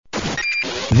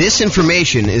This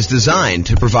information is designed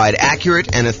to provide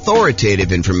accurate and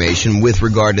authoritative information with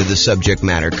regard to the subject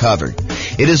matter covered.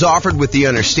 It is offered with the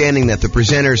understanding that the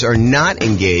presenters are not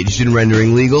engaged in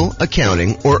rendering legal,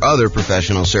 accounting, or other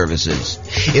professional services.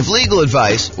 If legal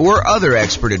advice or other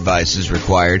expert advice is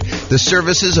required, the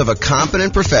services of a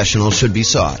competent professional should be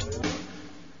sought.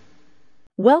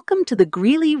 Welcome to the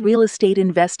Greeley Real Estate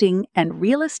Investing and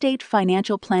Real Estate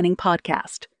Financial Planning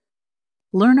Podcast.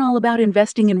 Learn all about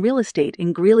investing in real estate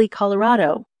in Greeley,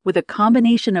 Colorado, with a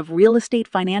combination of real estate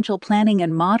financial planning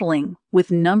and modeling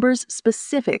with numbers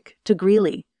specific to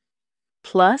Greeley,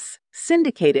 plus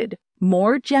syndicated,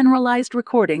 more generalized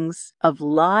recordings of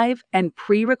live and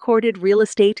pre-recorded real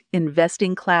estate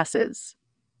investing classes.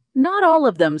 Not all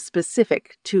of them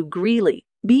specific to Greeley.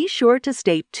 Be sure to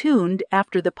stay tuned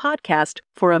after the podcast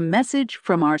for a message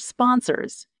from our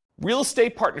sponsors. Real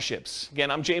estate partnerships.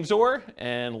 Again, I'm James Orr,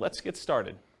 and let's get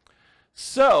started.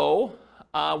 So,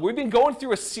 we've been going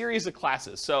through a series of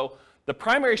classes. So, the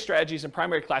primary strategies and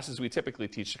primary classes we typically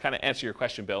teach, to kind of answer your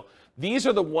question, Bill, these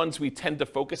are the ones we tend to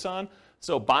focus on.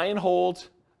 So, buy and hold,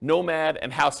 nomad,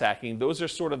 and house hacking, those are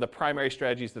sort of the primary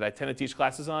strategies that I tend to teach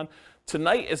classes on.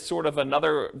 Tonight is sort of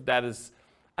another that is,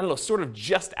 sort of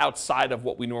just outside of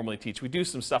what we normally teach. We do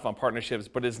some stuff on partnerships,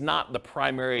 but it's not the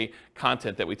primary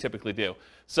content that we typically do.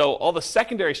 So all the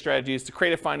secondary strategies to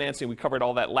creative financing, we covered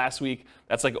all that last week.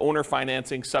 That's like owner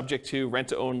financing, subject to, rent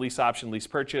to own, lease option, lease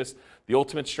purchase, the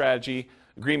ultimate strategy,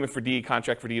 agreement for deed,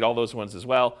 contract for deed, all those ones as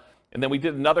well. And then we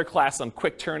did another class on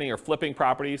quick turning or flipping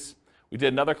properties. We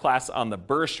did another class on the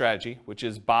BRRRR strategy, which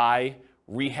is buy,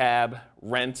 rehab,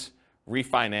 rent,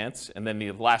 refinance, and then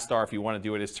the last star, if you want to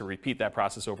do it, is to repeat that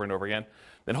process over and over again.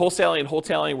 Then wholesaling and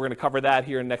wholetailing, we're going to cover that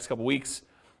here in the next couple weeks.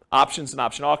 Options and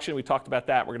option auction, we talked about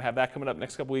that. We're going to have that coming up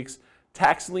next couple weeks.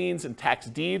 Tax liens and tax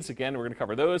deeds, again, we're going to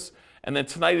cover those. And then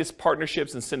tonight is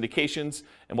partnerships and syndications,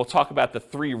 and we'll talk about the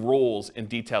three roles in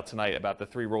detail tonight, about the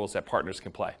three roles that partners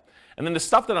can play. And then the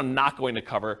stuff that I'm not going to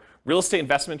cover, real estate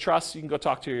investment trusts, you can go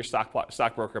talk to your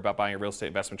stockbroker about buying a real estate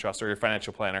investment trust or your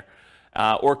financial planner.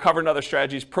 Or covering other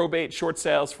strategies, probate, short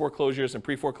sales, foreclosures, and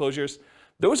pre-foreclosures.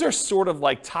 Those are sort of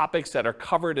like topics that are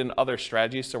covered in other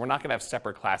strategies, so we're not going to have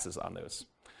separate classes on those.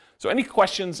 So any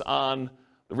questions on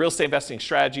the real estate investing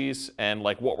strategies and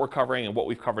like what we're covering and what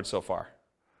we've covered so far?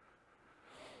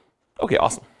 Okay,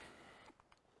 awesome.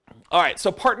 All right,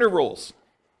 so partner rules.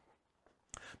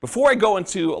 Before I go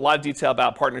into a lot of detail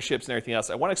about partnerships and everything else,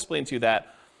 I want to explain to you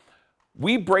that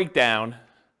we break down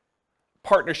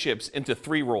partnerships into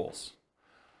three roles.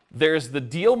 There's the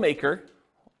deal maker,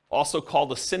 also called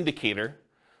a syndicator,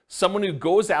 someone who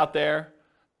goes out there,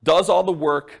 does all the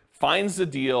work, finds the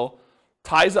deal,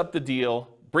 ties up the deal,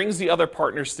 brings the other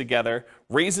partners together,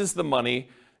 raises the money,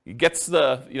 gets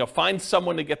finds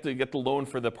someone to get the loan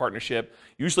for the partnership,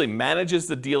 usually manages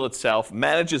the deal itself,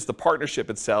 manages the partnership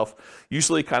itself,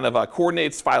 usually kind of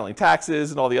coordinates filing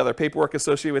taxes and all the other paperwork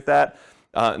associated with that.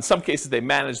 In some cases, they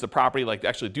manage the property, like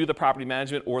actually do the property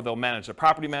management, or they'll manage the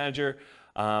property manager.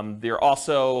 They're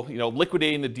also,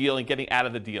 liquidating the deal and getting out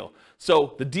of the deal.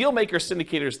 So the deal maker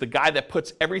syndicator is the guy that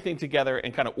puts everything together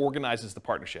and kind of organizes the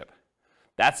partnership.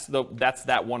 That's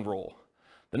that one role.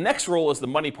 The next role is the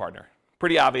money partner.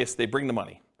 Pretty obvious, they bring the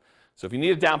money. So if you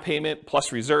need a down payment,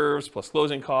 plus reserves, plus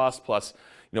closing costs, plus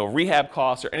rehab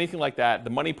costs, or anything like that, the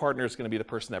money partner is going to be the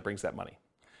person that brings that money.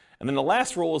 And then the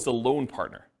last role is the loan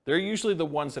partner. They're usually the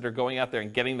ones that are going out there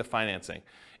and getting the financing.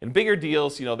 In bigger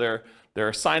deals,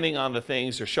 they're signing on the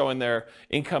things, they're showing their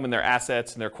income and their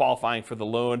assets, and they're qualifying for the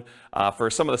loan. For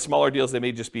some of the smaller deals, they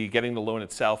may just be getting the loan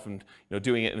itself and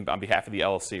doing it on behalf of the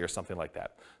LLC or something like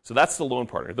that. So that's the loan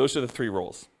partner. Those are the three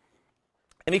roles.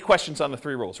 Any questions on the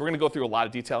three roles? We're going to go through a lot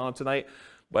of detail on them tonight,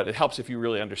 but it helps if you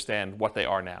really understand what they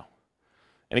are now.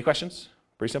 Any questions?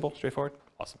 Pretty simple, straightforward?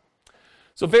 Awesome.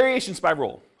 So variations by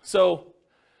role. So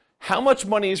how much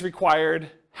money is required,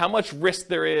 how much risk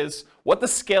there is, what the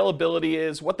scalability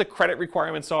is, what the credit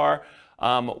requirements are,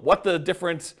 what the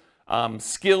different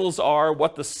skills are,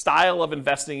 what the style of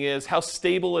investing is, how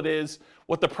stable it is,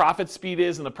 what the profit speed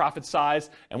is and the profit size,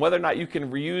 and whether or not you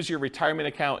can reuse your retirement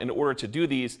account in order to do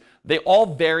these, they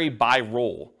all vary by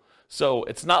role. So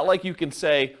it's not like you can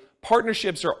say,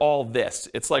 partnerships are all this.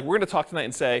 It's like we're going to talk tonight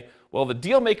and say, well, the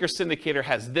deal maker syndicator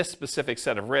has this specific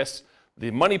set of risks, the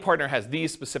money partner has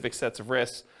these specific sets of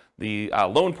risks, the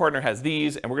loan partner has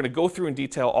these, and we're going to go through in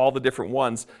detail all the different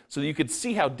ones so that you can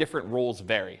see how different roles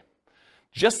vary.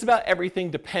 Just about everything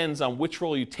depends on which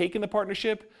role you take in the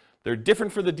partnership. They're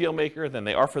different for the deal maker than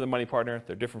they are for the money partner.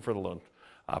 They're different for the loan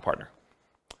partner.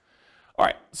 All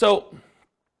right, so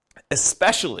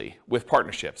especially with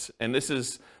partnerships, and this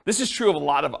is true of a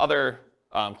lot of other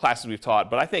classes we've taught,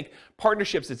 but I think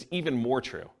partnerships is even more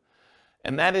true.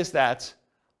 And that is that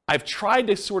I've tried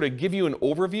to sort of give you an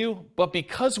overview, but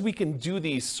because we can do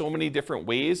these so many different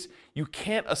ways, you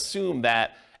can't assume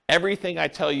that everything I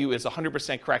tell you is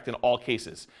 100% correct in all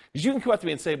cases. Because you can come up to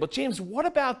me and say, but James, what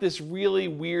about this really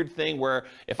weird thing where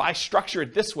if I structure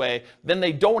it this way, then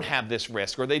they don't have this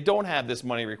risk, or they don't have this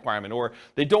money requirement, or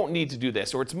they don't need to do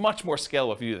this, or it's much more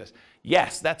scalable if you do this.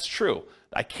 Yes, that's true.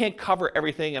 I can't cover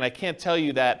everything, and I can't tell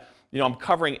you that I'm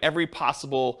covering every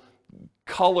possible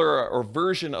color or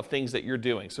version of things that you're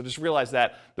doing. So just realize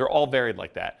that they're all varied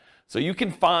like that. So you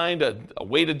can find a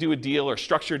way to do a deal or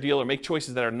structure a deal or make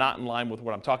choices that are not in line with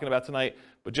what I'm talking about tonight,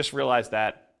 but just realize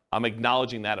that I'm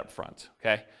acknowledging that up front,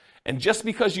 okay? And just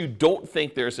because you don't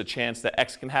think there's a chance that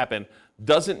X can happen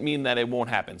doesn't mean that it won't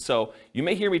happen. So you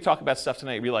may hear me talk about stuff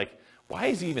tonight and be like, why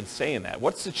is he even saying that?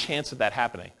 What's the chance of that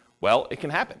happening? Well, it can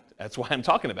happen. That's why I'm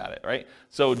talking about it, right?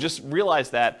 So just realize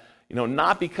that,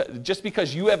 not because, just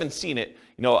because you haven't seen it,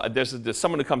 there's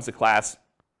someone who comes to class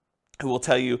who will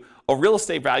tell you, real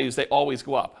estate values, they always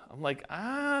go up. I'm like,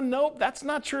 nope, that's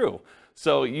not true.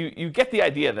 So you get the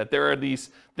idea that there are these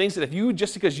things that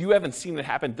just because you haven't seen it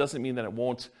happen doesn't mean that it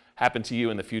won't happen to you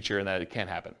in the future and that it can't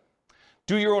happen.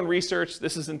 Do your own research.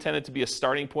 This is intended to be a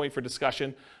starting point for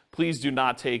discussion. Please do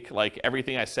not take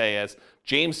everything I say as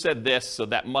James said this, so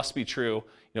that must be true.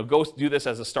 Go do this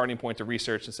as a starting point to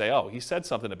research and say, oh, he said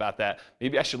something about that.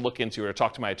 Maybe I should look into it or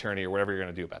talk to my attorney or whatever you're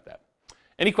going to do about that.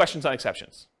 Any questions on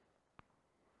exceptions?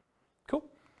 Cool.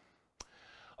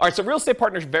 All right, so real estate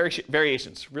partnership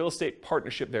variations. Real estate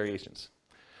partnership variations.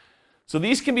 So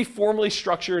these can be formally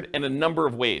structured in a number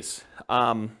of ways.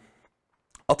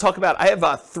 I'll talk about, I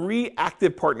have 3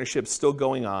 active partnerships still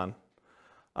going on.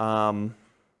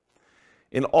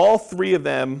 In all 3 of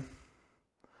them,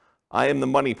 I am the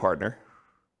money partner.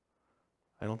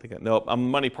 I'm the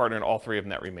money partner in all 3 of them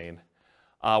that remain.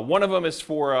 One of them is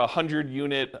for a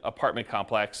 100-unit apartment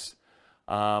complex.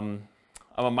 I'm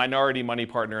a minority money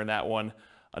partner in that one.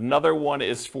 Another one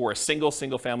is for a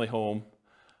single-family home.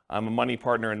 I'm a money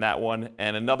partner in that one.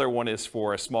 And another one is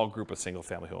for a small group of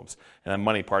single-family homes. And I'm a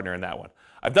money partner in that one.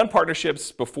 I've done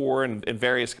partnerships before in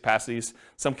various capacities. In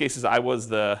some cases, I was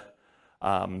the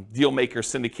deal maker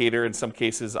syndicator. In some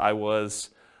cases, I was,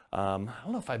 I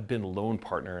don't know if I've been loan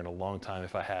partner in a long time,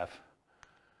 if I have.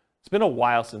 It's been a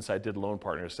while since I did loan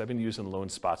partners. I've been using loan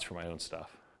spots for my own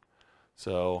stuff.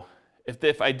 So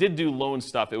if I did do loan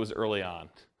stuff, it was early on.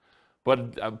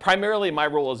 But primarily, my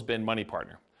role has been money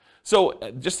partner. So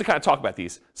just to kind of talk about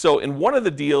these. So in one of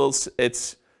the deals,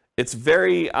 it's a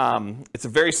very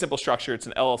simple structure. It's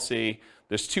an LLC.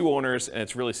 There's 2 owners, and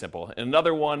it's really simple. In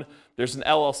another one, there's an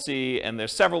LLC, and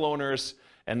there's several owners,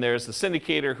 and there's the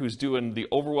syndicator who's doing the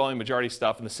overwhelming majority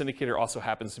stuff, and the syndicator also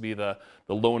happens to be the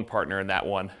loan partner in that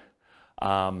one.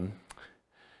 And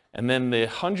then the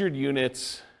 100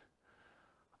 units,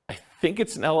 I think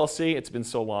it's an LLC. It's been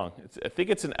so long. I think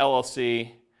it's an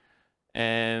LLC,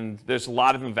 and there's a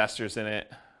lot of investors in it.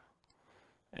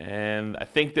 And I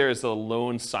think there's a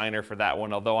loan signer for that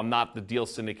one, although I'm not the deal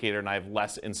syndicator and I have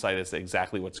less insight as to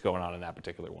exactly what's going on in that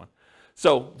particular one.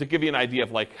 So to give you an idea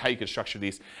of how you could structure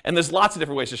these, and there's lots of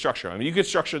different ways to structure them. I mean, you could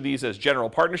structure these as general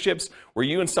partnerships where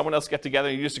you and someone else get together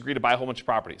and you just agree to buy a whole bunch of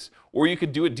properties. Or you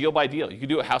could do it deal by deal. You could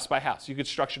do it house by house. You could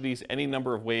structure these any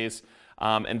number of ways.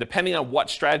 And depending on what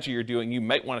strategy you're doing, you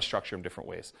might want to structure them different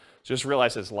ways. So just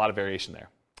realize there's a lot of variation there.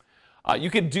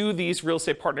 You could do these real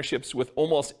estate partnerships with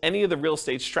almost any of the real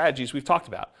estate strategies we've talked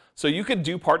about. So you could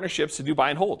do partnerships to do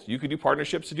buy and hold. You could do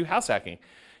partnerships to do house hacking.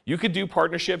 You could do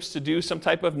partnerships to do some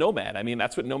type of nomad. I mean,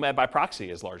 that's what nomad by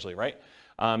proxy is largely, right?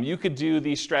 You could do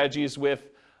these strategies with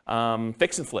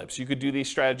fix and flips. You could do these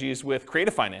strategies with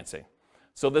creative financing.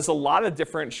 So there's a lot of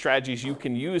different strategies you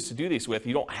can use to do these with.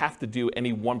 You don't have to do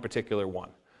any one particular one.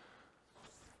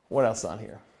 What else on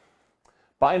here?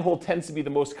 Buy and hold tends to be the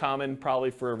most common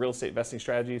probably for real estate investing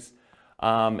strategies.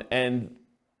 And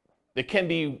it can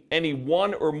be any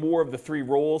one or more of the 3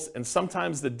 roles, and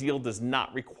sometimes the deal does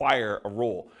not require a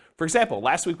role. For example,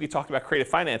 last week we talked about creative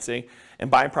financing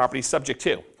and buying properties subject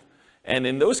to. And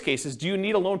in those cases, do you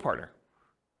need a loan partner?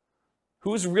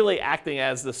 Who's really acting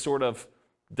as the sort of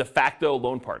de facto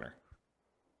loan partner?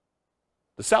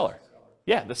 The seller.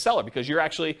 Yeah, the seller, because you're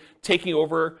actually taking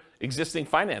over existing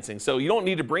financing. So you don't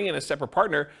need to bring in a separate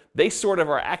partner. They sort of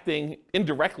are acting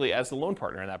indirectly as the loan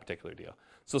partner in that particular deal.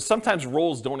 So sometimes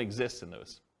roles don't exist in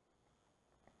those.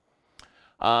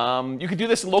 You could do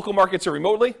this in local markets or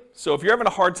remotely. So if you're having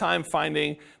a hard time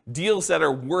finding deals that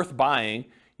are worth buying,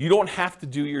 you don't have to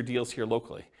do your deals here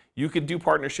locally. You could do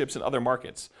partnerships in other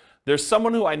markets. There's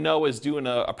someone who I know is doing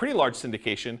a pretty large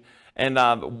syndication,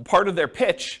 and part of their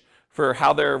pitch for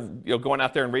how they're going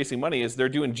out there and raising money is they're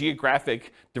doing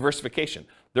geographic diversification.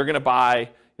 They're going to buy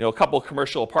a couple of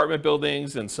commercial apartment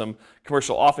buildings and some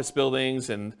commercial office buildings,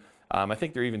 and I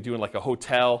think they're even doing like a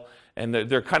hotel, and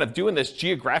they're kind of doing this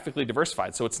geographically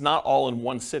diversified, so it's not all in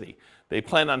one city. They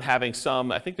plan on having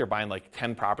I think they're buying like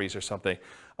 10 properties or something,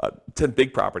 10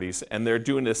 big properties, and they're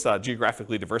doing this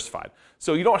geographically diversified.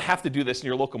 So you don't have to do this in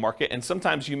your local market, and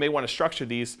sometimes you may want to structure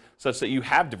these such that you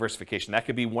have diversification. That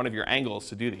could be one of your angles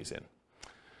to do these in.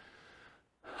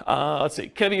 Let's see,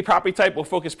 can it be a property type? We'll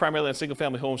focus primarily on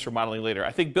single-family homes for modeling later.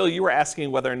 I think, Bill, you were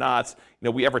asking whether or not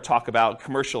we ever talk about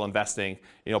commercial investing,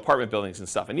 apartment buildings and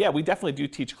stuff. And yeah, we definitely do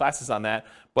teach classes on that.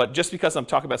 But just because I'm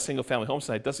talking about single-family homes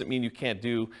tonight doesn't mean you can't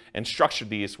do and structure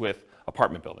these with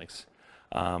apartment buildings.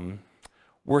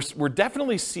 We're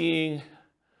definitely seeing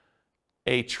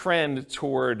a trend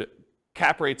toward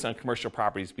cap rates on commercial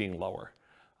properties being lower.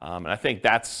 And I think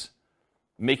that's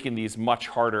making these much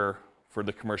harder for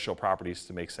the commercial properties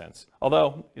to make sense.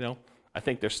 Although, I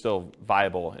think they're still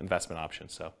viable investment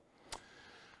options. So,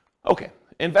 okay,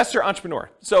 investor entrepreneur.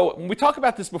 So when we talk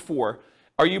about this before,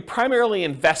 are you primarily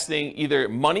investing either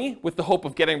money with the hope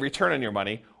of getting a return on your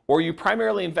money, or are you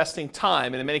primarily investing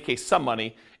time, and in many cases some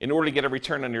money, in order to get a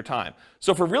return on your time?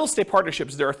 So for real estate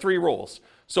partnerships, there are 3 roles.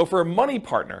 So for a money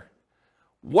partner,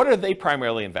 what are they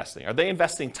primarily investing? Are they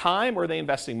investing time or are they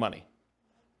investing money?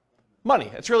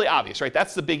 Money. It's really obvious, right?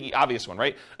 That's the big obvious one,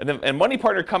 right? And money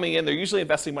partner coming in, they're usually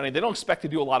investing money. They don't expect to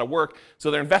do a lot of work,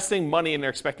 so they're investing money and they're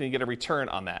expecting to get a return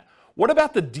on that. What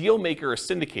about the deal maker or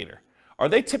syndicator? Are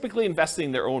they typically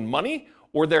investing their own money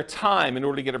or their time in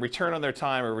order to get a return on their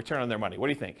time or a return on their money? What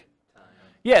do you think? Time.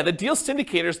 Yeah, the deal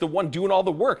syndicator is the one doing all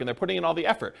the work and they're putting in all the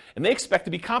effort. And they expect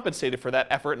to be compensated for that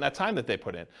effort and that time that they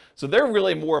put in. So they're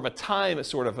really more of a time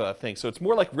sort of a thing. So it's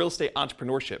more like real estate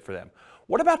entrepreneurship for them.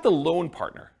 What about the loan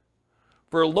partner?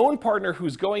 For a loan partner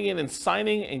who's going in and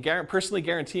signing and personally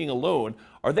guaranteeing a loan,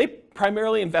 are they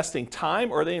primarily investing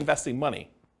time or are they investing money?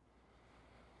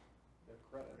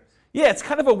 Yeah, it's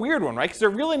kind of a weird one, right? Because they're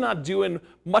really not doing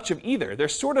much of either.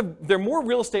 They're more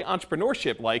real estate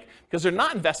entrepreneurship-like because they're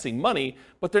not investing money,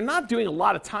 but they're not doing a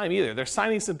lot of time either. They're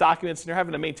signing some documents and they're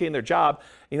having to maintain their job,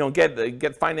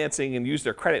 get financing and use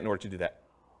their credit in order to do that.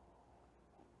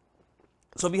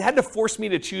 So if you had to force me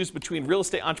to choose between real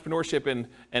estate entrepreneurship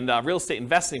and real estate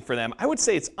investing for them, I would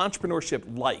say it's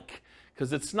entrepreneurship-like,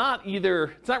 because it's not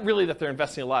really that they're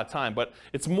investing a lot of time, but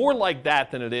it's more like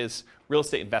that than it is real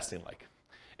estate investing-like.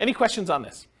 Any questions on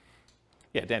this?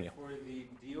 Yeah, Daniel. For the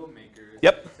deal makers,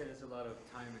 yep. You said it's a lot of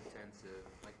time intensive.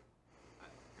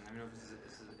 And I know if this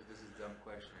is a dumb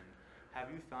question. Have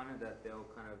you found it that they'll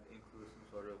kind of include some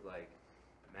sort of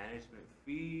management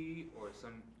fee or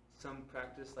some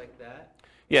practice like that?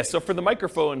 Yeah, so for the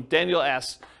microphone, Daniel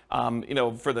asks,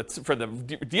 for the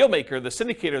deal maker, the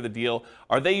syndicator of the deal,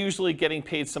 are they usually getting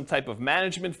paid some type of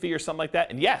management fee or something like that?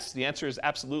 And yes, the answer is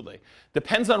absolutely.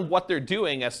 Depends on what they're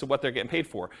doing as to what they're getting paid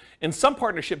for. In some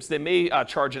partnerships, they may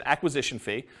charge an acquisition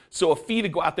fee, so a fee to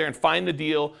go out there and find the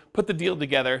deal, put the deal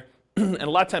together, and a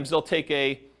lot of times they'll take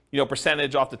a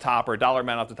percentage off the top or a dollar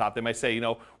amount off the top. They might say,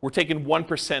 we're taking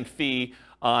 1% fee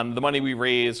on the money we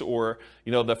raise, or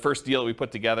the first deal that we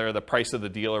put together, the price of the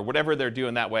deal, or whatever they're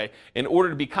doing that way, in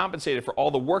order to be compensated for all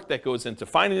the work that goes into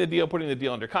finding the deal, putting the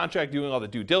deal under contract, doing all the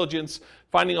due diligence,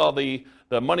 finding all the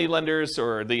money lenders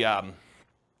or the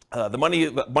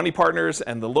money partners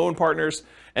and the loan partners,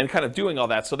 and kind of doing all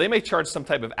that. So they may charge some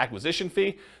type of acquisition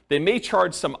fee. They may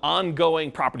charge some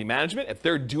ongoing property management. If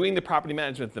they're doing the property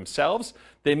management themselves,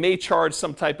 they may charge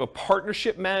some type of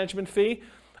partnership management fee.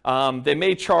 They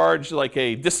may charge like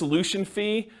a dissolution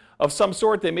fee of some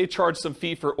sort. They may charge some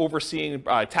fee for overseeing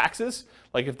taxes,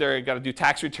 like if they're got to do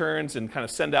tax returns and kind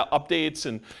of send out updates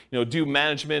and do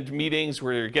management meetings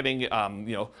where you're getting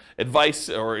advice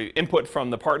or input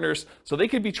from the partners. So they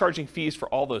could be charging fees for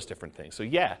all those different things. So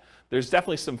yeah, there's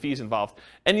definitely some fees involved.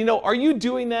 And are you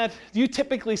doing that? Do you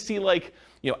typically see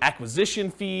acquisition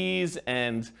fees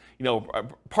and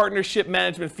partnership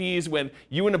management fees when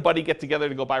you and a buddy get together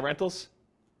to go buy rentals?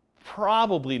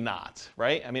 Probably not,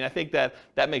 right? I mean, I think that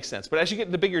makes sense. But as you get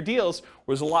into bigger deals,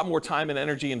 where there's a lot more time and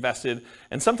energy invested,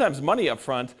 and sometimes money up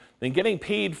front, then getting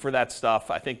paid for that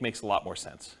stuff, I think, makes a lot more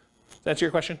sense. Does that answer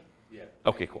your question? Yeah.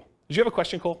 Okay, cool. Did you have a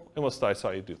question, Cole? I saw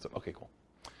you do something. Okay, cool.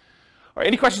 All right,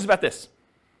 any questions about this?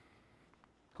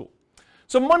 Cool.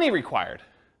 So money required.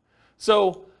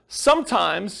 So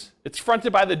sometimes it's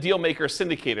fronted by the deal maker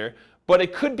syndicator, but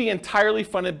it could be entirely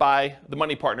funded by the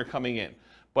money partner coming in.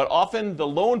 But often the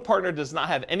loan partner does not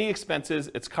have any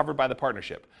expenses. It's covered by the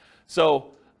partnership.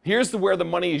 So Here's where the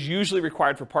money is usually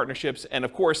required for partnerships. And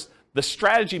of course, the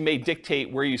strategy may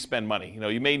dictate where you spend money.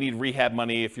 You may need rehab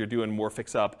money if you're doing more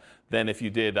fix up than if you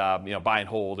did buy and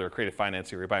hold or creative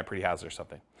financing, or you're buying pretty houses or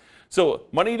something. So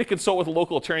money to consult with a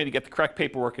local attorney to get the correct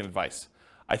paperwork and advice.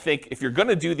 I think if you're going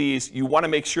to do these, you want to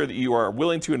make sure that you are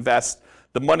willing to invest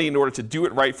the money in order to do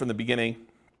it right from the beginning.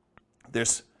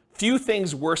 There's few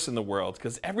things worse in the world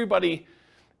because everybody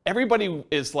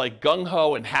is like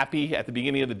gung-ho and happy at the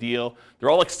beginning of the deal. They're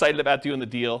all excited about doing the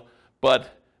deal,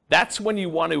 but that's when you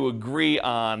want to agree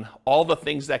on all the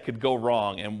things that could go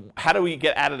wrong and how do we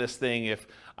get out of this thing if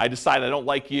I decide I don't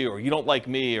like you or you don't like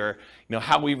me, or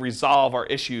how we resolve our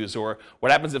issues, or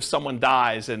what happens if someone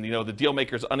dies and the deal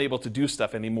maker is unable to do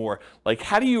stuff anymore. Like,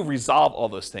 how do you resolve all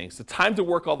those things? The time to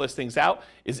work all those things out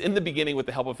is in the beginning with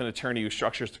the help of an attorney who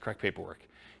structures the correct paperwork.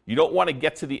 You don't want to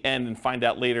get to the end and find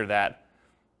out later that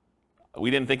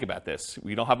we didn't think about this.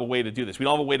 We don't have a way to do this. We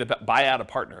don't have a way to buy out a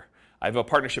partner. I have a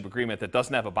partnership agreement that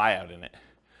doesn't have a buyout in it,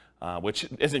 which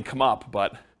isn't come up,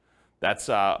 but that's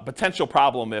a potential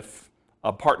problem if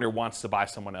a partner wants to buy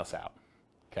someone else out,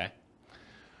 okay?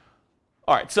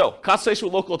 All right, so consultation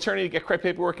with a local attorney to get correct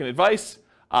paperwork and advice.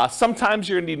 Sometimes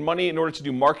you're gonna need money in order to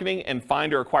do marketing and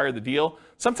find or acquire the deal.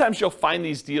 Sometimes you'll find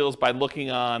these deals by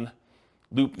looking on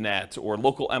LoopNet or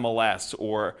local MLS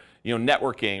or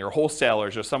networking or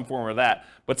wholesalers or some form of that.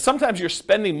 But sometimes you're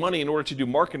spending money in order to do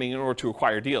marketing in order to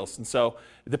acquire deals. And so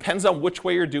it depends on which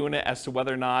way you're doing it as to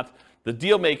whether or not the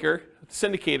deal maker, the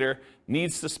syndicator,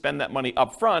 needs to spend that money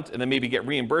up front and then maybe get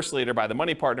reimbursed later by the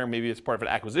money partner. Maybe it's part of an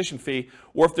acquisition fee,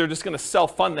 or if they're just going to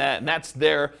self-fund that and that's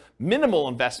their minimal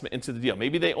investment into the deal.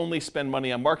 Maybe they only spend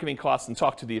money on marketing costs and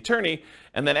talk to the attorney,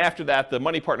 and then after that, the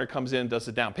money partner comes in, does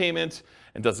the down payment,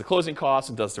 and does the closing costs,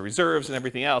 and does the reserves and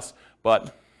everything else.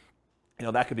 But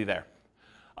that could be there.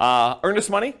 Earnest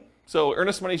money. So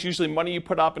earnest money is usually money you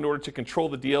put up in order to control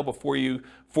the deal before you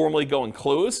formally go and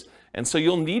close. And so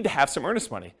you'll need to have some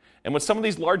earnest money. And with some of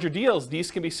these larger deals,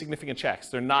 these can be significant checks.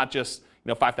 They're not just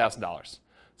 $5,000.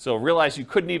 So realize you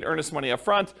could need earnest money up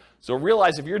front. So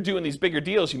realize if you're doing these bigger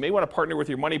deals, you may want to partner with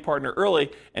your money partner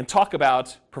early and talk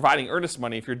about providing earnest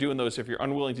money if you're doing those, if you're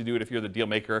unwilling to do it, if you're the deal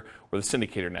maker or the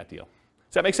syndicator in that deal.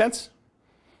 Does that make sense?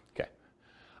 Okay.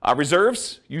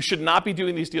 Reserves, you should not be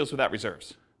doing these deals without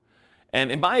reserves.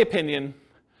 And in my opinion,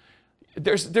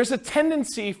 there's a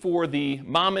tendency for the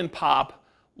mom and pop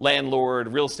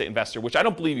landlord, real estate investor, which I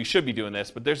don't believe you should be doing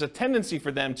this, but there's a tendency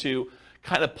for them to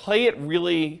kind of play it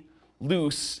really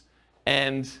loose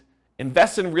and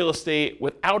invest in real estate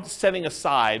without setting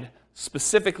aside,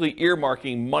 specifically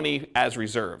earmarking money as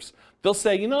reserves. They'll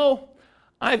say,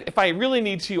 if I really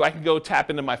need to, I can go tap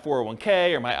into my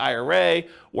 401k or my IRA,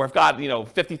 or I've got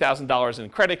 $50,000 in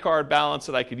credit card balance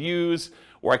that I could use,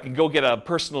 or I can go get a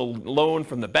personal loan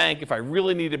from the bank if I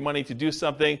really needed money to do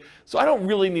something. So I don't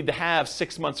really need to have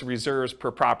 6 months of reserves per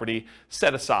property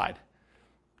set aside.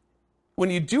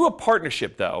 When you do a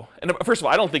partnership, though, and first of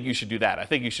all, I don't think you should do that. I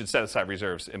think you should set aside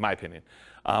reserves, in my opinion.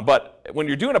 But when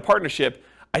you're doing a partnership,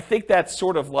 I think that's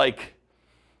sort of like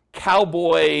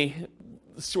cowboy,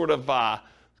 sort of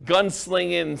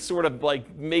gunslinging, sort of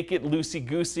like make it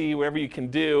loosey-goosey, whatever you can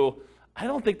do. I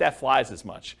don't think that flies as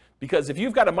much. Because if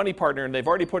you've got a money partner and they've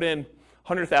already put in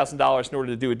 $100,000 in order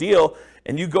to do a deal,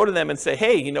 and you go to them and say,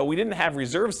 hey, we didn't have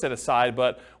reserves set aside,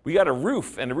 but we got a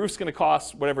roof, and the roof's going to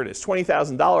cost whatever it is,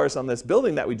 $20,000 on this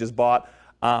building that we just bought.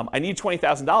 I need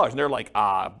 $20,000. And they're like,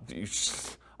 I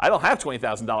don't have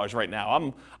 $20,000 right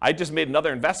now. I just made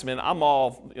another investment.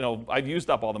 I've used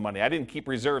up all the money. I didn't keep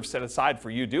reserves set aside for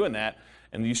you doing that.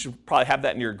 And you should probably have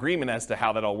that in your agreement as to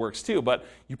how that all works too. But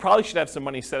you probably should have some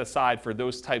money set aside for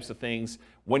those types of things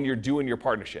when you're doing your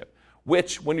partnership.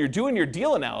 Which, when you're doing your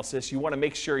deal analysis, you want to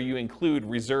make sure you include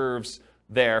reserves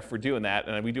there for doing that.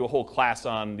 And we do a whole class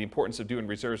on the importance of doing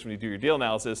reserves when you do your deal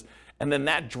analysis. And then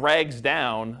that drags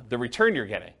down the return you're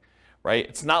getting, right?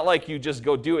 It's not like you just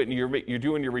go do it and you're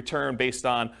doing your return based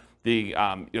on the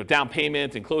down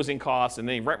payment and closing costs and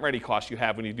any rent-ready costs you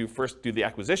have when you first do the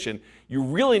acquisition. You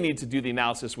really need to do the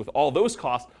analysis with all those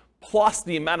costs plus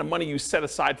the amount of money you set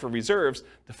aside for reserves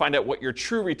to find out what your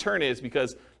true return is,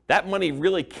 because that money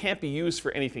really can't be used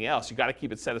for anything else. You got to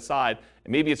keep it set aside,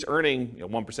 and maybe it's earning 1%,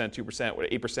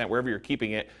 2%, 8%, wherever you're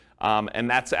keeping it, and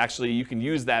that's actually, you can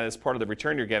use that as part of the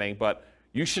return you're getting, but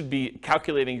you should be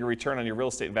calculating your return on your real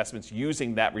estate investments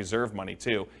using that reserve money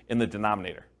too in the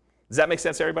denominator. Does that make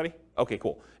sense to everybody? Okay,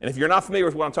 cool. And if you're not familiar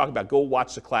with what I'm talking about, go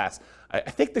watch the class. I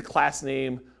think the class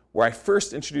name where I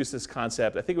first introduced this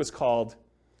concept, I think it was called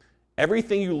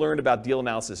Everything You Learned About Deal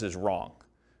Analysis is Wrong.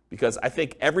 Because I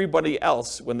think everybody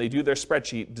else, when they do their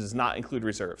spreadsheet, does not include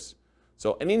reserves.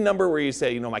 So any number where you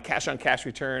say, my cash on cash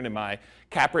return and my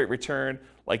cap rate return,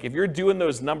 like if you're doing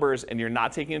those numbers and you're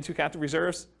not taking into account the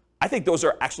reserves, I think those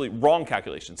are actually wrong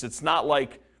calculations. It's not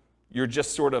like you're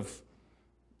just sort of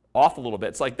off a little bit.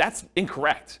 It's like that's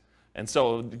incorrect. And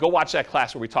so go watch that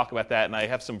class where we talk about that, and I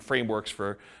have some frameworks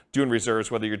for doing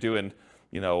reserves, whether you're doing,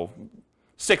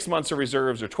 6 months of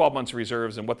reserves or 12 months of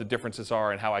reserves, and what the differences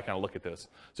are and how I kind of look at those.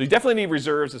 So you definitely need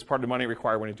reserves as part of the money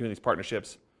required when you're doing these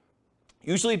partnerships.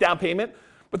 Usually down payment,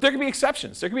 but there can be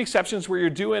exceptions. There can be exceptions where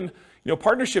you're doing,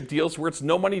 partnership deals where it's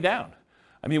no money down.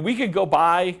 I mean, we could go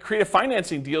buy creative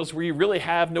financing deals where you really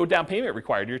have no down payment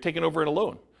required. You're taking over in a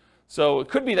loan. So it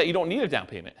could be that you don't need a down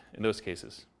payment in those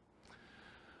cases.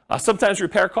 Sometimes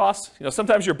repair costs.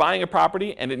 Sometimes you're buying a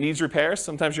property and it needs repairs.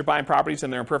 Sometimes you're buying properties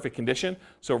and they're in perfect condition.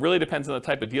 So it really depends on the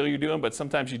type of deal you're doing, but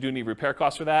sometimes you do need repair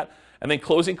costs for that. And then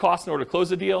closing costs in order to close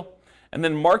the deal. And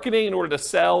then marketing in order to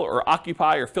sell or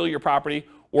occupy or fill your property,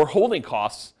 or holding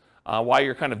costs while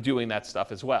you're kind of doing that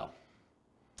stuff as well.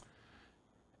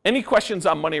 Any questions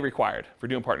on money required for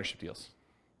doing partnership deals?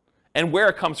 And where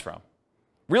it comes from?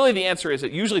 Really the answer is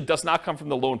it usually does not come from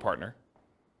the loan partner,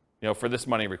 for this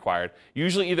money required.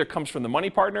 Usually either comes from the money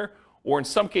partner, or in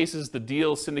some cases the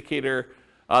deal syndicator,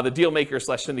 the deal maker /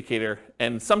 syndicator,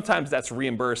 and sometimes that's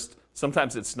reimbursed,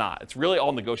 sometimes it's not. It's really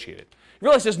all negotiated. You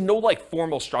realize there's no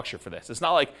formal structure for this. It's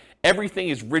not like everything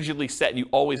is rigidly set and you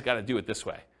always got to do it this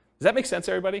way. Does that make sense,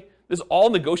 everybody? This is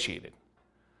all negotiated.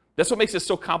 That's what makes it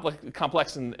so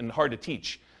complex and hard to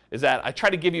teach, is that I try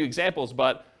to give you examples,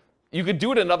 but you could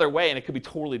do it another way and it could be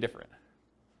totally different.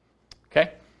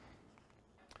 Okay?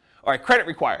 All right, credit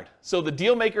required. So the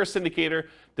deal maker or syndicator,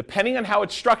 depending on how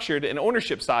it's structured and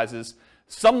ownership sizes,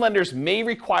 some lenders may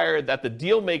require that the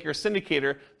deal maker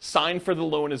syndicator sign for the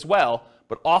loan as well,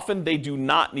 but often they do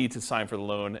not need to sign for the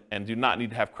loan and do not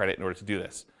need to have credit in order to do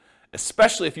this,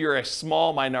 especially if you're a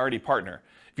small minority partner.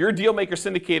 If you're a deal maker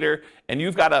syndicator and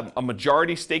you've got a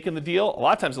majority stake in the deal, a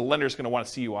lot of times the lender is going to want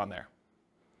to see you on there,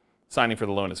 signing for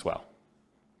the loan as well.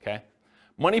 Okay?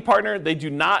 Money partner, they do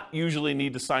not usually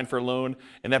need to sign for a loan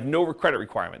and have no credit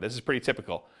requirement. This is pretty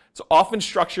typical. It's often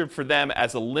structured for them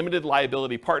as a limited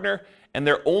liability partner, and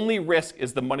their only risk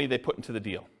is the money they put into the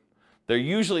deal. They're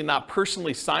usually not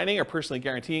personally signing or personally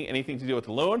guaranteeing anything to do with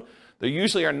the loan. They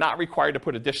usually are not required to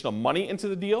put additional money into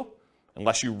the deal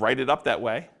unless you write it up that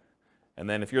way. And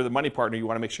then if you're the money partner, you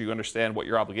want to make sure you understand what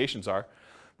your obligations are.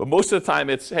 But most of the time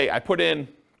it's, hey, I put in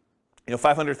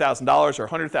 $500,000 or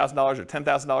 $100,000 or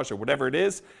 $10,000 or whatever it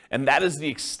is, and that is the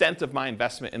extent of my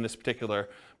investment in this particular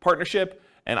partnership,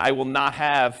 and I will not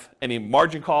have any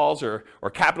margin calls or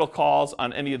capital calls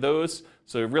on any of those.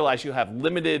 So realize you have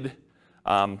limited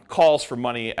calls for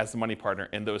money as the money partner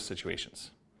in those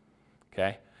situations.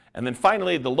 Okay? And then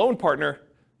finally, the loan partner,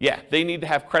 they need to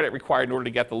have credit required in order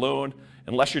to get the loan,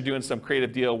 unless you're doing some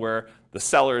creative deal where the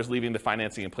seller is leaving the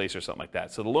financing in place or something like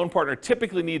that. So the loan partner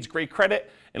typically needs great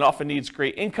credit and often needs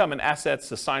great income and assets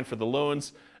to sign for the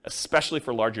loans, especially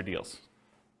for larger deals.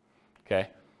 Okay?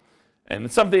 And in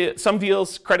some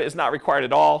deals, credit is not required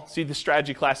at all. See the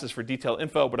strategy classes for detailed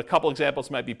info, but a couple examples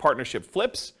might be partnership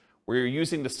flips, where you're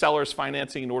using the seller's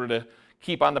financing in order to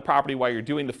keep on the property while you're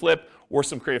doing the flip, or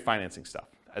some creative financing stuff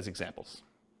as examples.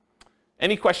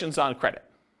 Any questions on credit?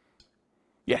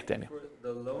 Yeah, Daniel. For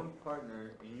the loan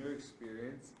partner, in your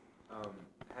experience,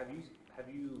 have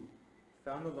you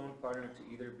found the loan partner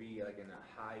to either be like in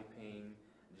a high-paying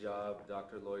job,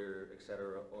 doctor, lawyer,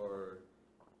 etc., or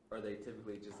are they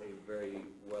typically just a very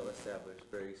well-established,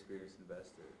 very experienced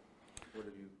investor? What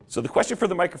have you? So the question for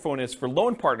the microphone is, for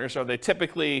loan partners, are they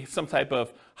typically some type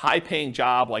of high-paying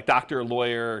job, like doctor,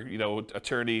 lawyer,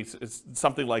 attorney,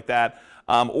 something like that,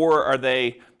 or are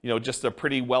they, just a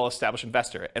pretty well-established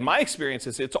investor? And my experience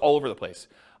is it's all over the place.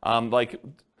 Like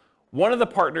one of the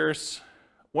partners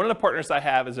I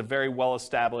have is a very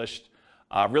well-established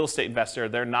real estate investor.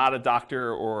 They're not a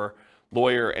doctor or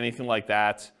lawyer or anything like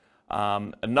that.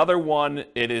 Another one,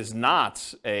 it is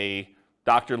not a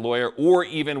doctor, lawyer, or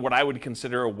even what I would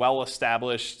consider a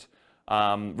well-established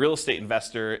real estate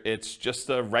investor. It's just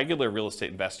a regular real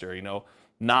estate investor,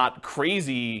 not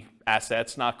crazy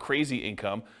assets, not crazy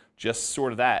income, just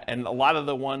sort of that. And a lot of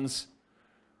the ones,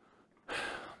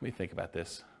 let me think about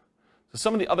this. So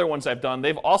some of the other ones I've done,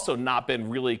 they've also not been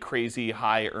really crazy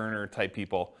high earner type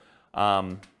people.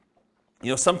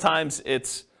 Sometimes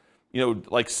it's,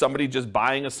 like somebody just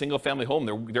buying a single family home.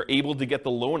 They're able to get the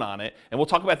loan on it. And we'll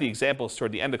talk about the examples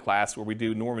toward the end of class where we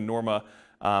do Norm and Norma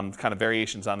kind of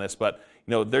variations on this. But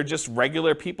they're just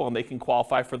regular people and they can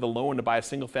qualify for the loan to buy a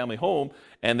single family home,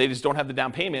 and they just don't have the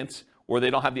down payments, or they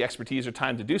don't have the expertise or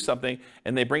time to do something,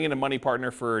 and they bring in a money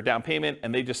partner for a down payment,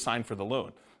 and they just sign for the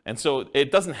loan. And so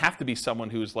it doesn't have to be someone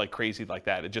who's like crazy like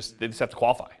that. They just have to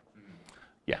qualify.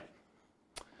 Yeah.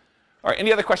 All right,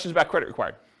 any other questions about credit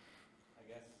required?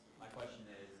 I guess my question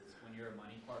is when you're a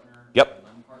money partner Yep. or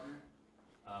a loan partner,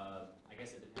 I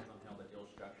guess it depends on how the deal's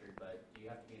structured, but do you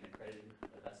have to be an accredited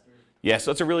investor? Yeah,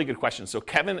 so that's a really good question. So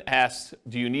Kevin asked,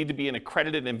 do you need to be an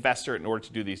accredited investor in order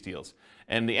to do these deals?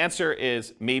 And the answer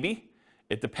is maybe.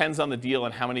 It depends on the deal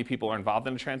and how many people are involved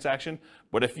in the transaction.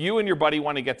 But if you and your buddy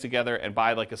want to get together and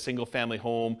buy like a single family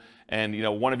home, and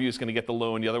one of you is going to get the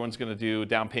loan, the other one's going to do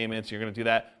down payments, you're going to do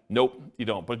that, nope, you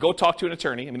don't. But go talk to an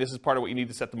attorney. I mean, this is part of what you need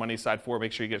to set the money aside for,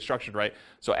 make sure you get it structured right.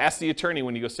 So ask the attorney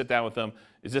when you go sit down with them,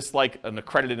 is this like an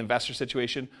accredited investor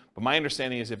situation? But my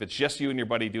understanding is if it's just you and your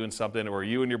buddy doing something, or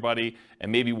you and your buddy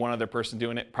and maybe one other person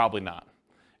doing it, probably not.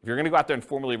 If you're going to go out there and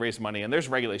formally raise money, and there's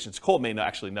regulations, Cole may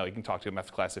actually know, you can talk to him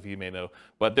after class if he may know,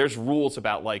 but there's rules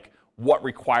about like what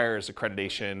requires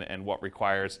accreditation and what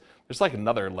requires, there's like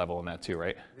another level in that too,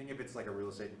 right? I think if it's like a real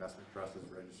estate investment trust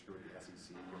that's registered with the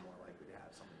SEC, you're more likely to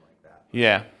have something like that.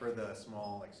 Yeah. For the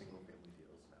small, like single family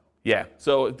deals, no. Yeah,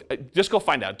 so just go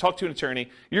find out. Talk to an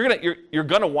attorney. You're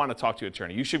gonna want to talk to an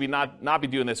attorney. You should be not be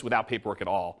doing this without paperwork at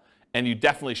all. And you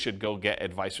definitely should go get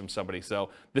advice from somebody. So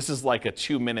this is like a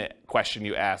 2-minute question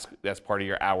you ask that's part of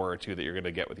your hour or two that you're going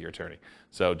to get with your attorney.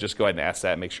 So just go ahead and ask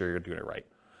that and make sure you're doing it right,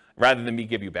 rather than me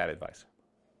give you bad advice.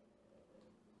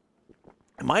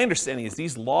 And my understanding is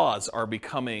these laws are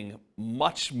becoming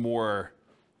much more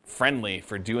friendly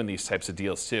for doing these types of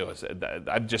deals too.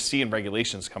 I'm just seeing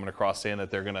regulations coming across saying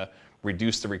that they're going to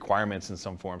reduce the requirements in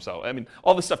some form. So, I mean,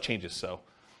 all this stuff changes. So,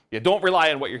 yeah, don't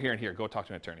rely on what you're hearing here. Go talk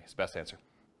to an attorney. It's the best answer.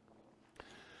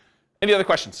 Any other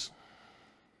questions?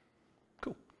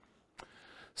 Cool.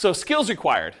 So skills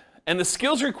required. And the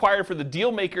skills required for the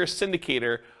deal maker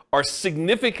syndicator are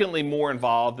significantly more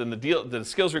involved than the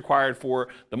skills required for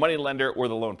the money lender or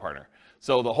the loan partner.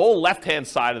 So the whole left-hand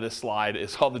side of this slide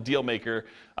is all the deal maker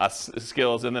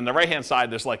skills, and then the right-hand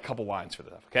side, there's like a couple lines for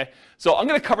that, okay? So I'm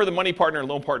gonna cover the money partner and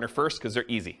loan partner first because they're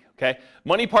easy, okay?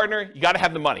 Money partner, you gotta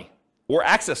have the money or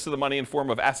access to the money in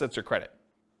form of assets or credit.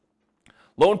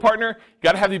 Loan partner, you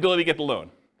got to have the ability to get the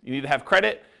loan. You need to have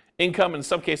credit, income, and in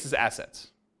some cases, assets.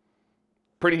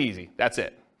 Pretty easy. That's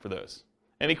it for those.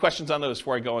 Any questions on those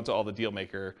before I go into all the deal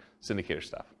maker syndicator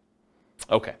stuff?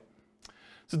 Okay.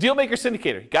 So deal maker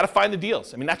syndicator, you got to find the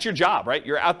deals. I mean, that's your job, right?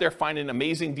 You're out there finding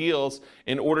amazing deals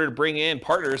in order to bring in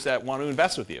partners that want to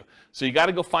invest with you. So you got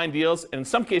to go find deals, and in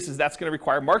some cases, that's going to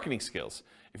require marketing skills.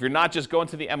 If you're not just going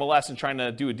to the MLS and trying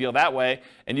to do a deal that way,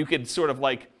 and you could sort of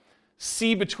like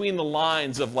see between the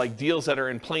lines of like deals that are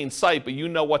in plain sight, but you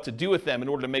know what to do with them in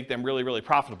order to make them really, really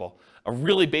profitable. A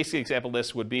really basic example of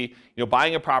this would be,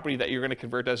 buying a property that you're going to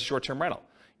convert as a short-term rental.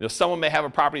 Someone may have a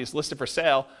property that's listed for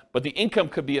sale, but the income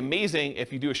could be amazing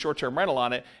if you do a short-term rental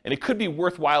on it, and it could be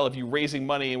worthwhile if you raising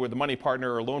money with a money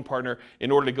partner or a loan partner in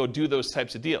order to go do those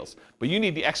types of deals. But you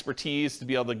need the expertise to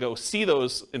be able to go see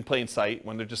those in plain sight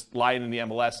when they're just lying in the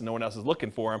MLS and no one else is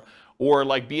looking for them, or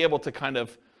like be able to kind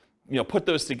of put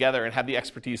those together and have the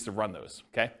expertise to run those,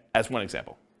 okay? As one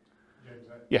example. James,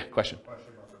 Yeah, question.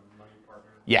 Question about the money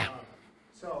partner. Yeah.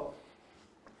 So,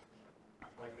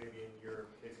 like maybe in your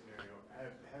case scenario,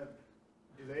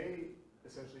 do they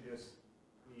essentially just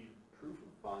need proof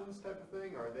of funds type of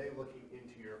thing, or are they looking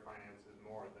into your finances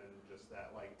more than just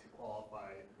that, like to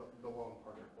qualify, the loan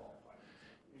partner qualify?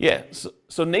 Yeah,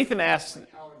 so Nathan asked,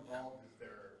 Like how involved is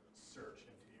their search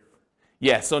into your...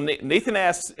 yeah, so Nathan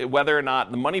asked whether or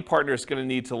not the money partner is going to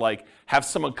need to like have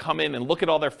someone come in and look at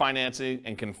all their financing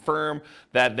and confirm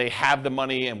that they have the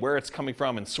money and where it's coming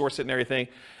from and source it and everything.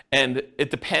 And it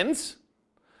depends.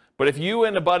 But if you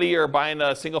and a buddy are buying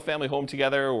a single family home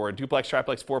together or a duplex,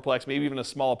 triplex, fourplex, maybe even a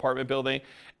small apartment building,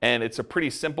 and it's a pretty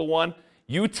simple one,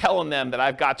 you telling them that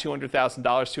I've got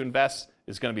 $200,000 to invest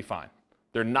is going to be fine.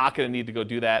 They're not going to need to go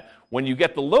do that. When you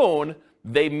get the loan,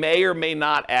 they may or may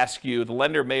not ask you, the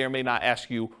lender may or may not ask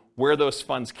you where those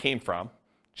funds came from,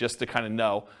 just to kind of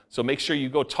know. So make sure you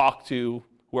go talk to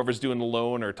whoever's doing the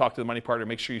loan or talk to the money partner,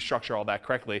 make sure you structure all that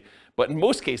correctly. But in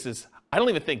most cases, I don't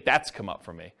even think that's come up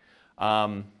for me.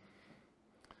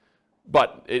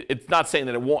 But it's not saying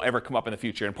that it won't ever come up in the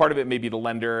future. And part of it may be the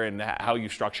lender and how you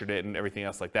structured it and everything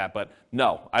else like that. But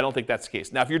no, I don't think that's the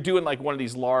case. Now, if you're doing like one of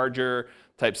these larger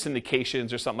type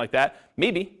syndications or something like that,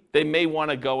 maybe they may want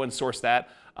to go and source that.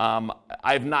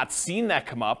 I've not seen that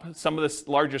come up. Some of the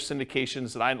larger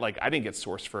syndications that I didn't get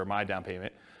sourced for my down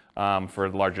payment for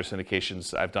the larger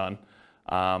syndications I've done.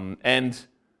 And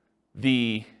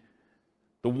the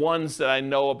ones that I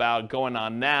know about going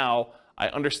on now, I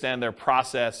understand their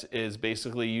process is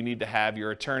basically you need to have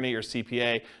your attorney or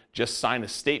CPA just sign a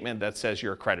statement that says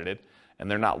you're accredited, and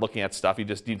they're not looking at stuff. You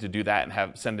just need to do that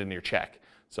and send in your check.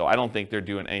 So I don't think they're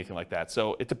doing anything like that.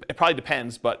 So it probably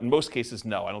depends, but in most cases,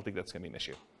 no, I don't think that's going to be an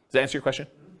issue. Does that answer your question?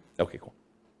 Okay, cool.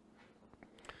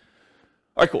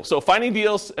 All right, cool. So finding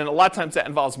deals, and a lot of times that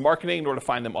involves marketing in order to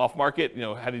find them off market,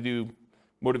 how to do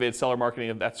motivated seller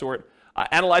marketing of that sort.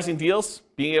 Analyzing deals,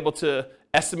 being able to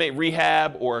estimate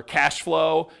rehab or cash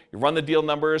flow, you run the deal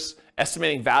numbers,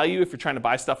 estimating value if you're trying to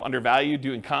buy stuff undervalued,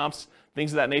 doing comps,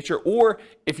 things of that nature. Or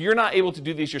if you're not able to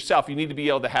do these yourself, you need to be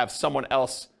able to have someone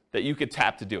else that you could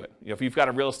tap to do it. If you've got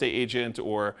a real estate agent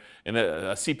or a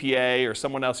CPA or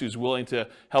someone else who's willing to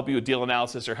help you with deal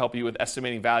analysis or help you with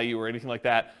estimating value or anything like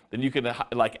that, then you can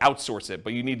outsource it.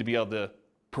 But you need to be able to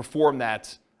perform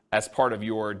that as part of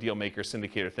your deal maker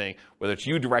syndicator thing, whether it's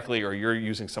you directly or you're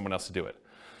using someone else to do it.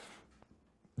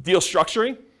 Deal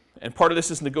structuring, and part of this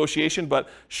is negotiation, but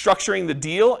structuring the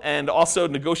deal and also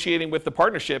negotiating with the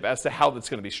partnership as to how that's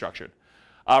going to be structured.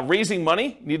 Raising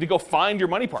money, you need to go find your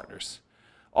money partners.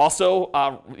 Also,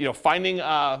 finding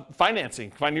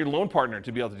financing, find your loan partner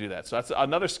to be able to do that. So that's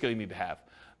another skill you need to have.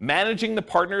 Managing the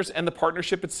partners and the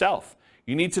partnership itself.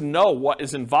 You need to know what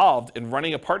is involved in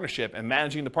running a partnership and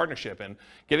managing the partnership and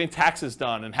getting taxes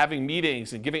done and having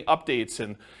meetings and giving updates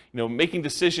and making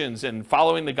decisions and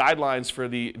following the guidelines for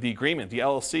the agreement, the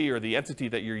LLC or the entity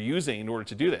that you're using in order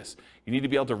to do this. You need to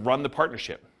be able to run the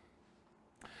partnership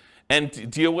and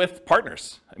deal with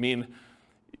partners. I mean,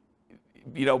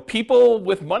 people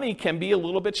with money can be a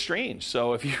little bit strange.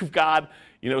 So if you've got,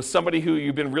 somebody who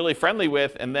you've been really friendly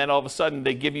with, and then all of a sudden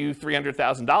they give you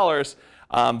 $300,000,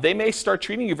 they may start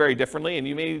treating you very differently, and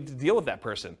you may need to deal with that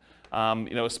person.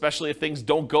 Especially if things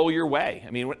don't go your way.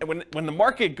 I mean, when the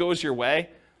market goes your way,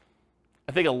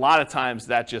 I think a lot of times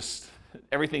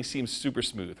everything seems super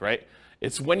smooth, right?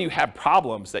 It's when you have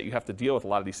problems that you have to deal with a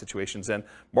lot of these situations, and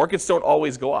markets don't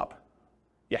always go up.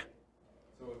 Yeah.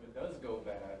 So if it does go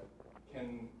bad,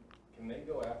 can they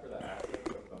go after the assets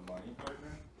of the money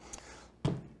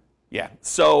partner? Yeah,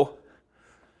 so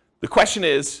the question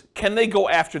is, can they go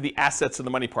after the assets of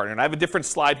the money partner? And I have a different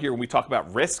slide here when we talk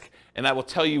about risk, and I will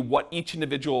tell you what each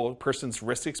individual person's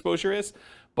risk exposure is.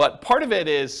 But part of it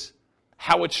is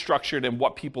how it's structured and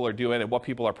what people are doing and what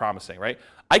people are promising, right?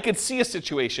 I could see a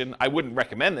situation, I wouldn't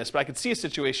recommend this, but I could see a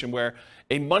situation where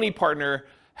a money partner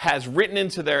has written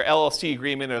into their LLC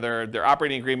agreement or their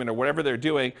operating agreement or whatever they're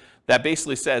doing that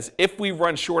basically says, if we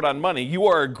run short on money, you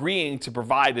are agreeing to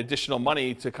provide additional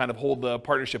money to kind of hold the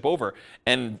partnership over.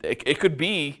 And it could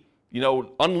be,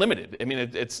 unlimited. I mean,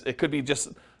 it could be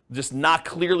just not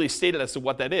clearly stated as to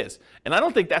what that is. And I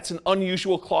don't think that's an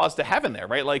unusual clause to have in there,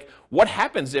 right? Like, what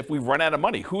happens if we run out of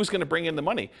money? Who's going to bring in the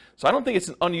money? So I don't think it's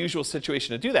an unusual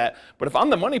situation to do that. But if I'm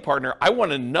the money partner, I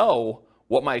want to know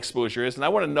what my exposure is, and I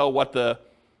want to know what the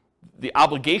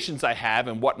obligations I have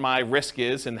and what my risk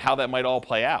is and how that might all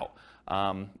play out.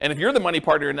 And if you're the money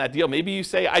partner in that deal, maybe you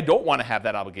say, I don't want to have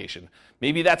that obligation.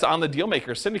 Maybe that's on the deal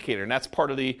maker syndicator, and that's part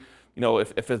of the,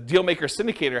 if a deal maker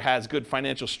syndicator has good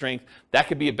financial strength, that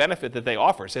could be a benefit that they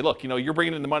offer. Say, look, you're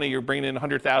bringing in the money, you're bringing in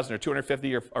 $100,000 or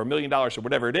 $250,000 or $1 million or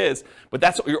whatever it is, but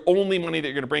that's your only money that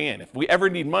you're going to bring in. If we ever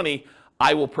need money,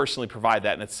 I will personally provide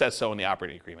that, and it says so in the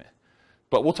operating agreement.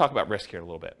 But we'll talk about risk here in a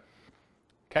little bit.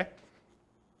 Okay?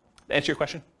 Answer your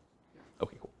question?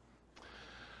 Okay, cool.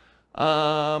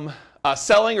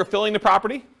 Selling or filling the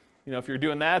property, if you're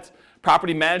doing that.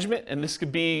 Property management, and this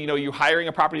could be, you hiring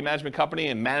a property management company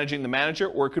and managing the manager,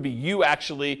 or it could be you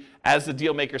actually, as the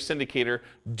deal maker syndicator,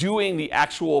 doing the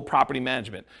actual property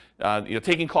management.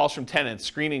 Taking calls from tenants,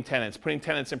 screening tenants, putting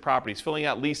tenants in properties, filling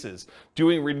out leases,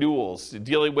 doing renewals,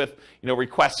 dealing with,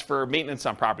 requests for maintenance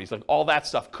on properties. Like all that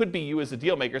stuff could be you as a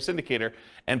deal maker syndicator,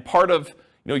 and part of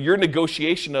your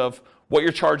negotiation of what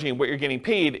you're charging and what you're getting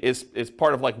paid is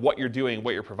part of like what you're doing,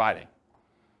 what you're providing.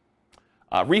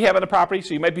 Rehab on the property,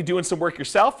 so you might be doing some work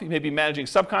yourself, you may be managing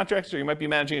subcontractors, or you might be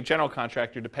managing a general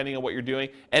contractor depending on what you're doing,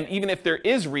 and even if there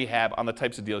is rehab on the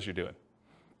types of deals you're doing.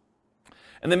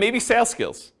 And then maybe sales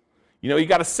skills. You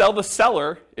got to sell the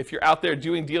seller if you're out there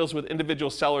doing deals with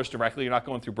individual sellers directly, you're not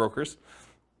going through brokers.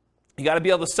 You got to be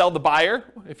able to sell the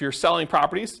buyer if you're selling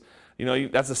properties.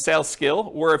 That's a sales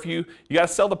skill. Or if you got to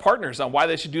sell the partners on why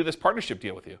they should do this partnership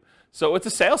deal with you. So it's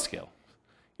a sales skill.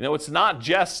 It's not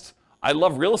just, I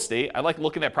love real estate, I like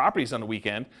looking at properties on the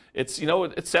weekend. It's,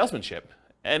 it's salesmanship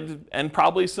and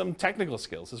probably some technical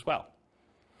skills as well.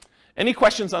 Any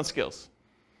questions on skills?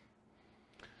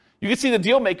 You can see the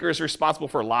deal maker is responsible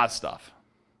for a lot of stuff.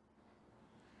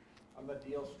 On the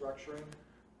deal structuring,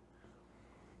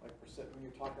 like when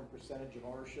you're talking percentage of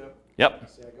ownership. Yep.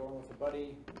 Say I go in with a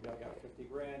buddy, I got 50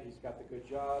 grand, he's got the good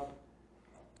job.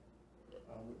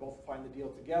 We both find the deal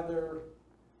together.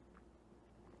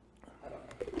 I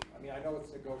don't know. I mean, I know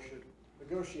it's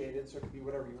negotiated, so it can be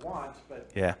whatever you want,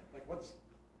 but Yeah. like what's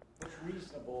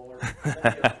reasonable? Or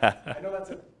I know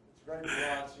it's very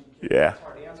broad, so it's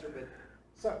hard to answer, but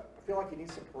I feel like you need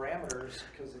some parameters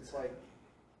because it's like,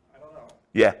 I don't know.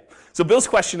 Yeah. So Bill's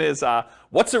question is,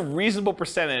 what's a reasonable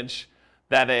percentage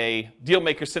that a deal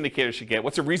maker syndicator should get?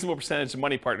 What's a reasonable percentage the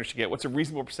money partner should get? What's a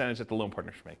reasonable percentage that the loan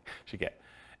partner should get?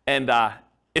 And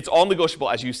it's all negotiable,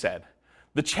 as you said.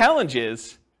 The challenge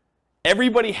is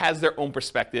everybody has their own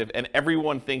perspective, and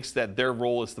everyone thinks that their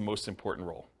role is the most important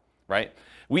role, right?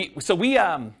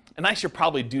 And I should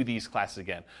probably do these classes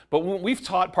again, but when we've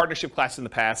taught partnership classes in the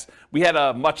past, we had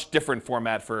a much different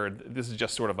format this is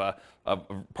just sort of a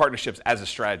partnerships as a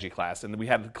strategy class, and we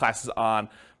had classes on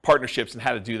partnerships and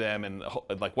how to do them and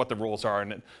like what the rules are,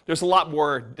 and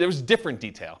there was different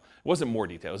detail. It wasn't more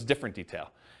detail, it was different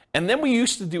detail. And then we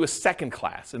used to do a second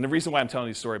class, and the reason why I'm telling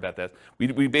you a story about that,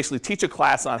 we basically teach a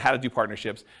class on how to do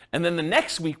partnerships, and then the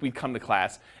next week we'd come to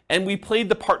class, and we played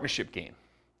the partnership game.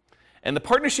 And the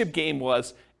partnership game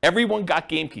was everyone got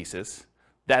game pieces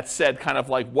that said kind of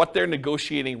like what their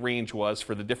negotiating range was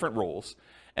for the different roles.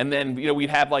 And then we'd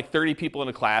have like 30 people in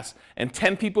a class, and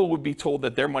 10 people would be told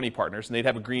that they're money partners, and they'd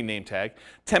have a green name tag.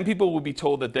 10 people would be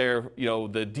told that they're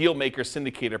the deal maker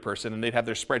syndicator person, and they'd have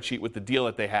their spreadsheet with the deal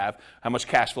that they have, how much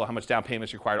cash flow, how much down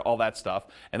payments required, all that stuff.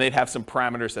 And they'd have some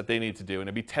parameters that they need to do, and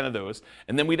it'd be 10 of those.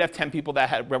 And then we'd have 10 people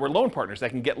that were loan partners that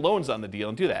can get loans on the deal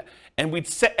and do that. And we'd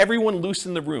set everyone loose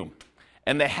in the room,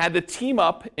 and they had to team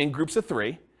up in groups of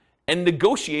 3 and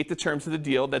negotiate the terms of the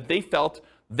deal that they felt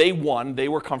they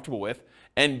were comfortable with.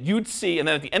 And you'd see, and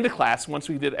then at the end of class, once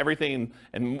we did everything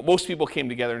and most people came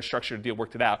together and structured a deal,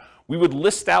 worked it out, we would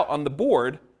list out on the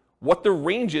board what the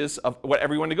ranges of what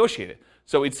everyone negotiated.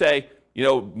 So we'd say,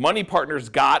 money partners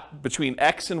got between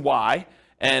X and Y,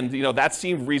 and that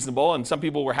seemed reasonable, and some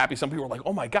people were happy, some people were like,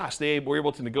 oh my gosh, they were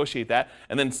able to negotiate that.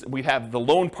 And then we'd have the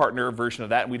loan partner version of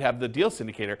that, and we'd have the deal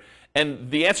syndicator. And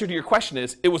the answer to your question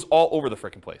is, it was all over the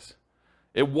frickin' place.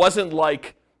 It wasn't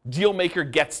like deal maker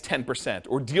gets 10%,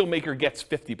 or deal maker gets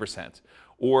 50%,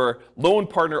 or loan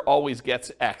partner always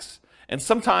gets X. And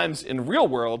sometimes in real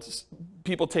world,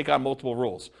 people take on multiple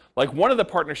roles. Like one of the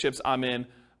partnerships I'm in,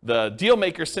 the deal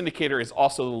maker syndicator is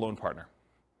also the loan partner.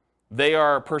 They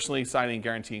are personally signing and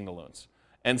guaranteeing the loans.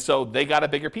 And so they got a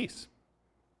bigger piece,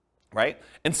 right?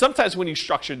 And sometimes when you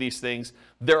structure these things,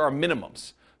 there are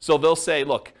minimums. So they'll say,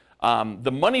 look,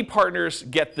 the money partners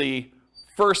get the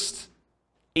first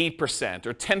 8%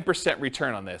 or 10%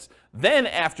 return on this. Then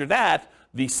after that,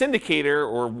 the syndicator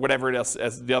or whatever else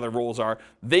as the other roles are,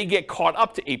 they get caught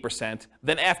up to 8%.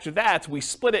 Then after that, we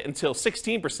split it until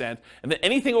 16%. And then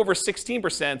anything over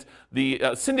 16%, the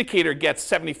syndicator gets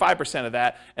 75% of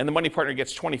that, and the money partner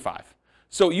gets 25%.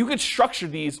 So you could structure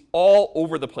these all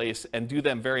over the place and do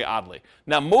them very oddly.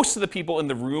 Now, most of the people in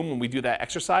the room, when we do that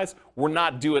exercise, we're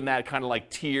not doing that kind of like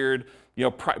tiered,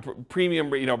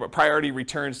 premium, priority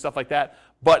returns, stuff like that.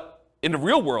 But in the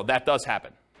real world, that does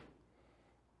happen.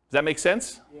 Does that make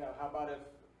sense? Yeah, how about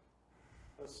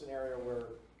if a scenario where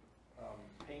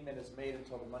payment is made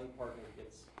until the money partner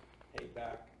gets paid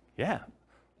back? Yeah.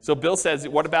 So Bill says,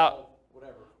 what about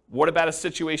a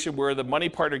situation where the money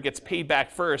partner gets paid back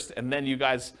first and then you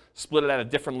guys split it at a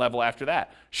different level after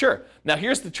that? Sure. Now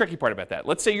here's the tricky part about that.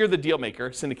 Let's say you're the deal maker,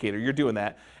 syndicator, you're doing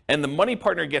that, and the money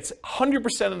partner gets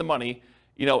 100% of the money,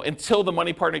 until the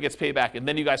money partner gets paid back, and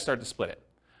then you guys start to split it.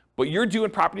 But you're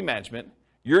doing property management,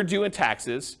 you're doing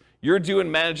taxes, you're doing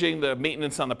managing the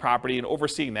maintenance on the property and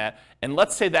overseeing that, and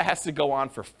let's say that has to go on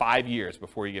for 5 years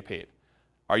before you get paid.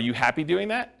 Are you happy doing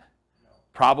that?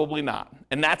 Probably not.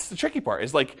 And that's the tricky part,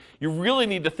 is like you really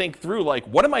need to think through, like,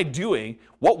 what am I doing?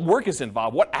 What work is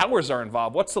involved? What hours are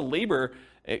involved? What's the labor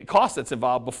cost that's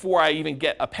involved before I even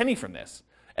get a penny from this?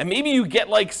 And maybe you get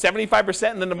like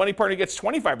 75% and then the money partner gets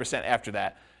 25% after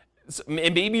that. And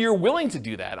maybe you're willing to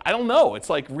do that. I don't know. It's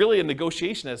like really a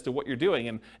negotiation as to what you're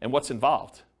doing and what's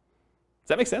involved. Does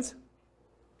that make sense?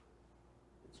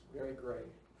 It's very gray.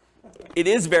 It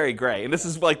is very gray. And this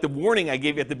is like the warning I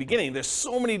gave you at the beginning. There's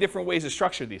so many different ways to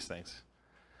structure these things.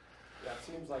 Yeah, it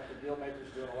seems like the deal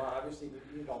maker's doing a lot. Obviously,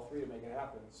 you need all 3 to make it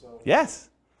happen. So yes.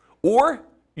 Or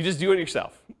you just do it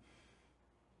yourself.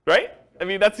 Right? I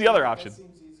mean, that's the other option. That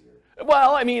seems easier.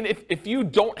 Well, I mean, if you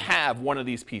don't have one of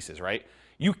these pieces, right,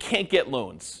 you can't get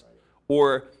loans.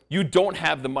 Or you don't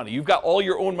have the money. You've got all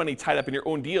your own money tied up in your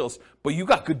own deals, but you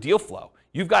got good deal flow.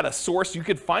 You've got a source, you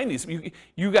could find these.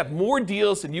 You got more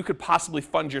deals than you could possibly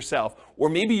fund yourself. Or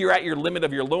maybe you're at your limit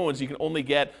of your loans. You can only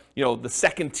get, the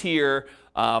second tier,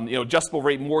 adjustable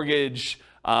rate mortgage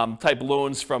type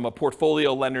loans from a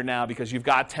portfolio lender now because you've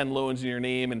got 10 loans in your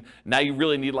name, and now you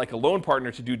really need like a loan partner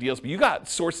to do deals. But you got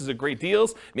sources of great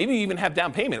deals. Maybe you even have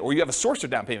down payment, or you have a source of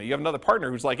down payment. You have another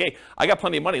partner who's like, hey, I got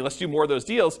plenty of money. Let's do more of those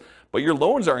deals. But your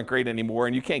loans aren't great anymore,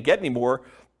 and you can't get any more.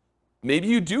 Maybe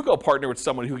you do go partner with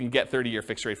someone who can get 30-year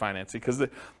fixed rate financing because,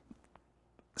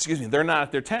 they're not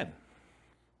at their 10. Does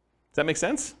that make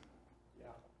sense? Yeah.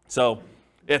 So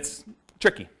it's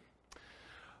tricky.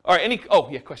 All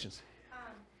right, questions?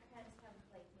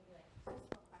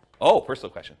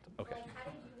 Personal question. Okay. How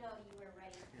did you know you were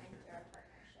ready to enter a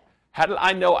partnership? How did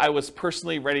I know I was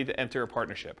personally ready to enter a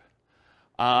partnership?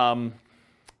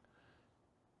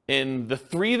 In the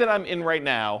 3 that I'm in right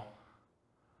now,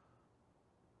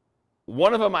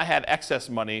 one of them I had excess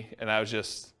money, and I was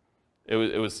just, it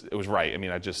was right. I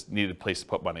mean, I just needed a place to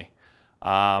put money.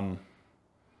 Another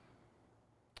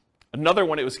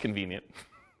one, it was convenient.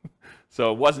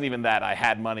 So it wasn't even that I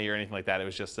had money or anything like that. It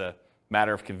was just a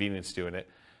matter of convenience doing it.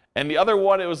 And the other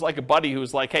one, it was like a buddy who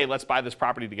was like, hey, let's buy this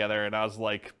property together. And I was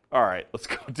like, all right, let's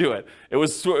go do it. It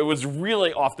was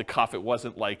really off the cuff. It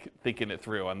wasn't like thinking it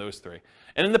through on those 3.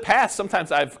 And in the past, sometimes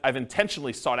I've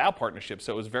intentionally sought out partnerships.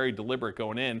 So it was very deliberate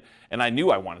going in, and I knew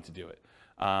I wanted to do it.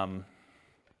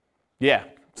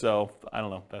 So I don't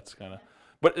know. That's kind of,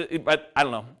 but I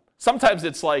don't know. Sometimes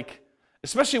it's like,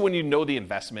 especially when you know the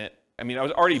investment. I mean, I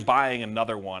was already buying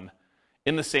another one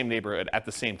in the same neighborhood at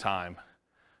the same time.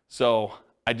 So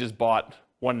I just bought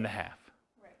 1.5,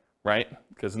 right?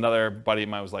 Because another buddy of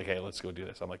mine was like, hey, let's go do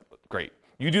this. I'm like, great.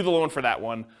 You do the loan for that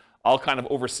one. I'll kind of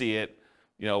oversee it.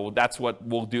 That's what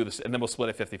we'll do this. And then we'll split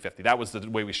it 50-50. That was the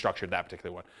way we structured that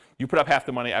particular one. You put up half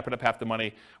the money. I put up half the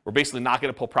money. We're basically not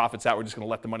going to pull profits out. We're just going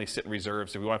to let the money sit in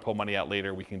reserves. If we want to pull money out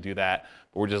later, we can do that.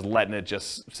 But we're just letting it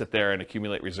just sit there and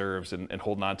accumulate reserves and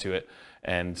holding on to it.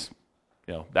 And,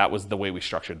 that was the way we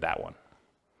structured that one.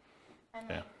 And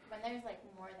when there's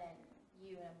more than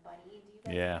you and a buddy,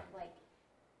 do you guys have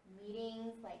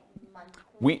meetings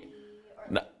monthly?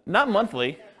 Not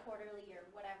monthly. Or quarterly or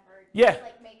whatever. Yeah.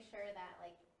 Just make sure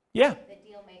that the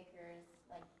deal maker is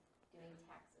doing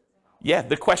taxes and all. Yeah.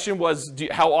 The question was,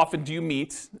 how often do you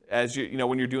meet as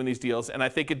when you're doing these deals? And I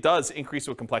think it does increase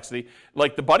with complexity.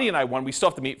 Like the buddy and I we still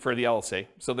have to meet for the LLC.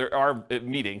 So there are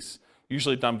meetings.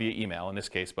 Usually done via email in this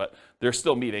case, but there's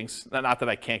still meetings. Not that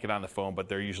I can't get on the phone, but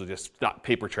they're usually just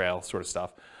paper trail sort of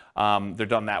stuff. They're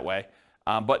done that way.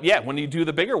 But yeah, when you do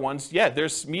the bigger ones,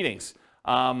 there's meetings.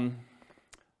 The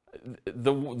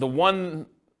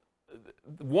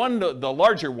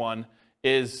larger one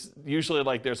is usually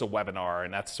like there's a webinar,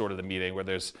 and that's sort of the meeting where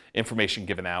there's information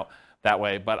given out that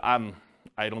way. But I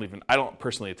don't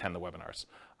personally attend the webinars.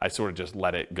 I sort of just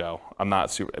let it go. I'm not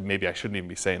super, maybe I shouldn't even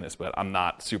be saying this, but I'm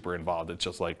not super involved. It's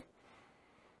just like,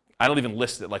 I don't even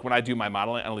list it. Like when I do my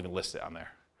modeling, I don't even list it on there.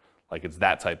 Like it's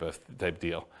that type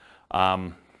deal.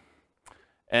 And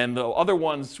the other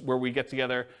ones where we get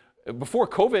together, before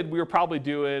COVID, we were probably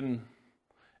doing,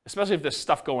 especially if there's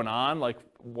stuff going on, like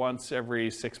once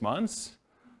every 6 months,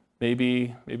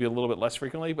 maybe a little bit less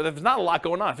frequently. But if there's not a lot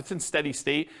going on, if it's in steady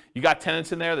state, you got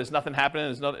tenants in there, there's nothing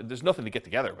happening, there's nothing to get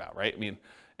together about, right? I mean,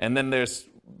 and then there's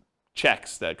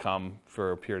checks that come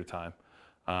for a period of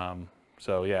time.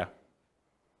 So yeah. Does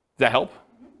that help?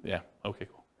 Mm-hmm. Yeah. Okay,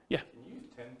 cool. Yeah. Can you use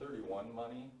 1031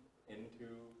 money into?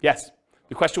 Yes.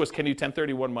 The question was, can you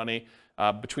 1031 money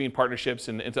between partnerships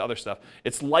and into other stuff?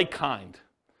 It's like kind.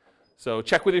 So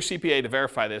check with your CPA to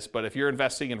verify this, but if you're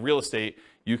investing in real estate,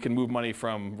 you can move money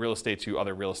from real estate to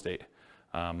other real estate.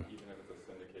 Even if it's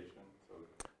a syndication?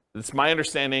 So it's my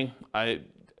understanding,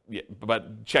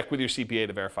 but check with your CPA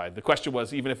to verify. The question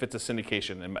was, even if it's a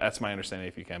syndication, and that's my understanding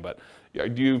if you can, but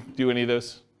do you do any of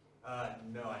those?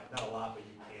 No, not a lot, but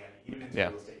you can, even into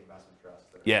real estate investment trusts.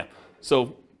 Yeah,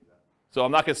 so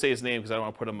I'm not going to say his name because I don't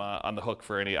want to put him on the hook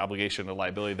for any obligation or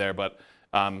liability there, but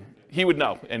he would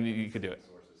know, and you could do it.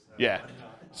 Yeah,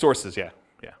 sources, yeah.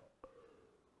 Does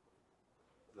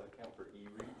that count for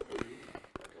e-REITs,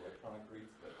 like electronic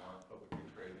REITs that aren't publicly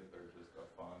traded? They're just a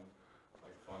fund,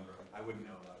 like fund. I wouldn't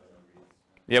know about e-REITs.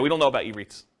 Yeah, we don't know about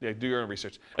e-REITs. Yeah, do your own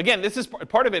research. Again, this is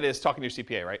part of it is talking to your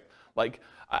CPA, right? Like,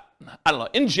 I don't know.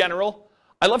 In general,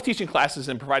 I love teaching classes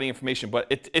and providing information, but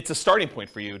it's a starting point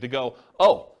for you to go,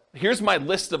 oh, here's my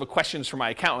list of questions for my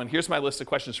accountant. Here's my list of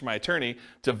questions for my attorney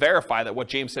to verify that what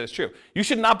James said is true. You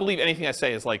should not believe anything I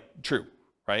say is like true,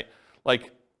 right?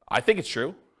 Like, I think it's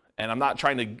true, and I'm not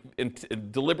trying to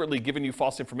deliberately giving you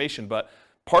false information, but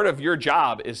Part of your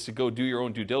job is to go do your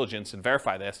own due diligence and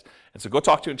verify this. And so go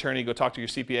talk to an attorney, go talk to your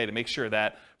CPA to make sure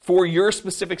that for your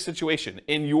specific situation,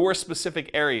 in your specific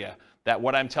area, that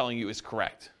what I'm telling you is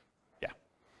correct. Yeah.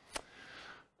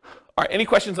 All right, any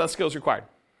questions on skills required?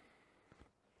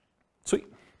 Sweet.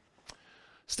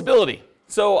 Stability.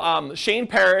 So Shane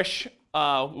Parrish,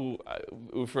 who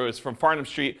is from Farnham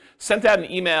Street, sent out an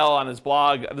email on his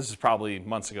blog. This is probably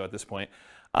months ago at this point.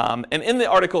 And in the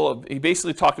article, he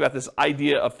basically talked about this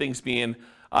idea of things being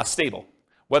stable,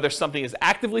 whether something is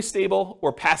actively stable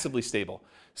or passively stable.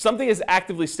 Something is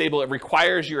actively stable, it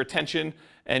requires your attention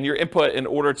and your input in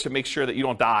order to make sure that you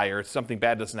don't die or something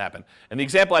bad doesn't happen. And the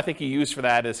example I think he used for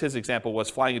that is his example was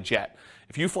flying a jet.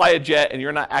 If you fly a jet and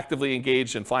you're not actively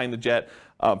engaged in flying the jet,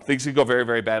 things could go very,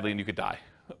 very badly and you could die.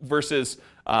 Versus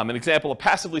an example of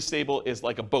passively stable is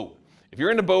like a boat. If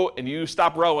you're in a boat and you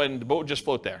stop rowing, the boat will just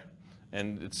float there.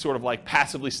 And it's sort of like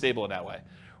passively stable in that way.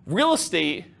 Real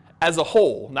estate as a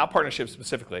whole, not partnerships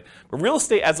specifically, but real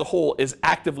estate as a whole is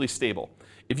actively stable.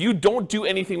 If you don't do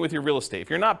anything with your real estate, if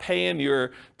you're not paying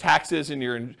your taxes and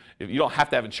you don't have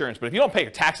to have insurance, but if you don't pay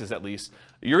your taxes at least,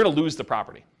 you're going to lose the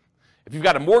property. If you've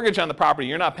got a mortgage on the property,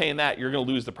 you're not paying that, you're going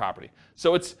to lose the property.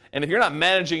 And if you're not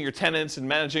managing your tenants and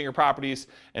managing your properties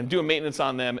and doing maintenance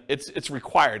on them, it's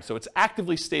required. So it's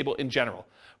actively stable in general.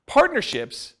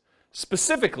 Partnerships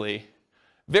specifically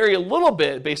vary a little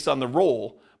bit based on the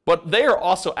role, but they are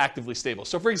also actively stable.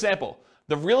 So for example,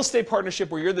 the real estate partnership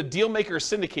where you're the deal maker or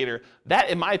syndicator, that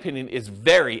in my opinion is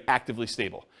very actively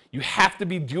stable. You have to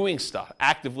be doing stuff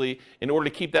actively in order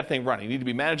to keep that thing running. You need to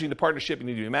be managing the partnership, you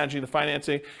need to be managing the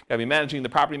financing, you got to be managing the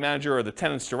property manager or the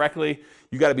tenants directly.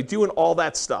 You got to be doing all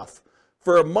that stuff.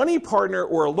 For a money partner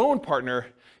or a loan partner,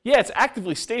 yeah, it's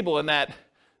actively stable in that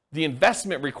the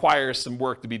investment requires some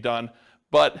work to be done,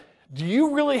 but do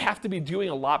you really have to be doing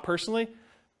a lot personally?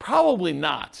 Probably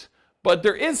not. But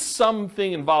there is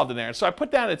something involved in there. And so I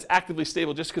put down it's actively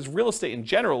stable just because real estate in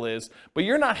general is, but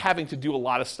you're not having to do a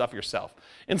lot of stuff yourself.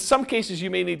 In some cases,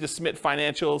 you may need to submit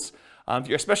financials,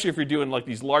 especially if you're doing like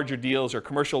these larger deals or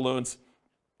commercial loans.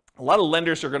 A lot of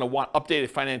lenders are going to want updated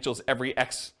financials every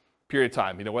X period of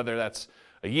time, whether that's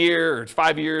a year or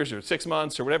 5 years or 6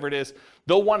 months or whatever it is.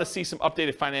 They'll want to see some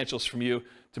updated financials from you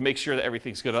to make sure that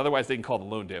everything's good. Otherwise, they can call the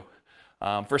loan due.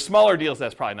 For smaller deals,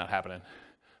 that's probably not happening.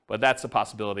 But that's a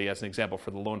possibility as an example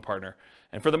for the loan partner.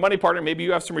 And for the money partner, maybe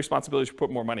you have some responsibilities to put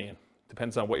more money in.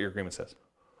 Depends on what your agreement says.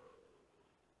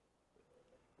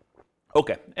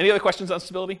 Okay, any other questions on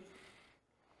stability?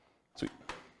 Sweet.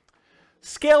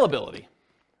 Scalability.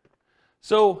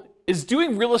 So is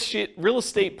doing real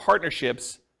estate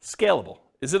partnerships scalable?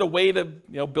 Is it a way to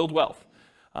build wealth?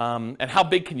 And how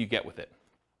big can you get with it?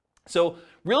 So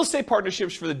real estate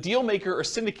partnerships for the deal maker or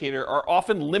syndicator are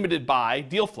often limited by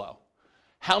deal flow.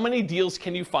 How many deals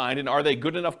can you find, and are they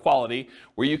good enough quality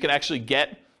where you can actually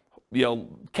get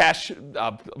cash,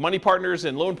 money partners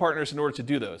and loan partners in order to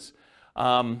do those?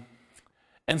 And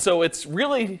so it's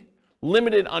really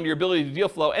limited on your ability to deal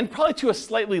flow, and probably to a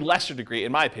slightly lesser degree,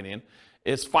 in my opinion,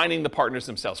 is finding the partners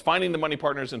themselves, finding the money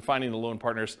partners and finding the loan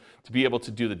partners to be able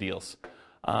to do the deals.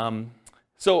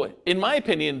 So in my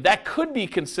opinion, that could be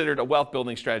considered a wealth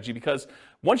building strategy because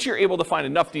once you're able to find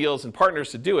enough deals and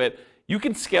partners to do it, you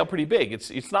can scale pretty big.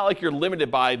 It's not like you're limited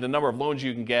by the number of loans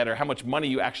you can get or how much money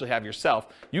you actually have yourself.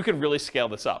 You can really scale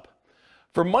this up.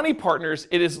 For money partners,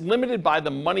 it is limited by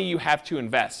the money you have to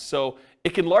invest. So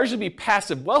it can largely be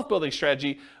passive wealth building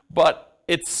strategy, but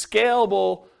it's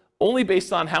scalable only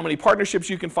based on how many partnerships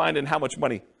you can find and how much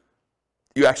money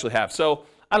you actually have. So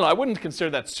I don't know, I wouldn't consider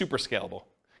that super scalable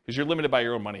because you're limited by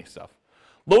your own money stuff.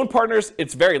 Loan partners,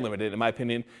 it's very limited in my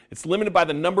opinion. It's limited by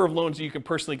the number of loans that you can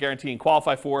personally guarantee and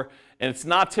qualify for, and it's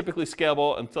not typically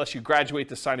scalable unless you graduate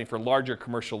to signing for larger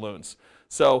commercial loans.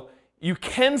 So you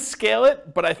can scale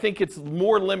it, but I think it's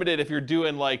more limited if you're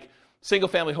doing like single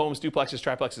family homes, duplexes,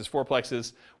 triplexes,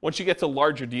 fourplexes. Once you get to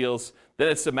larger deals, then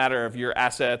it's a matter of your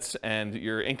assets and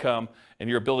your income and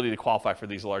your ability to qualify for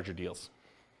these larger deals.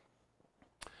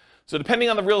 So depending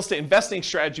on the real estate investing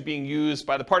strategy being used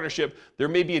by the partnership, there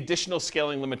may be additional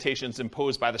scaling limitations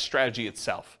imposed by the strategy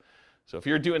itself. So if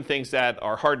you're doing things that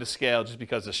are hard to scale just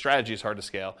because the strategy is hard to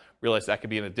scale, realize that could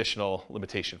be an additional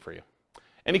limitation for you.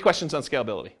 Any questions on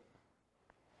scalability?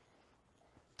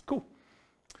 Cool.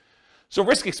 So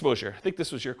risk exposure. I think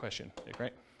this was your question, Nick,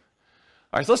 right?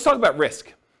 All right, so let's talk about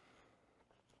risk.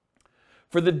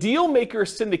 For the deal maker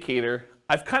syndicator,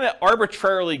 I've kind of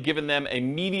arbitrarily given them a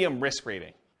medium risk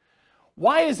rating.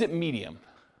 Why is it medium?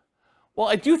 Well,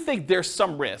 I do think there's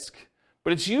some risk,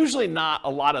 but it's usually not a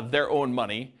lot of their own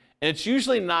money, And it's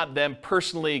usually not them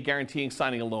personally guaranteeing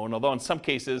signing a loan, although in some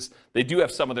cases they do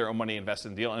have some of their own money invested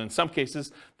in the deal. And in some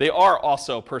cases, they are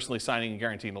also personally signing and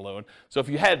guaranteeing the loan. So if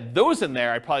you had those in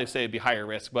there, I'd probably say it'd be higher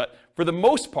risk. But for the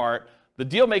most part, the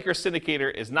deal maker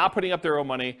syndicator is not putting up their own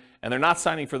money and they're not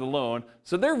signing for the loan.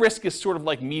 So their risk is sort of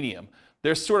like medium.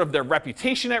 There's sort of their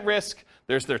reputation at risk,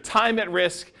 there's their time at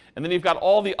risk, and then you've got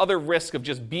all the other risk of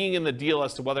just being in the deal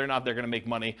as to whether or not they're going to make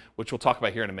money, which we'll talk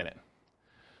about here in a minute.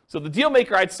 So the deal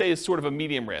maker, I'd say, is sort of a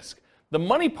medium risk. The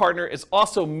money partner is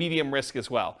also medium risk as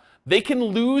well. They can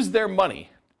lose their money,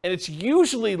 and it's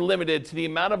usually limited to the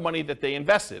amount of money that they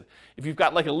invested. If you've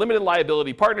got like a limited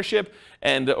liability partnership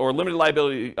or limited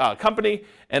liability company,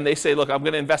 and they say, look, I'm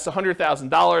going to invest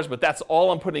 $100,000, but that's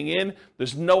all I'm putting in.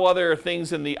 There's no other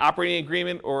things in the operating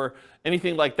agreement or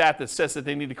anything like that that says that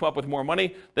they need to come up with more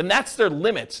money, then that's their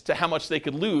limit to how much they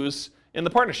could lose in the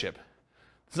partnership.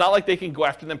 It's not like they can go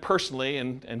after them personally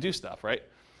and do stuff, right?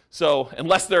 So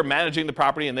unless they're managing the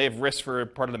property and they have risk for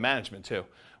part of the management too,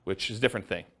 which is a different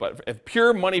thing. But a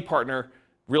pure money partner,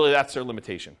 really that's their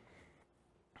limitation.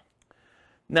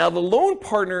 Now the loan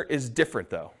partner is different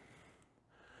though.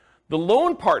 The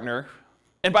loan partner,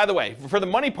 and by the way, for the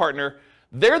money partner,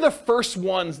 they're the first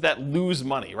ones that lose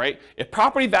money, right? If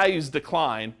property values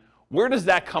decline, where does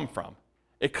that come from?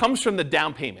 It comes from the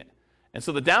down payment. And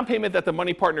so the down payment that the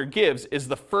money partner gives is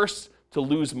the first to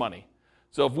lose money.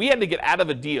 So if we had to get out of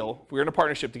a deal, if we were in a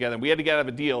partnership together, and we had to get out of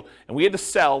a deal, and we had to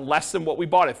sell less than what we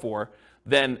bought it for,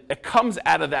 then it comes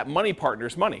out of that money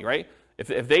partner's money, right?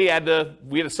 If we had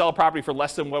to sell a property for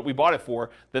less than what we bought it for,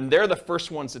 then they're the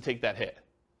first ones to take that hit,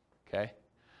 okay?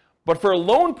 But for a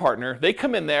loan partner, they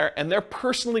come in there and they're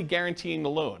personally guaranteeing the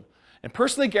loan. And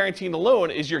personally guaranteeing the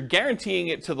loan is you're guaranteeing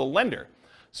it to the lender.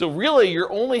 So really,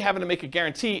 you're only having to make a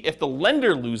guarantee if the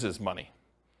lender loses money,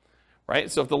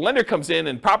 right? So if the lender comes in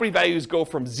and property values go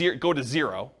to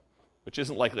zero, which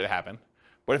isn't likely to happen,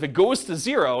 but if it goes to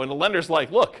zero and the lender's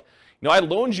like, look, I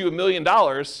loaned you $1 million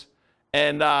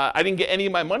and I didn't get any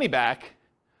of my money back,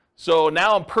 so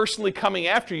now I'm personally coming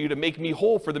after you to make me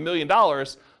whole for the $1 million,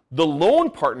 the loan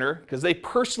partner, because they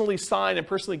personally signed and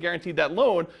personally guaranteed that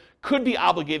loan, could be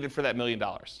obligated for that $1 million.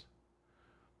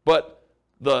 But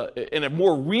in a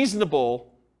more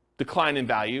reasonable decline in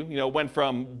value, went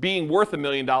from being worth $1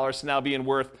 million to now being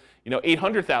worth,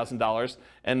 $800,000,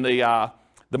 and the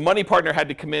money partner had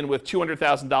to come in with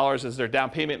 $200,000 as their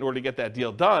down payment in order to get that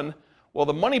deal done. Well,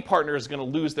 the money partner is going to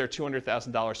lose their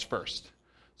 $200,000 first.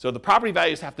 So the property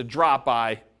values have to drop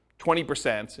by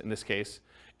 20% in this case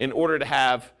in order to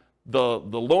have the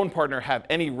loan partner have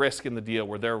any risk in the deal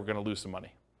where they're going to lose some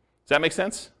money. Does that make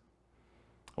sense?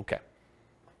 Okay.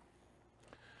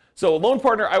 So a loan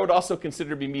partner I would also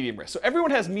consider to be medium risk. So everyone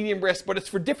has medium risk, but it's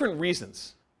for different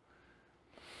reasons.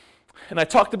 And I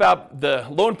talked about the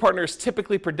loan partner is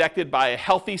typically protected by a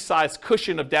healthy size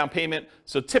cushion of down payment.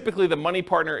 So typically the money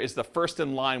partner is the first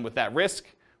in line with that risk.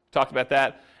 We talked about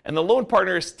that. And the loan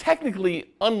partner is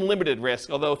technically unlimited risk,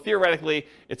 although theoretically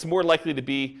it's more likely to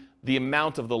be the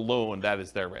amount of the loan that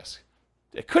is their risk.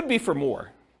 It could be for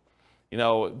more.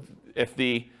 If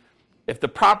the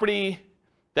property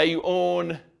that you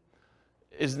own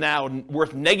is now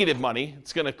worth negative money,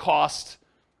 it's going to cost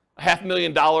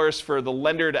 $500,000 for the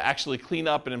lender to actually clean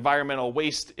up an environmental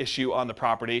waste issue on the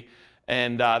property,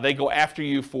 and they go after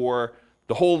you for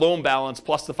the whole loan balance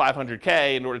plus the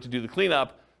 $500K in order to do the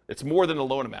cleanup. It's more than the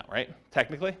loan amount, right?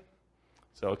 Technically.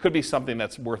 So it could be something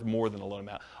that's worth more than the loan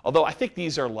amount. Although I think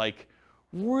these are like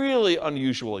really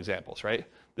unusual examples, right?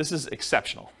 This is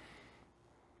exceptional.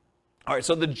 All right,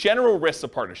 so the general risks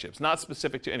of partnerships, not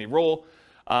specific to any role.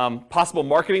 Possible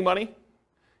marketing money,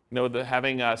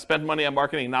 having spent money on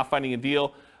marketing and not finding a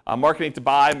deal, marketing to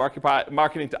buy,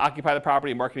 marketing to occupy the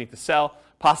property, marketing to sell.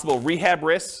 Possible rehab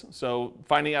risks, so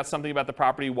finding out something about the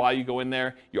property while you go in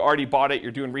there. You already bought it,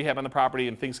 you're doing rehab on the property,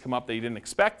 and things come up that you didn't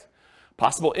expect.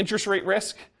 Possible interest rate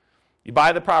risk. You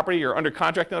buy the property, you're under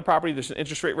contract on the property, there's an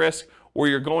interest rate risk, or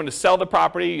you're going to sell the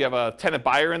property, you have a tenant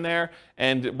buyer in there,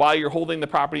 and while you're holding the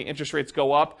property, interest rates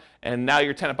go up, and now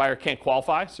your tenant buyer can't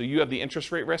qualify, so you have the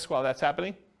interest rate risk while that's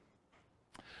happening.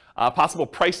 Possible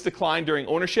price decline during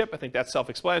ownership, I think that's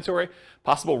self-explanatory.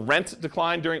 Possible rent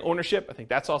decline during ownership, I think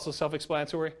that's also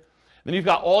self-explanatory. Then you've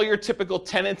got all your typical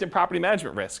tenant and property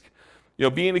management risk.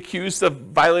 Being accused of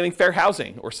violating fair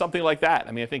housing or something like that.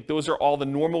 I think those are all the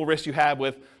normal risks you have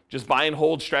with just buy and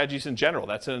hold strategies in general.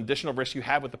 That's an additional risk you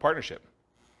have with the partnership.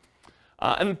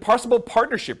 And possible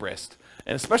partnership risk,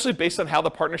 and especially based on how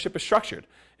the partnership is structured.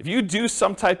 If you do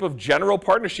some type of general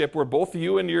partnership where both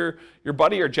you and your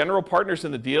buddy are general partners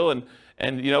in the deal,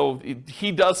 and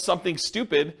he does something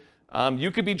stupid,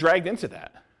 you could be dragged into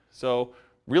that. So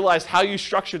realize how you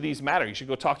structure these matter. You should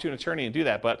go talk to an attorney and do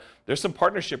that, but there's some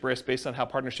partnership risk based on how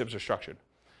partnerships are structured.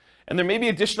 And there may be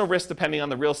additional risk depending on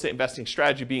the real estate investing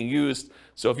strategy being used.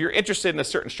 So if you're interested in a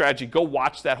certain strategy, go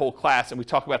watch that whole class and we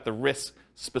talk about the risks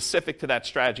specific to that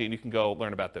strategy and you can go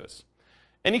learn about those.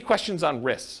 Any questions on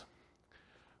risks?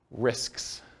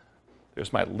 Risks.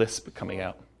 There's my lisp coming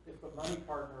out. If the money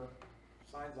partner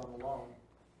signs on the loan,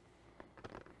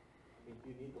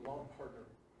 you need the loan partner.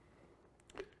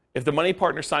 If the money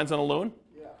partner signs on a loan?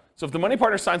 Yeah. So if the money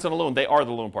partner signs on a loan, they are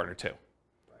the loan partner too. Right.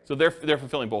 So they're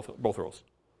fulfilling both rules.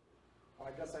 Well,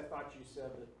 I guess I thought you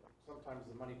said that sometimes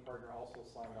the money partner also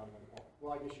signed on the loan.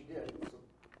 Well, I guess you did. So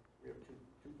we have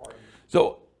two parties.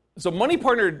 So money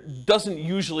partner doesn't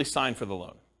usually sign for the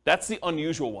loan. That's the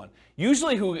unusual one.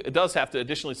 Usually who does have to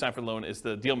additionally sign for the loan is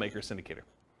the deal maker syndicator.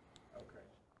 Okay.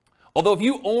 Although if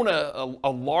you own a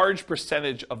large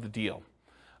percentage of the deal,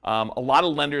 a lot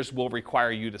of lenders will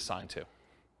require you to sign too,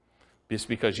 just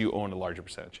because you own a larger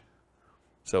percentage.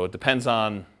 So it depends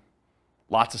on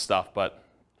lots of stuff, but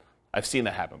I've seen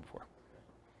that happen before.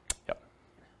 Yep.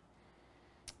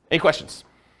 Any questions?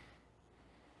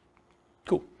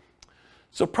 Cool.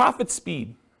 So profit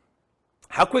speed.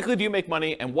 How quickly do you make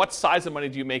money and what size of money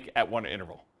do you make at one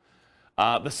interval?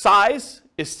 The size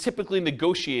is typically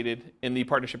negotiated in the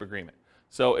partnership agreement.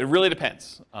 So it really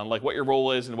depends on like what your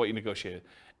role is and what you negotiated.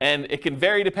 And it can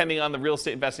vary depending on the real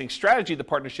estate investing strategy of the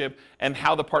partnership and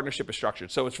how the partnership is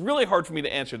structured. So it's really hard for me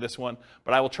to answer this one,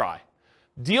 but I will try.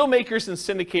 Deal makers and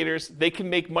syndicators, they can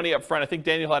make money up front. I think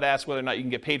Daniel had asked whether or not you can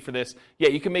get paid for this. Yeah,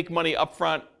 you can make money up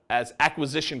front as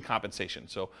acquisition compensation.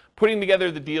 So putting together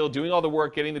the deal, doing all the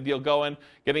work, getting the deal going,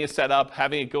 getting it set up,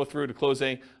 having it go through to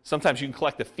closing. Sometimes you can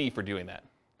collect a fee for doing that.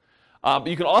 But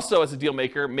you can also, as a deal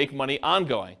maker, make money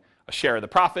ongoing. A share of the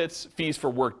profits, fees for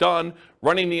work done,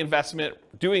 running the investment,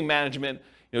 doing management,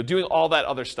 doing all that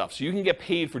other stuff. So you can get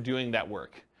paid for doing that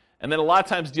work. And then a lot of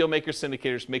times deal makers,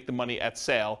 syndicators make the money at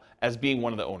sale as being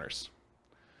one of the owners.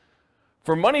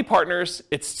 For money partners,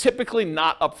 it's typically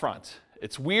not upfront.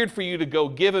 It's weird for you to go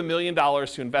give $1 million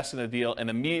to invest in a deal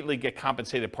and immediately get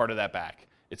compensated part of that back.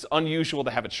 It's unusual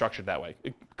to have it structured that way.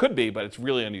 It could be, but it's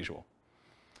really unusual.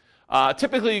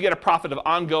 Typically, you get a profit of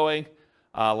ongoing,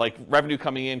 like revenue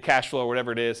coming in, cash flow,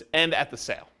 whatever it is, and at the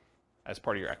sale as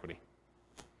part of your equity.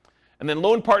 And then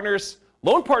loan partners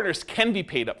can be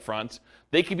paid up front.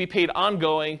 They can be paid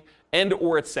ongoing and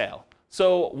or at sale.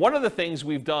 So one of the things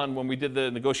we've done when we did the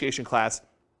negotiation class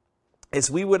is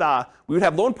we would have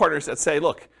loan partners that say,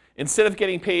 look, instead of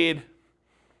getting paid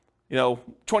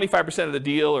 25% of the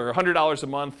deal or $100 a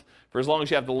month for as long as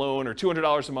you have the loan or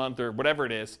 $200 a month or whatever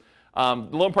it is, the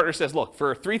loan partner says, look,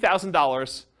 for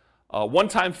 $3,000,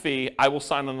 one-time fee, I will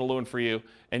sign on the loan for you,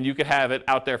 and you could have it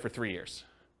out there for 3 years.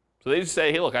 So they just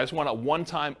say, hey, look, I just want a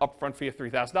one-time upfront fee of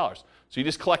 $3,000. So you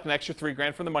just collect an extra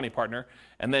 $3,000 from the money partner,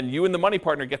 and then you and the money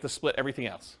partner get to split everything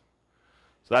else.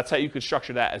 So that's how you could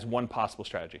structure that as one possible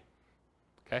strategy.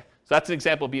 Okay? So that's an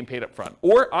example of being paid up front.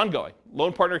 Or ongoing.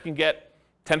 Loan partner can get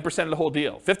 10% of the whole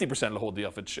deal, 50% of the whole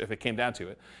deal if it came down to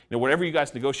it. Whatever you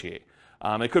guys negotiate.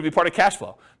 It could be part of cash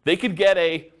flow. They could get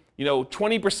a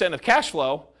 20% of cash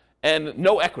flow and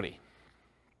no equity.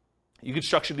 You could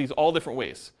structure these all different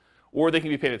ways. Or they can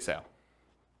be paid at sale.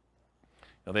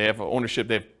 They have ownership,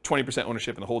 they have 20%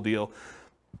 ownership in the whole deal,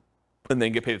 and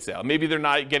then get paid at sale. Maybe they're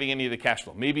not getting any of the cash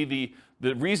flow. Maybe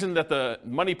the reason that the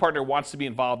money partner wants to be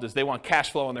involved is they want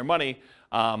cash flow on their money,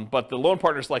 but the loan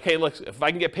partner's like, hey, look, if I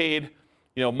can get paid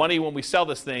money when we sell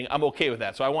this thing, I'm okay with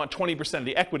that. So I want 20% of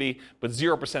the equity, but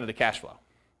 0% of the cash flow.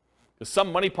 Because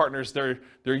some money partners, they're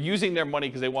using their money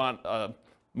because they want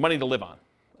money to live on,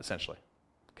 essentially.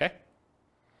 Okay?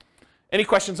 Any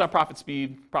questions on profit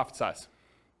speed, profit size?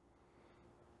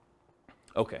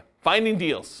 Okay, finding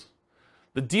deals.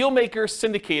 The deal maker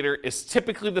syndicator is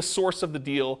typically the source of the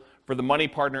deal for the money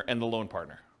partner and the loan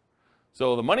partner.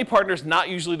 So the money partner is not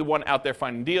usually the one out there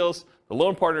finding deals. The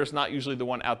loan partner is not usually the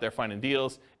one out there finding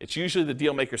deals. It's usually the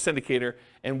deal maker syndicator.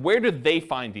 And where do they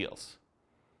find deals?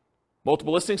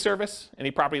 Multiple listing service,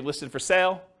 any property listed for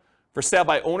sale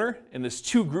by owner, and there's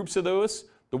two groups of those.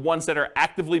 The ones that are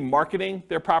actively marketing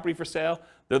their property for sale,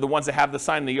 they're the ones that have the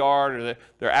sign in the yard, or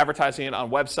they're advertising it on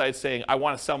websites saying, I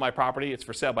want to sell my property, it's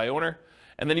for sale by owner.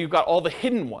 And then you've got all the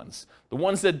hidden ones, the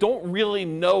ones that don't really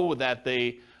know that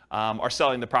they are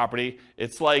selling the property.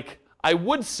 It's like, I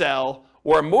would sell,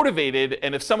 or I'm motivated,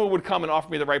 and if someone would come and offer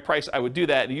me the right price, I would do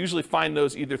that. And you usually find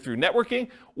those either through networking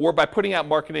or by putting out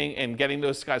marketing and getting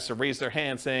those guys to raise their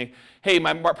hand saying, hey,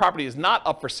 my property is not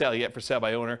up for sale yet for sale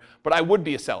by owner, but I would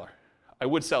be a seller. I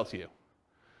would sell to you.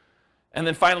 And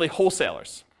then finally,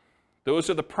 wholesalers. Those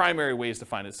are the primary ways to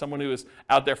find it. Someone who is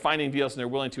out there finding deals and they're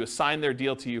willing to assign their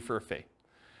deal to you for a fee.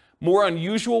 More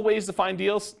unusual ways to find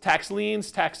deals: tax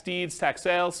liens, tax deeds, tax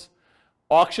sales,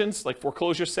 auctions like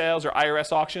foreclosure sales or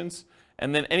IRS auctions,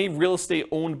 and then any real estate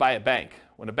owned by a bank.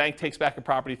 When a bank takes back a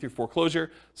property through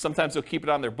foreclosure, sometimes they'll keep it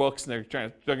on their books and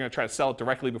they're going to try to sell it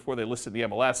directly before they list it in the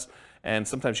MLS, and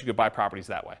sometimes you could buy properties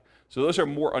that way. So those are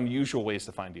more unusual ways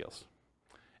to find deals.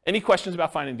 Any questions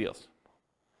about finding deals?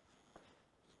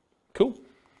 Cool.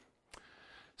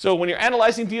 So when you're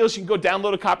analyzing deals, you can go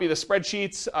download a copy of the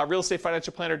spreadsheets,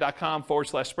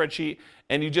 realestatefinancialplanner.com/spreadsheet,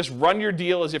 and you just run your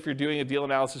deal as if you're doing a deal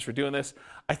analysis for doing this.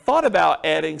 I thought about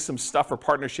adding some stuff for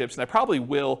partnerships, and I probably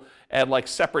will add like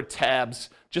separate tabs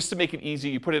just to make it easy.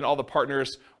 You put in all the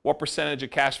partners, what percentage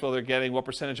of cash flow they're getting, what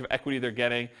percentage of equity they're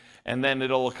getting, and then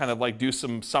it'll kind of like do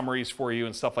some summaries for you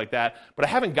and stuff like that. But I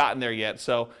haven't gotten there yet.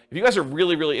 So if you guys are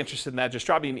really, really interested in that, just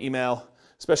drop me an email,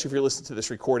 especially if you're listening to this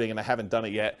recording and I haven't done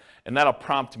it yet, and that'll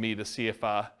prompt me to see if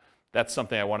that's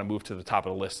something I want to move to the top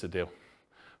of the list to do.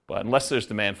 But unless there's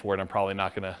demand for it, I'm probably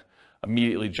not going to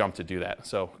immediately jump to do that.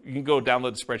 So you can go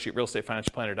download the spreadsheet,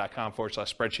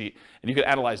 realestatefinancialplanner.com/spreadsheet, and you can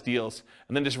analyze deals,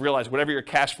 and then just realize whatever your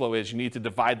cash flow is, you need to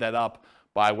divide that up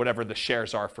by whatever the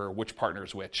shares are for which partner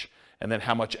is which, and then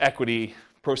how much equity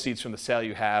proceeds from the sale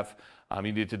you have,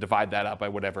 you need to divide that up by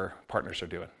whatever partners are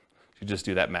doing. You just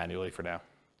do that manually for now.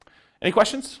 Any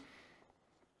questions?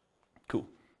 Cool.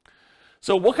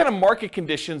 So what kind of market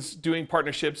conditions doing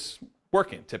partnerships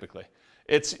work in typically?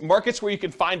 It's markets where you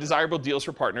can find desirable deals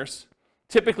for partners,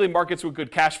 typically markets with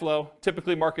good cash flow,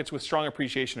 typically markets with strong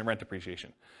appreciation and rent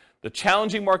appreciation. The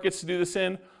challenging markets to do this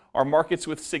in are markets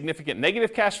with significant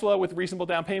negative cash flow with reasonable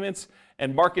down payments,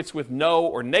 and markets with no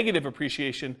or negative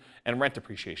appreciation and rent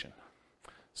appreciation.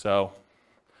 So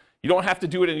you don't have to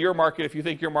do it in your market. If you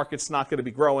think your market's not going to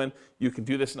be growing, you can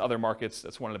do this in other markets.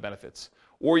 That's one of the benefits.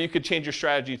 Or you could change your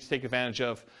strategy to take advantage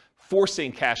of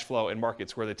forcing cash flow in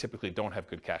markets where they typically don't have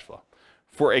good cash flow.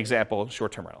 For example,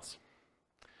 short-term rentals.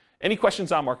 Any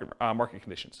questions on market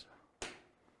conditions?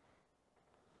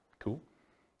 Cool.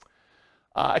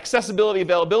 Accessibility,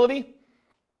 availability.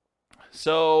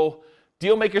 So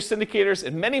deal makers, syndicators.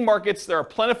 In many markets, there are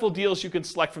plentiful deals you can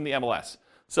select from the MLS.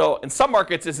 So in some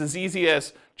markets, it's as easy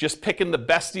as just picking the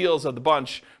best deals of the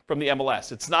bunch from the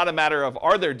MLS. It's not a matter of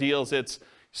are there deals, it's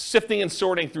sifting and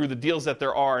sorting through the deals that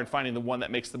there are and finding the one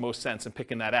that makes the most sense and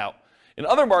picking that out. In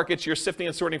other markets, you're sifting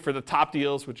and sorting for the top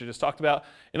deals, which I just talked about.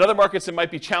 In other markets, it might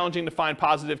be challenging to find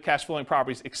positive cash flowing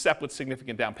properties except with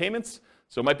significant down payments.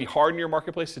 So it might be hard in your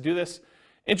marketplace to do this.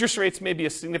 Interest rates may be a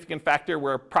significant factor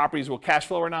where properties will cash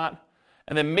flow or not.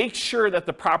 And then make sure that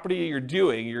the property you're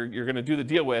going to do the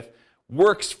deal with,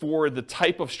 works for the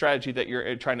type of strategy that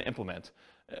you're trying to implement.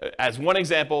 As one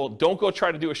example, don't go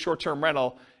try to do a short-term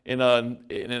rental in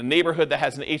a neighborhood that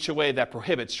has an HOA that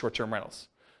prohibits short-term rentals.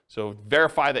 So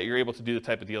verify that you're able to do the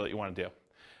type of deal that you want to do.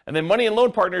 And then money and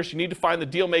loan partners, you need to find the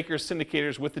deal makers,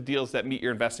 syndicators with the deals that meet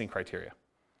your investing criteria.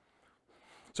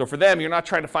 So for them, you're not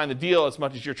trying to find the deal as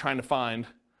much as you're trying to find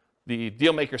the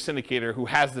deal maker syndicator who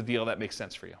has the deal that makes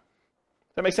sense for you.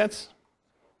 Does that make sense?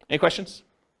 Any questions?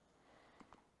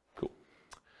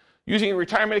 Using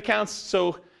retirement accounts.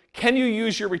 So can you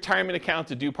use your retirement account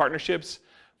to do partnerships?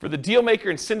 For the deal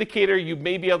maker and syndicator, you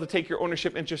may be able to take your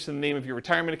ownership interest in the name of your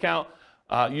retirement account,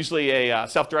 usually a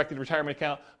self-directed retirement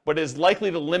account, but it is likely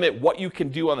to limit what you can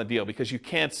do on the deal because you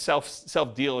can't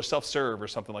self-deal or self-serve or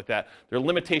something like that. There are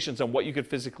limitations on what you could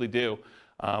physically do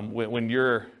when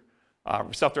your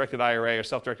self-directed IRA or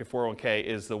self-directed 401k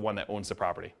is the one that owns the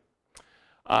property.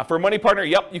 For a money partner,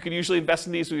 yep, you can usually invest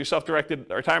in these with your self-directed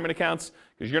retirement accounts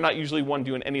because you're not usually one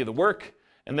doing any of the work.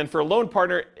 And then for a loan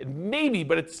partner, maybe,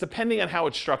 but it's depending on how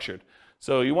it's structured.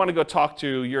 So you want to go talk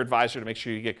to your advisor to make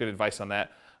sure you get good advice on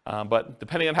that. But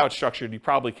depending on how it's structured, you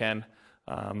probably can,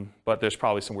 but there's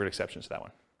probably some weird exceptions to that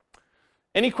one.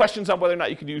 Any questions on whether or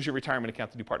not you can use your retirement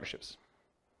account to do partnerships?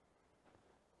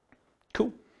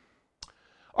 Cool.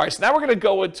 All right, so now we're going to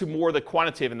go into more of the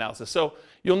quantitative analysis. So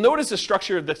you'll notice the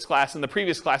structure of this class and the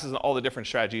previous classes and all the different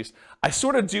strategies. I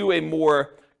sort of do a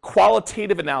more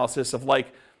qualitative analysis of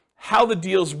like how the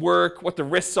deals work, what the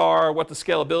risks are, what the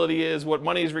scalability is, what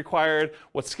money is required,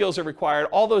 what skills are required,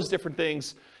 all those different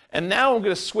things. And now I'm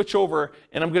going to switch over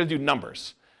and I'm going to do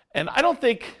numbers. And I don't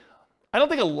think a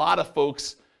lot of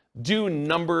folks do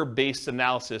number-based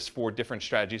analysis for different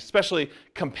strategies, especially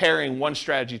comparing one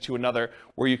strategy to another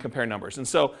where you compare numbers. And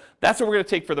so that's what we're going to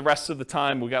take for the rest of the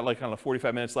time. We got like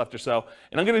 45 minutes left or so.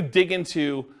 And I'm going to dig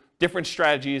into different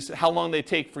strategies, how long they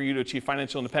take for you to achieve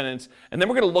financial independence. And then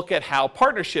we're going to look at how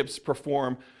partnerships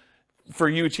perform for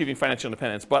you achieving financial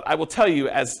independence. But I will tell you,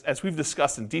 as we've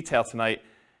discussed in detail tonight,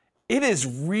 it is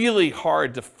really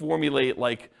hard to formulate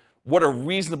like what a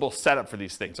reasonable setup for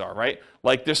these things are, right?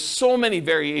 Like there's so many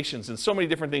variations and so many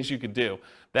different things you could do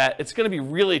that it's going to be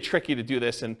really tricky to do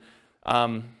this. And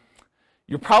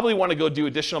you probably want to go do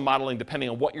additional modeling depending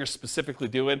on what you're specifically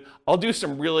doing. I'll do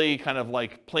some really kind of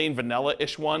like plain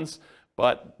vanilla-ish ones,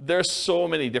 but there's so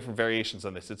many different variations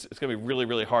on this. It's going to be really,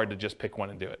 really hard to just pick one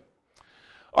and do it.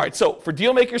 All right, so for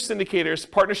deal makers, syndicators,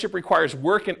 partnership requires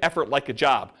work and effort like a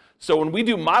job. So when we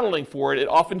do modeling for it, it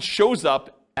often shows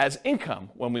up as income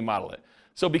when we model it.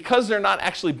 So because they're not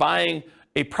actually buying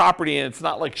a property and it's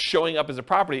not like showing up as a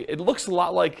property, it looks a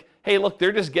lot like, hey, look,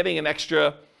 they're just getting an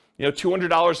extra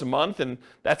 $200 a month, and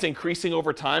that's increasing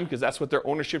over time because that's what their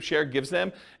ownership share gives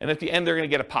them. And at the end, they're going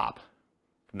to get a pop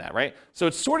from that, right? So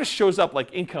it sort of shows up like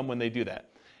income when they do that.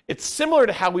 It's similar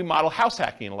to how we model house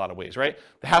hacking in a lot of ways, right?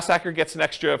 The house hacker gets an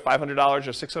extra $500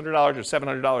 or $600 or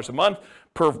 $700 a month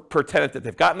per tenant that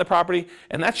they've got in the property,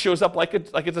 and that shows up like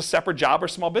it's a separate job or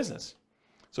small business.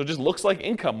 So it just looks like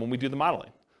income when we do the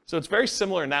modeling. So it's very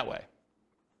similar in that way.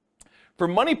 For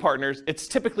money partners, it's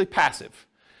typically passive,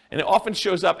 and it often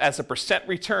shows up as a %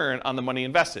 return on the money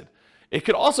invested. It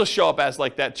could also show up as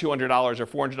like that $200 or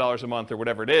 $400 a month or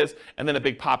whatever it is, and then a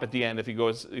big pop at the end if you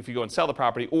go and sell the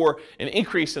property, or an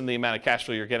increase in the amount of cash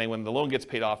flow you're getting when the loan gets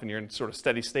paid off and you're in sort of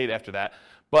steady state after that.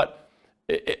 But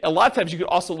a lot of times you could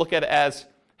also look at it as,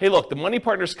 hey, look, the money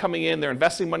partner's coming in, they're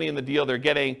investing money in the deal, they're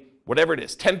getting whatever it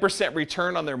is, 10%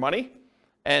 return on their money,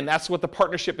 and that's what the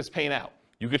partnership is paying out.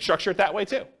 You could structure it that way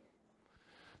too.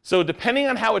 So depending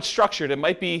on how it's structured, it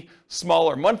might be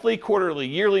smaller monthly, quarterly,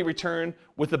 yearly return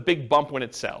with a big bump when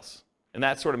it sells. And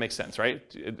that sort of makes sense, right?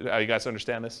 You guys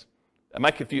understand this? Am I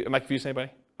confusing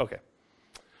anybody? Okay.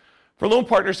 For loan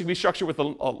partners, it can be structured with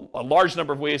a large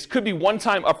number of ways. It could be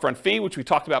one-time upfront fee, which we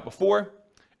talked about before.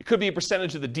 It could be a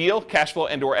percentage of the deal, cash flow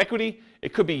and or equity.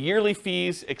 It could be yearly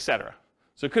fees, etc.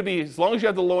 So it could be, as long as you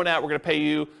have the loan out, we're going to pay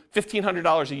you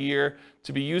 $1,500 a year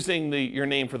to be using your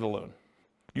name for the loan.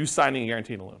 You signing and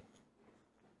guaranteeing a loan.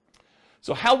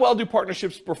 So how well do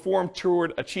partnerships perform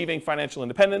toward achieving financial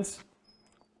independence?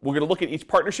 We're going to look at each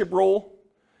partnership role,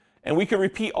 and we can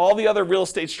repeat all the other real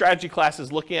estate strategy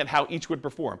classes looking at how each would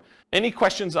perform. Any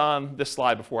questions on this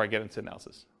slide before I get into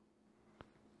analysis?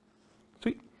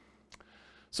 Sweet.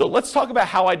 So let's talk about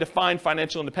how I define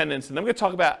financial independence, and then I'm going to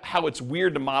talk about how it's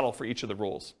weird to model for each of the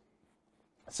roles.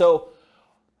 So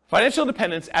financial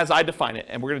independence, as I define it,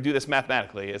 and we're going to do this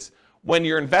mathematically, is when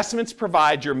your investments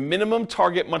provide your minimum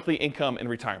target monthly income in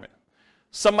retirement.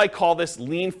 Some might call this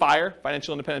lean FIRE,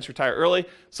 financial independence, retire early.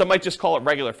 Some might just call it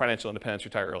regular financial independence,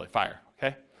 retire early, FIRE,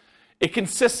 okay? It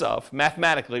consists of,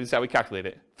 mathematically, this is how we calculate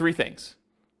it, 3 things.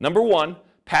 Number 1,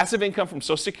 passive income from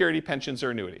Social Security, pensions, or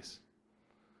annuities.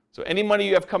 So any money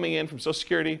you have coming in from Social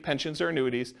Security, pensions, or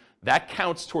annuities, that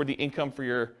counts toward the income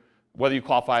for whether you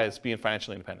qualify as being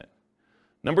financially independent.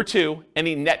 Number 2,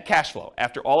 any net cash flow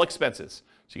after all expenses.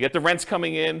 So you get the rents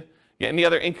coming in, you get any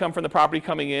other income from the property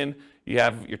coming in, you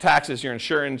have your taxes, your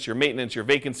insurance, your maintenance, your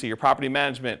vacancy, your property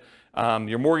management,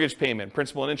 your mortgage payment,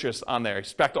 principal and interest on there.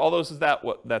 Expect all those as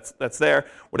that's there.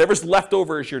 Whatever's left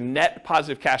over is your net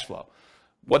positive cash flow.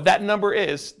 What that number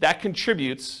is, that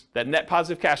contributes, that net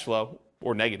positive cash flow,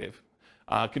 or negative,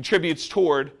 contributes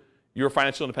toward your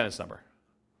financial independence number.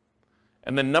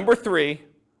 And then number 3,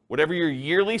 whatever your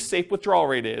yearly safe withdrawal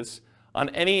rate is on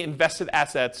any invested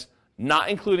assets, not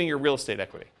including your real estate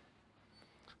equity.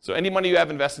 So any money you have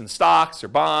invested in stocks or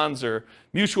bonds or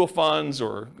mutual funds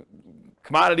or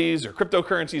commodities or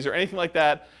cryptocurrencies or anything like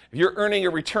that, if you're earning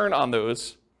a return on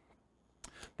those,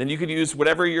 then you could use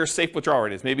whatever your safe withdrawal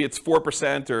rate is. Maybe it's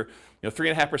 4% or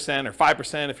 3.5% or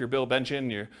 5% if you're Bill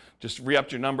Benjamin, you just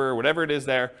re-upped your number, whatever it is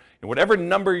there. And whatever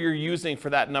number you're using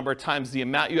for that number times the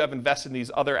amount you have invested in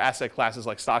these other asset classes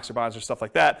like stocks or bonds or stuff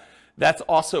like that, that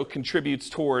also contributes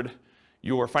toward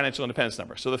your financial independence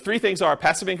number. So the 3 things are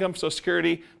passive income, Social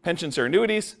Security, pensions or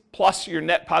annuities, plus your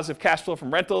net positive cash flow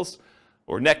from rentals,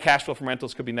 or net cash flow from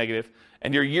rentals could be negative,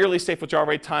 and your yearly safe withdrawal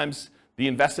rate times the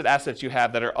invested assets you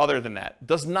have that are other than that.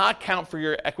 Does not count for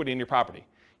your equity in your property.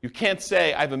 You can't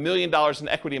say I have $1 million in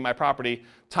equity in my property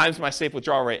times my safe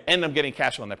withdrawal rate and I'm getting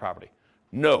cash flow on that property.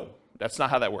 No, that's not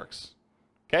how that works.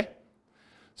 Okay?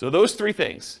 So those 3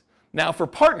 things. Now for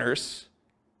partners,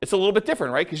 it's a little bit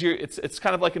different, right? Because it's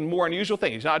kind of like a more unusual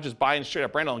thing. You're not just buying straight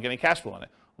up rental and getting cash flow on it,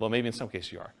 although maybe in some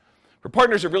cases you are. For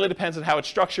partners, it really depends on how it's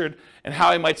structured and how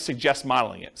I might suggest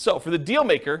modeling it. So for the deal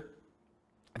maker,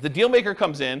 if the deal maker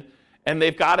comes in and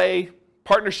they've got a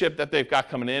partnership that they've got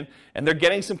coming in and they're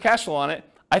getting some cash flow on it,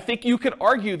 I think you could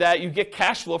argue that you get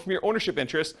cash flow from your ownership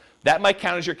interest. That might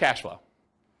count as your cash flow.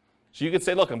 So you could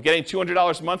say, look, I'm getting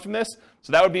 $200 a month from this,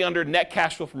 so that would be under net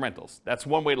cash flow from rentals. That's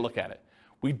one way to look at it.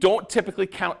 We don't typically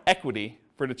count equity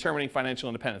for determining financial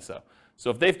independence, though. So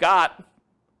if they've got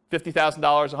 $50,000,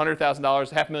 $100,000,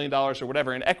 $500,000, or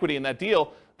whatever in equity in that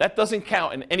deal, that doesn't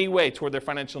count in any way toward their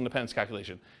financial independence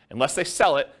calculation. Unless they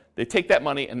sell it, they take that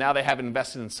money and now they have it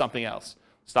invested in something else,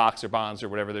 stocks or bonds or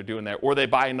whatever they're doing there, or they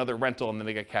buy another rental and then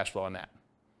they get cash flow on that.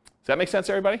 Does that make sense,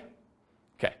 everybody?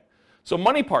 Okay. So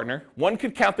money partner, one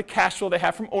could count the cash flow they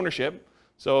have from ownership.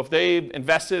 So if they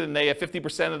invested and they have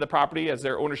 50% of the property as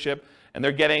their ownership and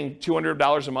they're getting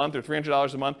 $200 a month or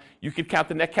 $300 a month, you could count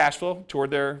the net cash flow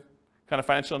toward their kind of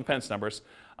financial independence numbers.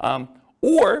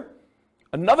 Or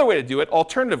another way to do it,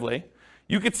 alternatively,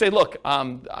 you could say, look,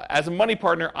 as a money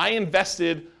partner, I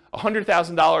invested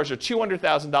 $100,000 or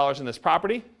 $200,000 in this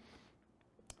property,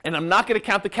 and I'm not going to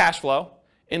count the cash flow.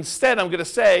 Instead, I'm going to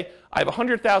say I have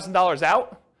 $100,000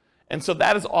 out, and so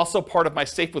that is also part of my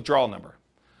safe withdrawal number.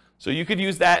 So you could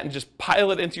use that and just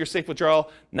pile it into your safe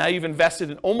withdrawal. Now you've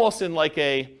invested in almost in like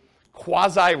a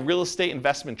quasi real estate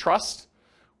investment trust,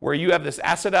 where you have this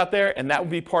asset out there, and that would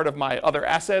be part of my other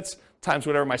assets times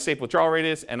whatever my safe withdrawal rate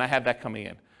is, and I have that coming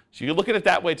in. So you look at it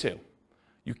that way too.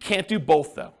 You can't do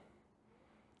both, though.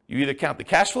 You either count the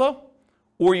cash flow,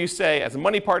 or you say, as a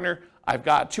money partner, I've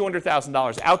got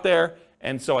 $200,000 out there,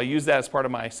 and so I use that as part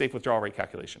of my safe withdrawal rate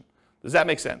calculation. Does that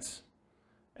make sense?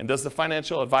 And does the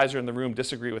financial advisor in the room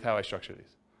disagree with how I structure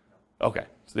these? Okay,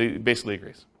 so he basically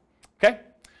agrees. Okay?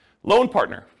 Loan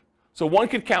partner. So one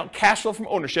could count cash flow from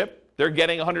ownership. They're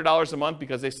getting $100 a month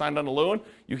because they signed on a loan.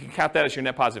 You can count that as your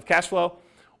net positive cash flow.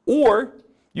 Or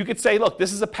you could say, look,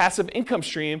 this is a passive income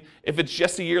stream if it's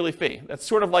just a yearly fee. That's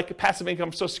sort of like a passive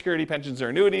income, Social Security, pensions, or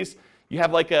annuities. You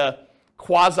have like a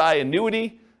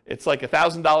quasi-annuity. It's like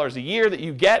 $1,000 a year that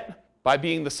you get by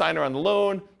being the signer on the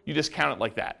loan. You just count it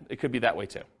like that. It could be that way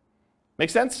too. Make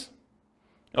sense?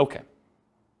 Okay.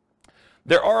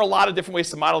 There are a lot of different ways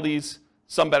to model these,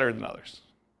 some better than others.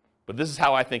 But this is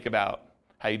how I think about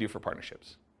how you do for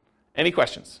partnerships. Any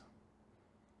questions?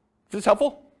 Is this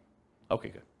helpful? Okay,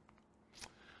 good.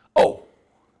 Oh,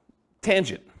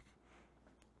 tangent.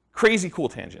 Crazy cool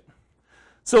tangent.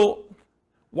 So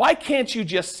why can't you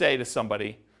just say to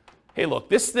somebody, hey, look,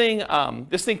 this thing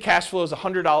cash flow is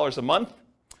 $100 a month.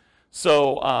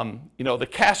 So the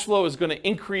cash flow is going to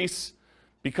increase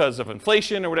because of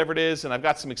inflation or whatever it is, and I've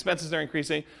got some expenses that are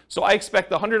increasing. So I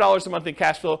expect the $100 a month in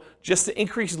cash flow just to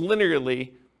increase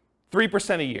linearly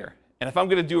 3% a year. And if I'm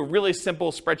going to do a really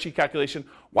simple spreadsheet calculation,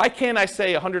 why can't I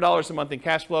say $100 a month in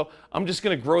cash flow? I'm just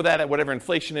going to grow that at whatever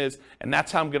inflation is, and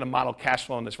that's how I'm going to model cash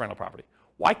flow in this rental property.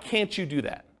 Why can't you do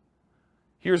that?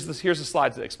 Here's the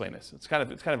slides that explain this. It's kind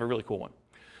of a really cool one.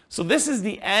 So this is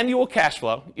the annual cash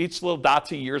flow, each little dot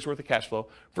to year's worth of cash flow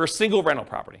for a single rental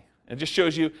property. And it just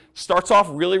shows you, starts off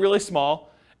really, really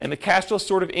small, and the cash flow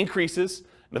sort of increases,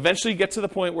 and eventually you get to the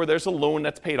point where there's a loan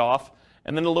that's paid off,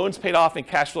 and then the loan's paid off and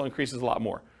cash flow increases a lot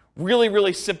more. Really,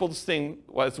 really simple thing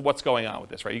was what's going on with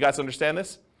this, right? You guys understand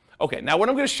this? Okay, now what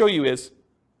I'm going to show you is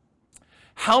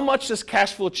how much does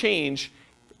cash flow change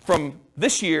from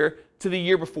this year to the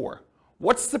year before?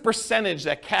 What's the percentage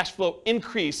that cash flow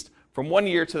increased from one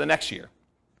year to the next year?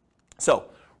 So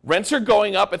rents are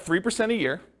going up at 3% a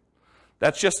year.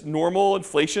 That's just normal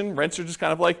inflation. Rents are just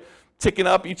kind of like ticking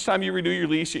up. Each time you renew your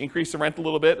lease, you increase the rent a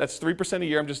little bit. That's 3% a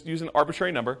year. I'm just using an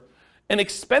arbitrary number. And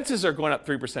expenses are going up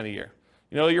 3% a year.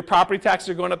 You know, your property taxes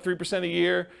are going up 3% a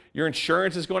year. Your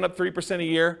insurance is going up 3% a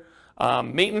year.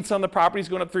 Maintenance on the property is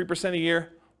going up 3% a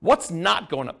year. What's not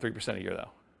going up 3% a year,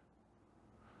 though?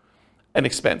 An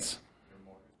expense.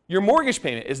 Your mortgage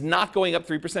payment is not going up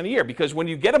 3% a year because when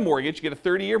you get a mortgage, you get a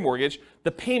 30-year mortgage,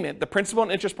 the payment, the principal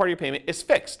and interest part of your payment is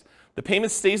fixed. The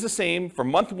payment stays the same from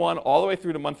month 1 all the way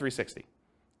through to month 360.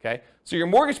 Okay? So your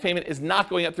mortgage payment is not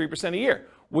going up 3% a year,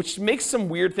 which makes some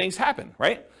weird things happen,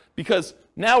 right? Because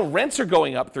now rents are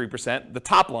going up 3%, the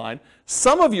top line.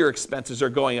 Some of your expenses are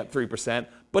going up 3%,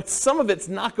 but some of it's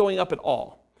not going up at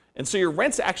all. And so your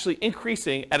rent's actually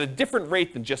increasing at a different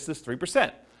rate than just this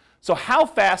 3%. So how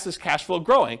fast is cash flow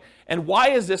growing? And why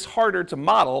is this harder to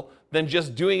model than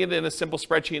just doing it in a simple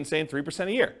spreadsheet and saying 3%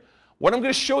 a year? What I'm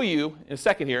going to show you in a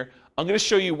second here, I'm going to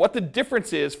show you what the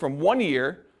difference is from 1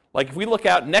 year, like if we look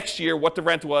out next year what the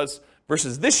rent was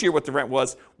versus this year what the rent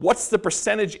was, what's the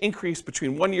percentage increase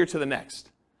between 1 year to the next?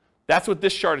 That's what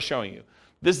this chart is showing you.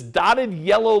 This dotted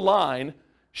yellow line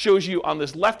shows you on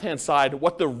this left-hand side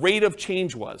what the rate of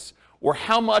change was, or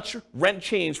how much rent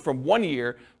changed from 1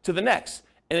 year to the next.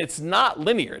 And it's not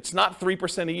linear. It's not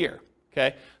 3% a year.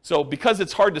 Okay? So because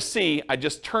it's hard to see, I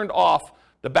just turned off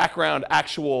the background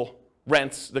actual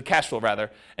rents, the cash flow rather,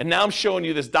 and now I'm showing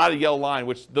you this dotted yellow line,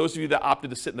 which those of you that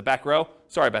opted to sit in the back row,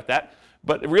 sorry about that.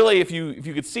 But really, if you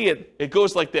could see it, it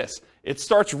goes like this. It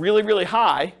starts really, really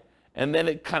high, and then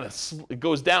it kind of it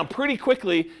goes down pretty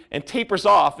quickly and tapers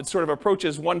off. It sort of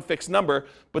approaches one fixed number,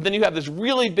 but then you have this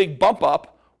really big bump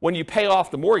up when you pay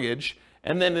off the mortgage,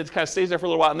 and then it kind of stays there for a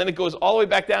little while, and then it goes all the way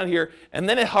back down here, and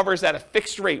then it hovers at a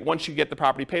fixed rate once you get the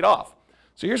property paid off.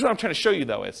 So here's what I'm trying to show you,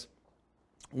 though, is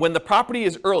when the property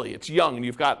is early, it's young, and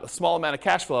you've got a small amount of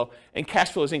cash flow, and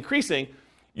cash flow is increasing,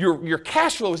 your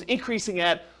cash flow is increasing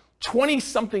at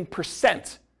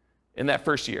 20-something% in that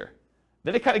first year.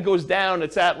 Then it kind of goes down,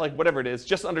 it's at like whatever it is,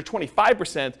 just under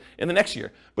 25% in the next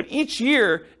year. But each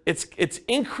year, it's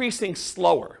increasing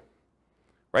slower,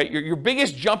 right? Your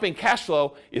biggest jump in cash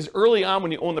flow is early on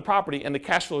when you own the property, and the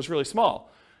cash flow is really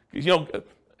small.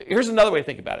 Here's another way to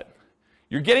think about it.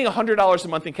 You're getting $100 a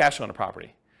month in cash flow on a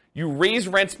property. You raise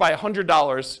rents by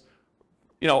 $100,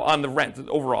 on the rent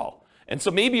overall. And so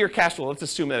maybe your cash flow, let's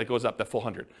assume that it goes up that full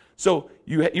 100. So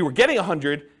you were getting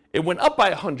 100, it went up by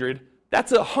 100,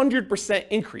 that's a 100%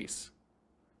 increase,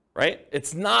 right?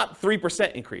 It's not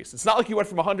 3% increase. It's not like you went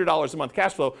from $100 a month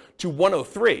cash flow to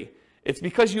 103. It's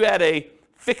because you had a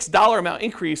fixed dollar amount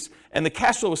increase and the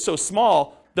cash flow was so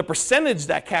small, the percentage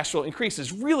that cash flow increase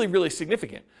is really, really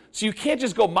significant. So you can't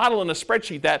just go model in a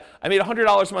spreadsheet that I made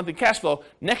 $100 a month in cash flow,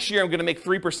 next year I'm going to make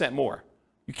 3% more.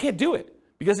 You can't do it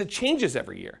because it changes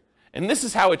every year. And this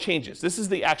is how it changes. This is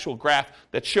the actual graph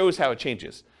that shows how it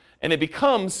changes. And it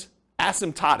becomes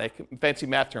asymptotic, fancy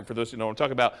math term for those who know what I'm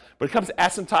talking about, but it becomes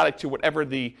asymptotic to whatever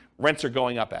the rents are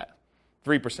going up at,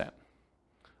 3%.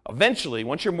 Eventually,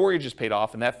 once your mortgage is paid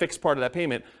off and that fixed part of that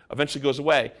payment eventually goes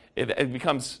away, it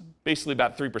becomes basically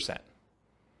about 3%.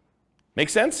 Make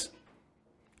sense?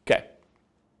 Okay.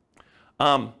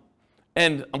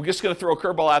 And I'm just going to throw a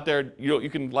curveball out there. You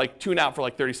can tune out for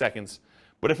 30 seconds.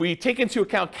 But if we take into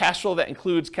account cash flow that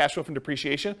includes cash flow from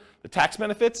depreciation, the tax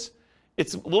benefits,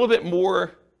 it's a little bit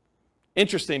more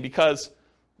interesting because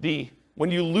when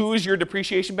you lose your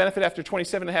depreciation benefit after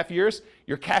 27.5 years,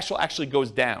 your cash flow actually goes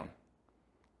down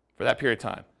for that period of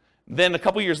time. Then a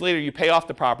couple years later, you pay off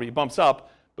the property, it bumps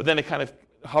up, but then it kind of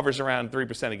hovers around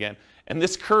 3% again. And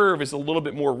this curve is a little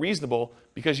bit more reasonable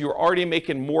because you're already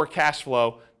making more cash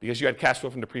flow because you had cash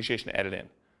flow from depreciation added in.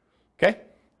 Okay?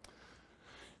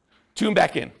 Tune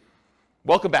back in.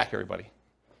 Welcome back, everybody.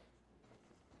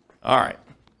 All right.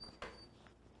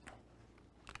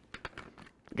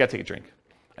 I gotta take a drink.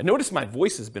 I noticed my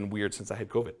voice has been weird since I had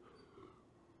COVID.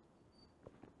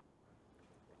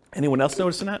 Anyone else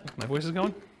noticing that? My voice is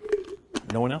going?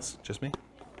 No one else? Just me?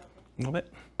 A little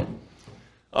bit?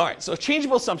 All right, so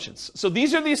changeable assumptions. So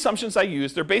these are the assumptions I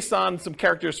use. They're based on some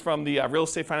characters from the Real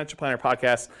Estate Financial Planner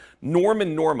podcast, Norm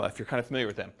and Norma, if you're kind of familiar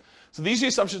with them. So these are the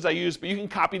assumptions I use, but you can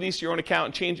copy these to your own account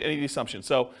and change any of the assumptions.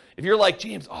 So if you're like,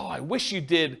 James, I wish you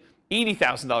did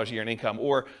 $80,000 a year in income,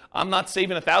 or I'm not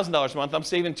saving $1,000 a month, I'm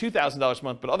saving $2,000 a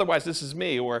month, but otherwise this is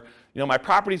me, or my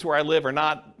properties where I live are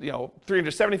not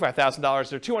 $375,000,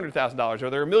 they're $200,000, or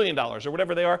they're $1 million, or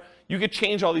whatever they are, you could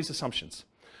change all these assumptions.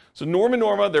 So Norm and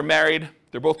Norma, they're married,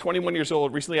 they're both 21 years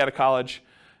old, recently out of college.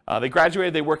 They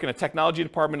graduated, they work in a technology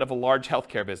department of a large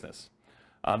healthcare business.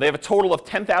 They have a total of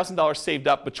 $10,000 saved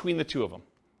up between the two of them,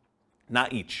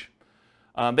 not each.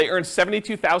 They earn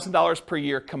 $72,000 per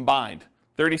year combined,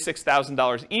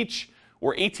 $36,000 each,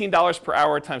 or $18 per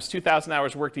hour times 2,000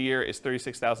 hours worked a year is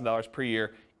 $36,000 per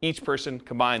year. Each person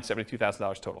combined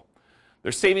 $72,000 total.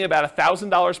 They're saving about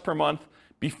 $1,000 per month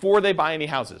before they buy any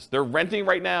houses. They're renting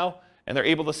right now, and they're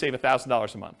able to save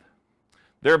 $1,000 a month.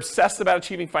 They're obsessed about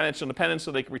achieving financial independence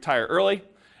so they can retire early.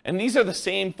 And these are the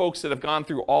same folks that have gone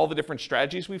through all the different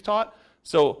strategies we've taught.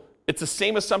 So it's the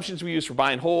same assumptions we use for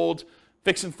buy and hold,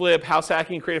 fix and flip, house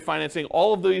hacking, creative financing.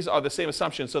 All of these are the same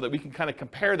assumptions so that we can kind of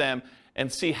compare them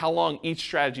and see how long each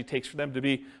strategy takes for them to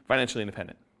be financially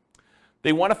independent.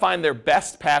 They want to find their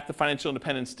best path to financial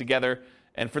independence together.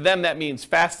 And for them, that means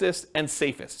fastest and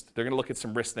safest. They're going to look at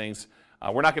some risk things.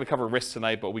 We're not going to cover risks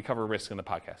tonight, but we cover risk in the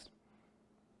podcast.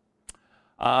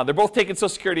 They're both taking Social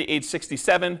Security at age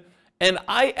 67. And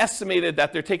I estimated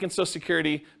that they're taking Social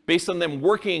Security based on them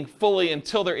working fully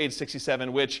until they're age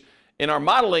 67, which in our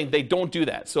modeling, they don't do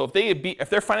that. So if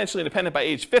they're financially independent by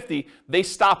age 50, they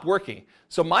stop working.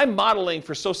 So my modeling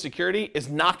for Social Security is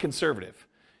not conservative.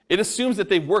 It assumes that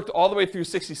they've worked all the way through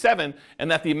 67 and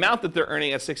that the amount that they're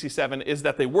earning at 67 is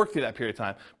that they worked through that period of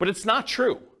time. But it's not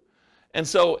true. And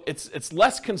so it's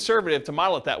less conservative to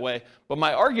model it that way. But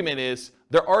my argument is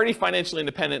they're already financially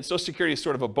independent. Social Security is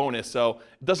sort of a bonus, so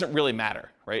it doesn't really matter,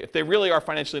 right? If they really are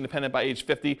financially independent by age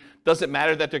 50, does it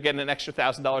matter that they're getting an extra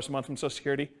 $1,000 a month from Social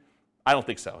Security? I don't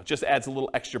think so. It just adds a little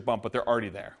extra bump, but they're already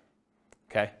there.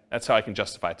 Okay? That's how I can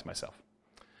justify it to myself.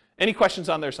 Any questions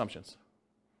on their assumptions?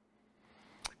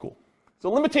 Cool. So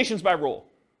limitations by rule.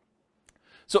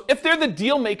 So if they're the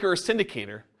deal maker or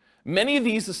syndicator, many of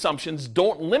these assumptions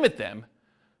don't limit them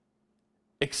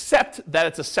except that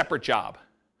it's a separate job.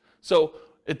 So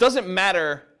it doesn't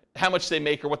matter how much they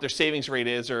make or what their savings rate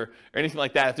is or anything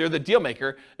like that. If they're the deal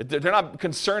maker, they're not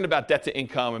concerned about debt to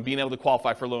income and being able to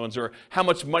qualify for loans or how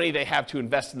much money they have to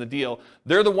invest in the deal.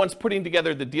 They're the ones putting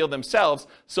together the deal themselves.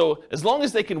 So as long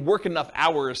as they can work enough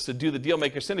hours to do the deal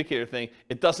maker syndicator thing,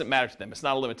 it doesn't matter to them. It's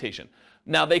not a limitation.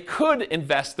 Now, they could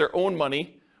invest their own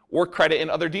money or credit in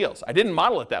other deals. I didn't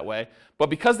model it that way, but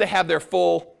because they have their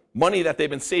full money that they've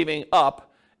been saving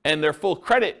up and their full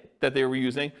credit that they were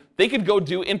using, they could go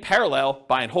do in parallel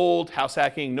buy and hold, house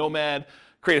hacking, Nomad,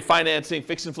 creative financing,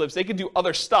 fix and flips. They could do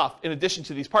other stuff in addition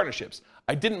to these partnerships.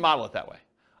 I didn't model it that way.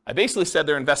 I basically said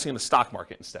they're investing in the stock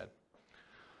market instead.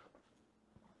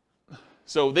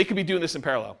 So they could be doing this in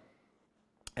parallel.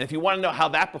 And if you want to know how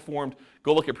that performed,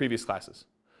 go look at previous classes.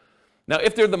 Now,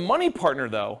 if they're the money partner,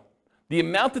 though, the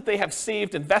amount that they have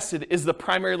saved invested is the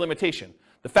primary limitation.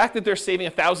 The fact that they're saving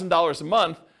 $1,000 a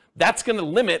month, that's going to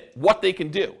limit what they can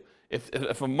do. If a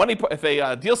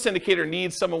deal syndicator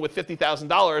needs someone with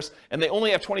 $50,000 and they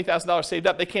only have $20,000 saved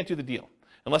up, they can't do the deal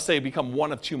unless they become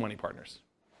one of two money partners.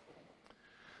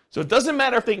 So it doesn't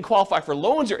matter if they can qualify for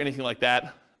loans or anything like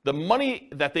that. The money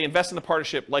that they invest in the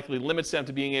partnership likely limits them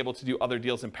to being able to do other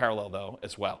deals in parallel, though,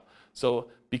 as well. So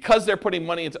because they're putting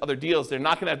money into other deals, they're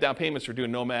not going to have down payments for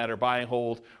doing Nomad or buy and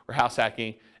hold or house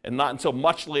hacking, and not until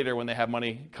much later when they have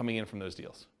money coming in from those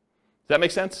deals. Does that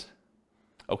make sense?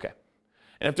 Okay.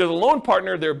 And if they're the loan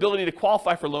partner, their ability to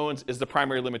qualify for loans is the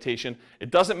primary limitation.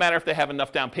 It doesn't matter if they have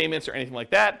enough down payments or anything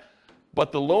like that,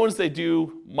 but the loans they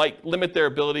do might limit their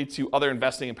ability to other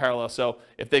investing in parallel. So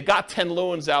if they got 10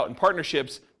 loans out in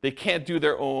partnerships, they can't do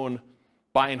their own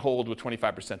buy and hold with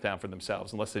 25% down for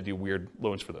themselves unless they do weird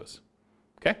loans for those.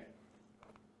 Okay?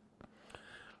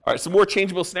 All right, some more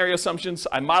changeable scenario assumptions.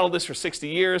 I modeled this for 60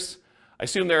 years. I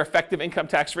assume their effective income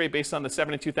tax rate based on the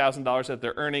 $72,000 that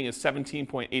they're earning is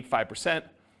 17.85%.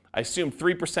 I assume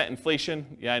 3%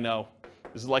 inflation. Yeah, I know.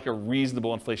 This is like a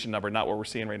reasonable inflation number, not what we're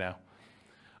seeing right now.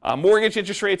 Mortgage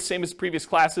interest rates, same as previous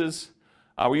classes.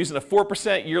 We're using a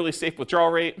 4% yearly safe withdrawal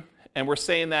rate, and we're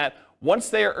saying that once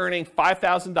they are earning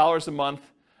 $5,000 a month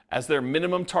as their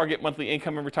minimum target monthly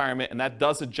income in retirement, and that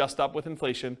does adjust up with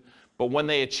inflation, but when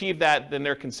they achieve that, then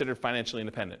they're considered financially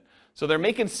independent. So they're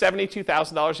making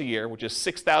 $72,000 a year, which is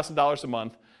 $6,000 a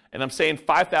month, and I'm saying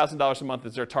 $5,000 a month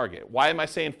is their target. Why am I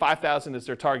saying $5,000 is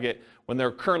their target when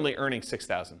they're currently earning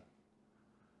 $6,000?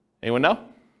 Anyone know?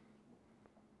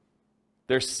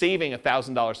 They're saving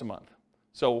 $1,000 a month.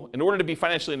 So in order to be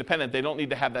financially independent, they don't need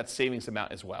to have that savings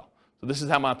amount as well. So this is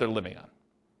how much they're living on.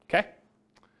 Okay?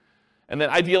 And then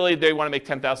ideally, they want to make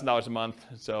 $10,000 a month.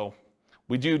 So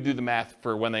we do the math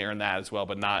for when they earn that as well,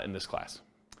 but not in this class.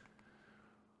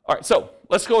 All right, so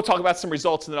let's go talk about some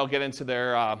results, and then I'll get into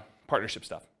their partnership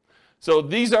stuff. So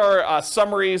these are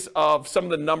summaries of some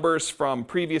of the numbers from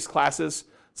previous classes.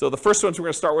 So the first ones we're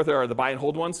going to start with are the buy and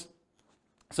hold ones.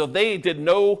 So they did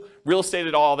no real estate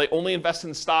at all. They only invested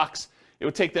in stocks. It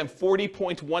would take them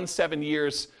 40.17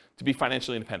 years to be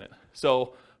financially independent.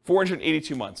 So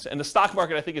 482 months. And the stock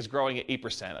market, I think, is growing at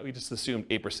 8%. We just assumed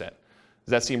 8%. Does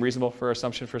that seem reasonable for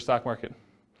assumption for a stock market?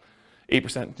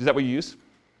 8%. Is that what you use?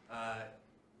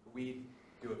 We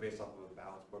do it based off of a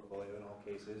balanced portfolio in all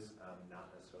cases,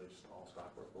 not necessarily just an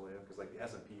all-stock portfolio, because like the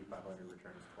S&P 500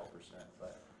 returns 12%,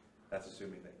 but that's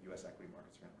assuming that U.S. equity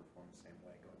markets are going to perform the same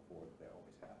way going forward that they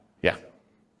always have. Yeah. So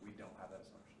we don't have that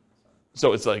assumption.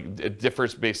 So it's like it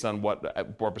differs based on what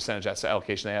percentage asset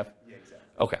allocation they have? Yeah,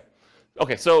 exactly.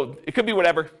 Okay, so it could be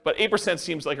whatever, but 8%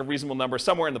 seems like a reasonable number,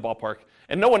 somewhere in the ballpark.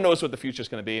 And no one knows what the future is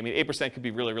going to be. I mean, 8% could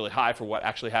be really, really high for what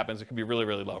actually happens. It could be really,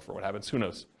 really low for what happens. Who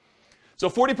knows? So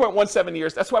 40.17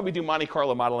 years, that's why we do Monte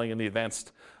Carlo modeling in the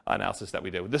advanced analysis that we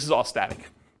do. This is all static.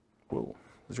 Whoa,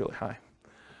 it's really high.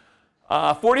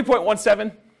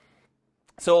 40.17.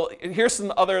 So here's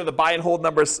some other the buy and hold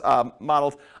numbers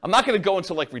modeled. I'm not going to go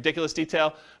into like ridiculous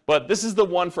detail, but this is the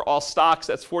one for all stocks.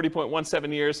 That's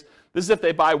 40.17 years. This is if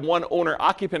they buy one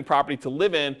owner-occupant property to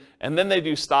live in, and then they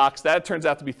do stocks. That turns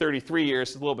out to be 33 years,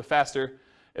 it's a little bit faster.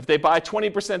 If they buy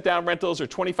 20% down rentals or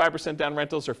 25% down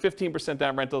rentals or 15%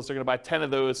 down rentals, they're going to buy 10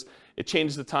 of those. It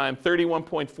changes the time.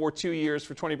 31.42 years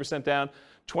for 20% down,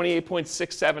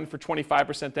 28.67 for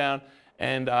 25% down,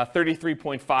 and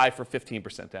 33.5 for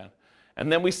 15% down.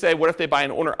 And then we say, what if they buy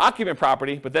an owner-occupant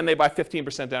property, but then they buy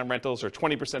 15% down rentals, or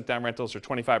 20% down rentals, or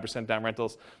 25% down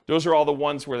rentals? Those are all the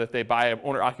ones where that they buy an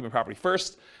owner-occupant property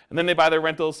first, and then they buy their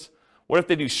rentals. What if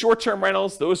they do short-term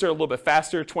rentals? Those are a little bit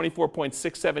faster,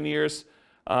 24.67 years,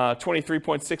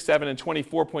 23.67, and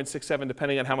 24.67,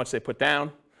 depending on how much they put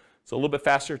down. So a little bit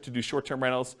faster to do short-term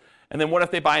rentals. And then what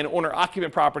if they buy an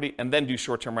owner-occupant property and then do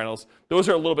short-term rentals? Those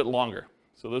are a little bit longer.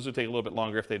 So those would take a little bit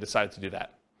longer if they decide to do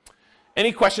that.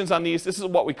 Any questions on these? This is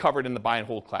what we covered in the buy and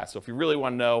hold class. So if you really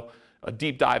want to know a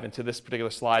deep dive into this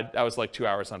particular slide, that was like 2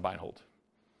 hours on buy and hold.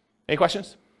 Any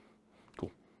questions?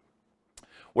 Cool.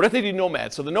 What if they do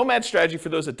nomad? So the nomad strategy, for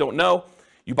those that don't know,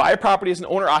 you buy a property as an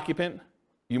owner-occupant,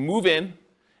 you move in,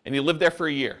 and you live there for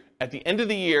a year. At the end of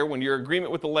the year, when your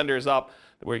agreement with the lender is up,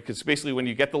 because basically when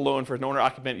you get the loan for an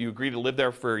owner-occupant, you agree to live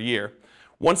there for a year.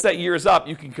 Once that year is up,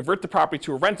 you can convert the property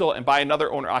to a rental and buy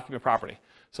another owner-occupant property.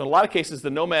 So in a lot of cases, the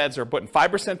nomads are putting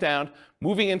 5% down,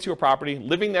 moving into a property,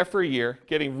 living there for a year,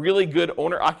 getting really good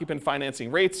owner-occupant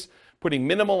financing rates, putting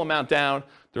minimal amount down.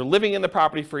 They're living in the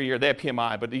property for a year. They have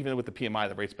PMI, but even with the PMI,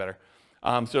 the rate's better.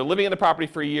 So they're living in the property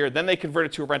for a year, then they convert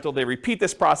it to a rental. They repeat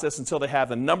this process until they have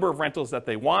the number of rentals that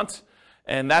they want,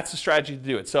 and that's the strategy to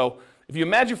do it. So if you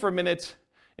imagine for a minute,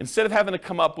 instead of having to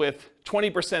come up with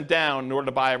 20% down in order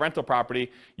to buy a rental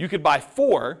property, you could buy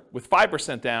 4 with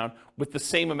 5% down with the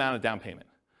same amount of down payment.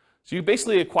 So you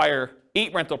basically acquire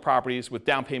 8 rental properties with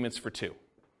down payments for 2.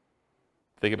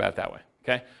 Think about it that way,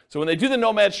 okay? So when they do the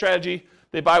nomad strategy,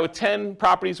 they buy with 10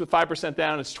 properties with 5%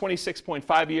 down. It's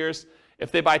 26.5 years.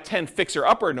 If they buy 10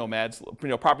 fixer-upper nomads,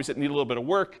 properties that need a little bit of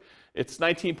work, it's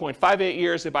 19.58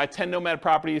 years. They buy 10 nomad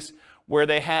properties where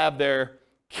they have their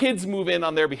kids move in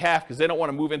on their behalf because they don't want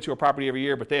to move into a property every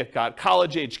year, but they've got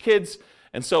college-age kids.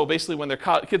 And so basically when their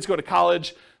kids go to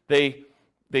college, they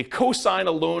co-sign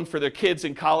a loan for their kids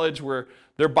in college where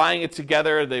they're buying it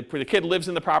together. The kid lives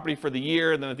in the property for the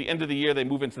year, and then at the end of the year, they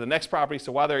move into the next property.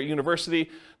 So while they're at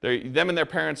university, them and their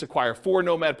parents acquire 4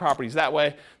 nomad properties that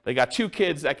way. They got 2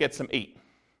 kids, that gets them 8.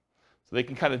 So they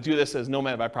can kind of do this as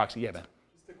nomad by proxy. Yeah, Ben?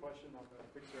 Just a question on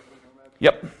the fixer-upper nomad.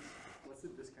 Yep. What's the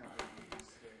discount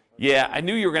rate? Yeah, I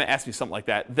knew you were going to ask me something like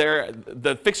that.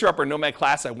 The fixer-upper nomad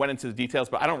class, I went into the details,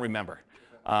 but I don't remember.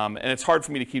 And it's hard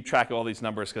for me to keep track of all these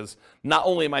numbers because not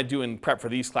only am I doing prep for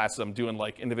these classes, I'm doing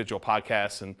like individual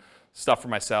podcasts and stuff for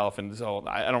myself, and so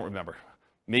I don't remember.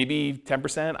 Maybe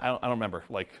 10%? I don't remember.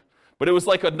 But it was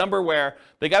like a number where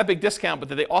they got a big discount, but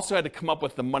then they also had to come up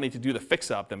with the money to do the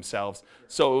fix-up themselves.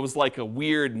 So it was like a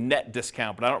weird net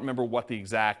discount, but I don't remember what the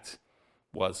exact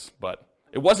was. But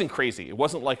it wasn't crazy. It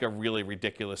wasn't like a really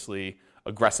ridiculously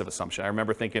aggressive assumption. I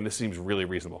remember thinking this seems really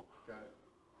reasonable.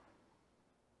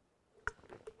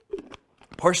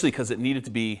 Partially because it needed to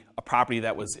be a property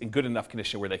that was in good enough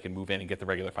condition where they could move in and get the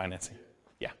regular financing.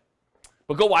 Yeah.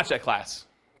 But go watch that class.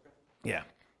 Yeah.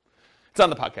 It's on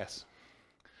the podcast.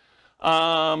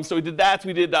 So we did that.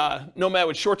 We did nomad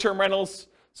with short-term rentals.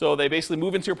 So they basically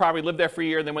move into a property, live there for a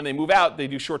year, and then when they move out, they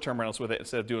do short-term rentals with it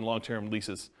instead of doing long-term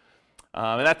leases.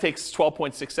 And that takes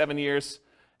 12.67 years.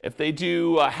 If they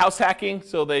do house hacking,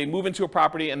 so they move into a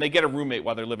property and they get a roommate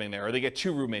while they're living there, or they get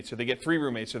 2 roommates, or they get 3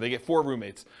 roommates, or they get 4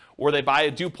 roommates, or they buy a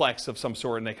duplex of some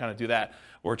sort and they kind of do that,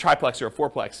 or a triplex or a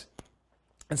fourplex.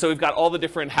 And so we've got all the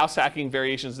different house hacking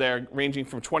variations there, ranging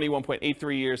from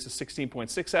 21.83 years to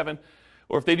 16.67.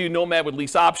 Or if they do nomad with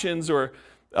lease options, or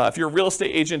if you're a real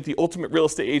estate agent, the ultimate real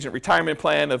estate agent retirement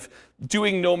plan of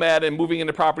doing nomad and moving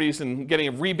into properties and getting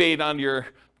a rebate on your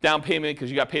down payment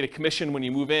because you got paid a commission when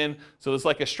you move in. So there's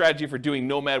like a strategy for doing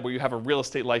nomad where you have a real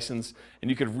estate license and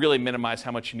you could really minimize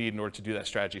how much you need in order to do that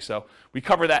strategy. So we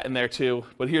cover that in there too,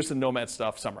 but here's the nomad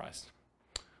stuff summarized.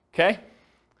 Okay?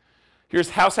 Here's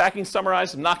house hacking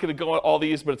summarized. I'm not going to go into all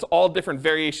these, but it's all different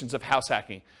variations of house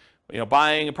hacking.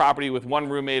 Buying a property with 1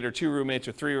 roommate or 2 roommates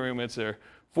or 3 roommates or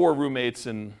 4 roommates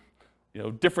and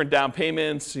different down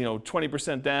payments,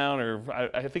 20% down, or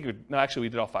I think, actually we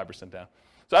did all 5% down.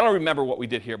 So I don't remember what we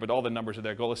did here, but all the numbers are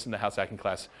there. Go listen to the house hacking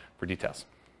class for details.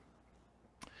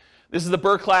 This is the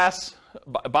BRRRR class,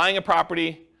 buying a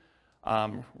property,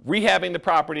 rehabbing the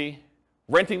property,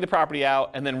 renting the property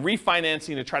out, and then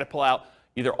refinancing to try to pull out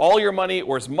either all your money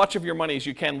or as much of your money as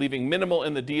you can, leaving minimal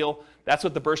in the deal. That's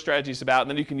what the BRRRR strategy is about, and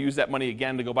then you can use that money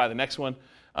again to go buy the next one.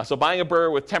 So buying a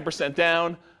BRRRR with 10%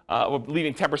 down,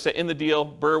 leaving 10% in the deal,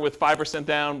 BRRRR with 5%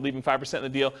 down, leaving 5% in the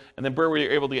deal, and then BRRRR where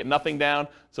you're able to get nothing down.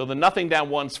 So the nothing down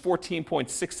one's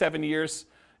 14.67 years.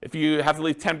 If you have to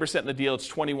leave 10% in the deal, it's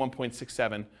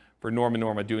 21.67 for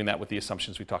Norma doing that with the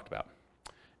assumptions we talked about.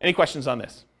 Any questions on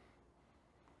this?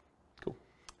 Cool.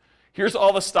 Here's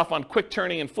all the stuff on quick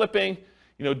turning and flipping.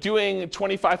 doing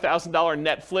 $25,000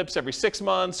 net flips every 6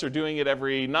 months, or doing it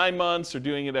every 9 months, or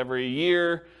doing it every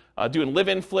year, doing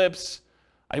live-in flips.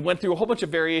 I went through a whole bunch of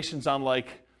variations on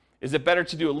is it better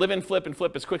to do a live-in flip and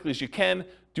flip as quickly as you can,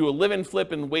 do a live-in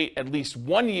flip and wait at least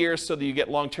 1 year so that you get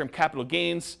long-term capital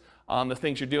gains on the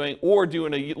things you're doing, or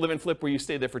doing a live-in flip where you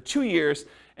stay there for 2 years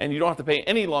and you don't have to pay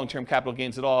any long-term capital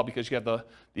gains at all because you have the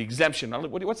exemption.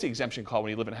 What's the exemption called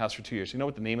when you live in a house for 2 years? You know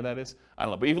what the name of that is? I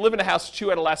don't know. But if you live in a house 2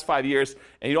 out of the last 5 years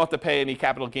and you don't have to pay any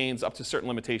capital gains up to certain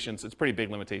limitations, it's pretty big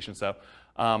limitations though,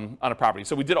 on a property.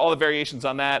 So we did all the variations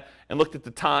on that and looked at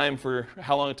the time for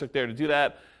how long it took there to do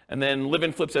that. And then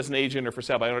live-in flips as an agent or for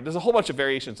sale by owner. There's a whole bunch of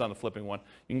variations on the flipping one.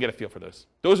 You can get a feel for those.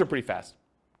 Those are pretty fast.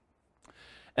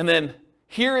 And then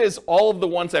here is all of the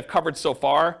ones I've covered so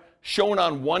far shown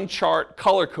on one chart,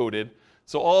 color-coded.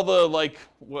 So all the,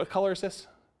 what color is this?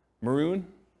 Maroon?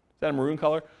 Is that a maroon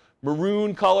color?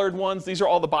 Maroon-colored ones, these are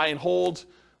all the buy and hold.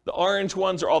 The orange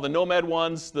ones are all the nomad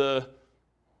ones. The,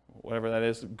 whatever that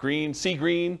is, green, sea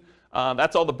green.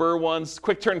 That's all the Burr ones.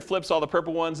 Quick turn flips, all the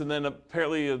purple ones, and then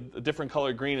apparently a different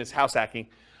color green is house hacking.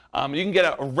 You can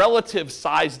get a relative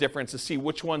size difference to see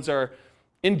which ones are,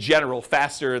 in general,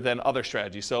 faster than other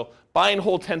strategies. So buy and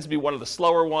hold tends to be one of the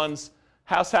slower ones.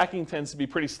 House hacking tends to be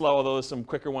pretty slow, although there's some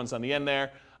quicker ones on the end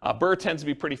there. Burr tends to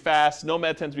be pretty fast.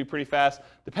 Nomad tends to be pretty fast.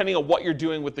 Depending on what you're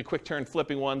doing with the quick turn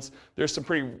flipping ones, there's some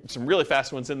really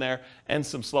fast ones in there and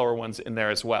some slower ones in there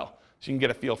as well. So you can get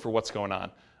a feel for what's going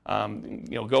on.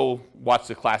 Go watch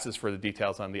the classes for the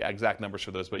details on the exact numbers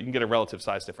for those, but you can get a relative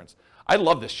size difference. I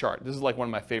love this chart. This is one of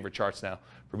my favorite charts now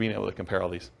for being able to compare all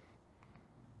these.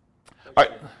 All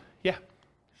right, yeah.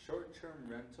 Short-term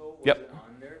rental, was Yep. it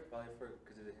on there? Probably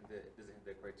because it doesn't hit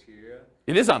the criteria.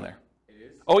 It is on there. It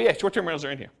is? Oh yeah, short-term rentals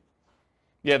are in here.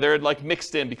 Yeah, they're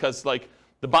mixed in because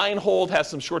the buy and hold has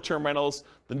some short-term rentals,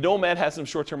 the Nomad has some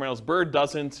short-term rentals, Bird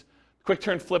doesn't. Quick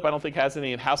turn flip, I don't think has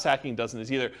any, and house hacking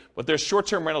doesn't either. But there's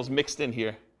short-term rentals mixed in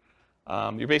here.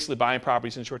 You're basically buying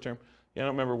properties in short-term. Yeah, I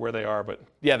don't remember where they are, but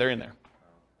yeah, they're in there.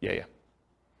 Yeah.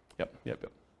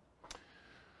 Yep.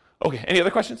 Okay, any other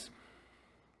questions?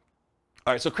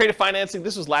 All right, so creative financing,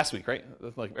 this was last week, right?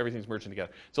 Everything's merging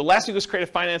together. So last week was creative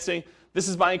financing. This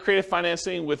is buying creative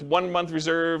financing with 1 month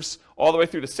reserves all the way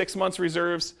through to 6 months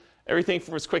reserves. Everything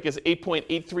from as quick as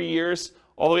 8.83 years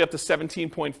all the way up to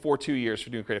 17.42 years for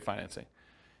doing creative financing.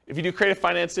 If you do creative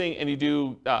financing and you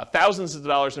do thousands of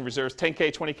dollars in reserves,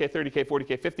 10K, 20K, 30K,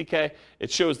 40K, 50K,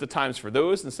 it shows the times for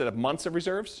those instead of months of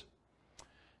reserves.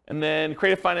 And then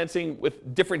creative financing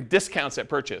with different discounts at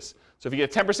purchase. So if you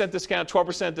get a 10% discount,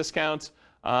 12% discount,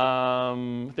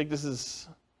 I think this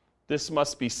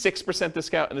must be 6%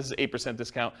 discount, and this is 8%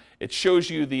 discount. It shows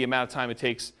you the amount of time it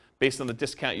takes based on the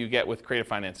discount you get with creative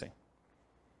financing.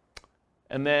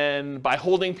 And then by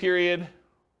holding period,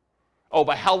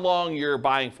 by how long you're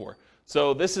buying for.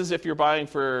 So this is if you're buying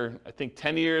for, I think,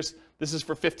 10 years, this is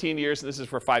for 15 years, and this is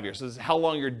for 5 years. So this is how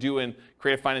long you're doing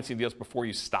creative financing deals before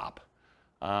you stop.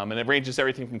 And it ranges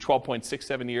everything from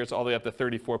 12.67 years all the way up to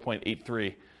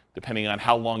 34.83, depending on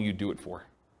how long you do it for.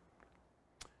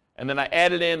 And then I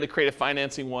added in the creative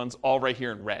financing ones all right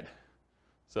here in red.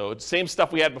 So it's the same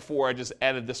stuff we had before, I just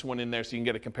added this one in there so you can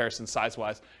get a comparison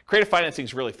size-wise. Creative financing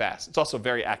is really fast. It's also a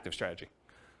very active strategy.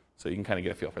 So you can kind of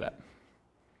get a feel for that.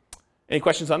 Any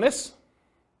questions on this?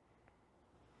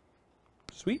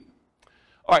 Sweet.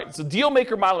 All right, so deal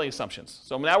maker modeling assumptions.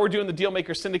 So now we're doing the deal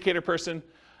maker syndicator person.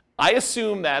 I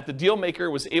assume that the deal maker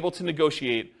was able to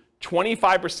negotiate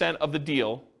 25% of the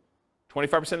deal,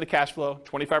 25% of the cash flow,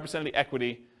 25% of the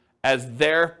equity as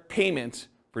their payment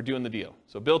for doing the deal.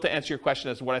 So Bill, to answer your question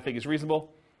as to what I think is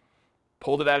reasonable,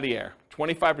 pulled it out of the air.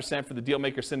 25% for the deal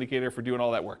maker syndicator for doing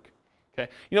all that work. Okay.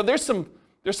 There's some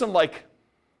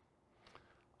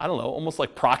I don't know, almost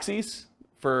like proxies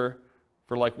for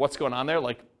what's going on there.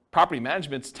 Property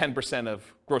management's 10% of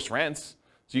gross rents.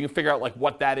 So you can figure out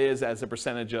what that is as a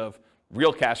percentage of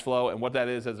real cash flow and what that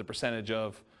is as a percentage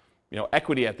of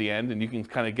equity at the end. And you can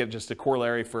kind of get just a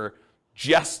corollary for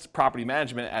just property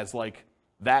management as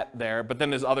that there. But then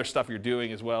there's other stuff you're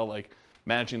doing as well, like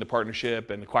managing the partnership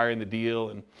and acquiring the deal.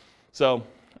 And so,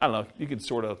 I don't know, you could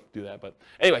sort of do that. But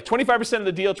anyway, 25% of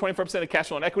the deal, 25% of cash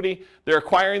flow and equity. They're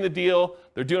acquiring the deal.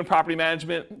 They're doing property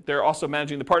management. They're also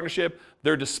managing the partnership.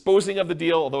 They're disposing of the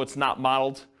deal, although it's not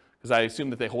modeled, because I assume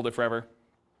that they hold it forever.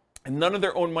 And none of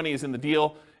their own money is in the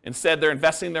deal. Instead, they're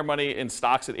investing their money in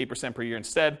stocks at 8% per year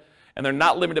instead. And they're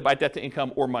not limited by debt to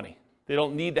income or money. They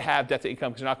don't need to have debt to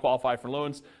income because they're not qualified for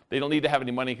loans. They don't need to have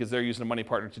any money because they're using a money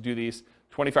partner to do these.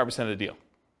 25% of the deal.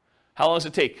 How long does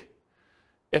it take?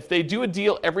 If they do a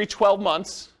deal every 12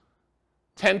 months,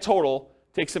 10 total,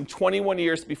 it takes them 21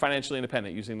 years to be financially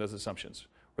independent using those assumptions.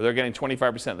 where they're getting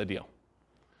 25% of the deal.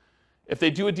 If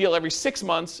they do a deal every 6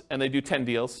 months and they do 10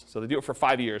 deals, so they do it for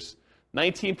 5 years,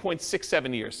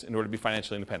 19.67 years in order to be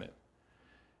financially independent.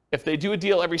 If they do a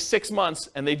deal every 6 months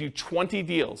and they do 20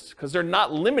 deals, because they're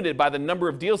not limited by the number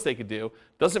of deals they could do,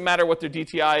 doesn't matter what their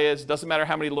DTI is, doesn't matter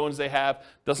how many loans they have,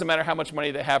 doesn't matter how much money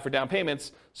they have for down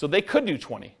payments, so they could do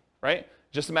 20, right?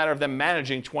 Just a matter of them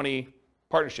managing 20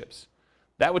 partnerships.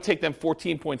 That would take them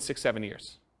 14.67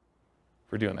 years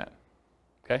for doing that,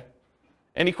 okay?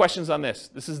 Any questions on this?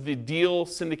 This is the deal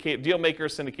maker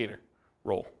syndicator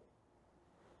role.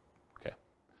 Okay.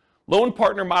 Loan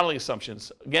partner modeling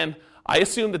assumptions. Again, I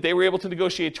assume that they were able to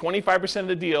negotiate 25% of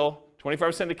the deal,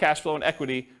 25% of the cash flow and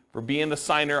equity for being the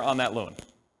signer on that loan.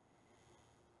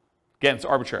 Again, it's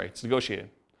arbitrary. It's negotiated.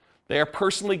 They are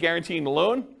personally guaranteeing the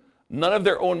loan. None of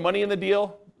their own money in the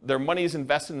deal. Their money is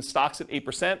invested in stocks at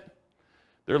 8%.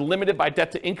 They're limited by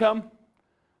debt to income.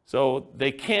 So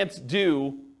they can't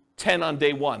do 10 on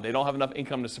day one. They don't have enough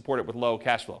income to support it with low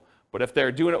cash flow. But if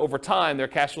they're doing it over time, their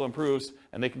cash flow improves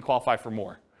and they can qualify for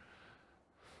more.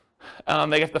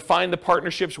 They have to find the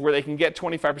partnerships where they can get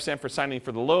 25% for signing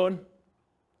for the loan.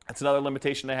 That's another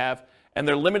limitation they have. And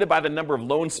they're limited by the number of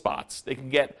loan spots. They can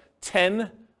get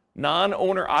 10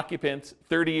 non-owner occupant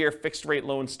 30-year fixed rate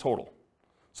loans total.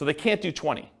 So they can't do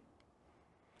 20.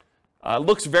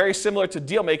 Looks very similar to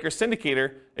Dealmaker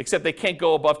Syndicator, except they can't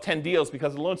go above 10 deals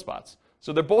because of loan spots.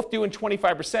 So they're both doing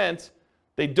 25%.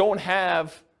 They don't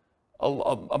have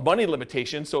a money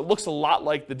limitation, so it looks a lot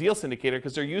like the deal syndicator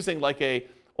because they're using like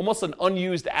almost an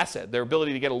unused asset, their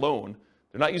ability to get a loan.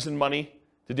 They're not using money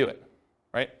to do it,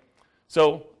 right?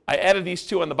 So I added these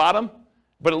two on the bottom,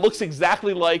 but it looks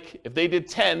exactly like if they did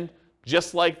 10,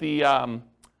 just like the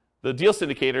deal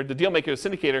syndicator, the Dealmaker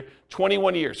syndicator,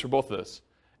 21 years for both of those.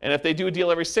 And if they do a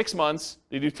deal every 6 months,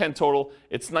 they do 10 total,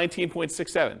 it's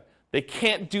 19.67. They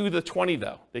can't do the 20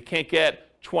 though. They can't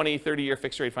get 20, 30-year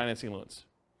fixed rate financing loans.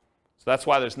 So that's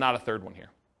why there's not a third one here.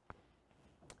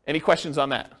 Any questions on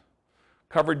that?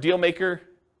 Covered Dealmaker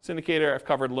Syndicator, I've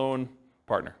covered loan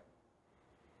partner.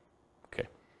 Okay.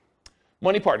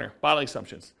 Money partner, modeling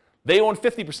assumptions. They own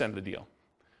 50% of the deal.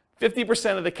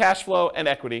 50% of the cash flow and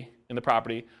equity in the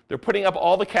property. They're putting up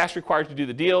all the cash required to do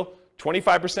the deal,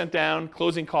 25% down,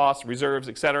 closing costs, reserves,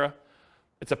 etc.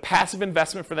 It's a passive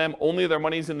investment for them. Only their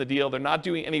money's in the deal. They're not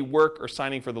doing any work or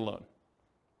signing for the loan.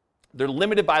 They're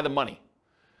limited by the money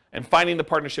and finding the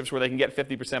partnerships where they can get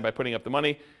 50% by putting up the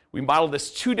money. We modeled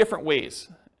this 2 different ways.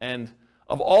 And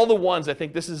of all the ones, I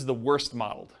think this is the worst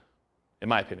modeled, in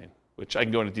my opinion, which I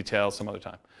can go into detail some other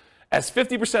time. As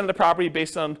 50% of the property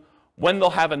based on when they'll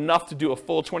have enough to do a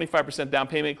full 25% down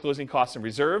payment, closing costs, and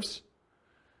reserves.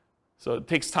 So it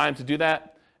takes time to do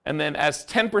that. And then as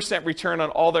 10% return on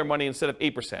all their money instead of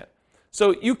 8%.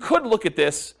 So you could look at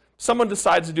this, someone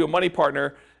decides to do a money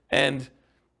partner, and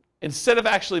instead of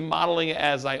actually modeling it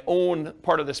as I own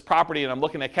part of this property and I'm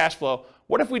looking at cash flow,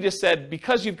 what if we just said,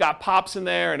 because you've got POPs in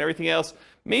there and everything else,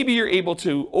 maybe you're able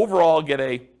to overall get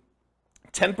a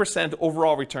 10%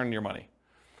 overall return on your money.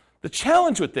 The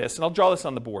challenge with this, and I'll draw this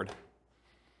on the board,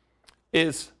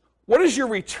 is what does your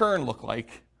return look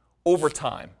like over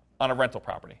time on a rental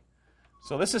property?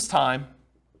 So this is time,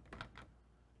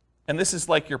 and this is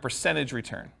like your percentage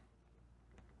return.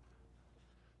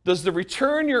 Does the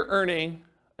return you're earning,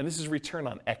 and this is return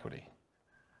on equity,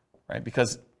 right?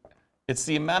 Because it's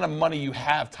the amount of money you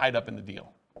have tied up in the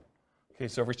deal. Okay,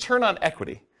 so return on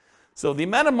equity. So the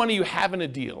amount of money you have in a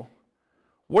deal,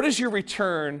 what is your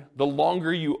return the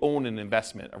longer you own an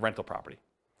investment, a rental property?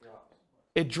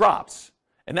 It drops.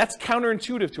 And that's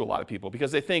counterintuitive to a lot of people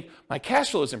because they think my cash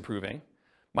flow is improving,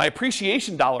 my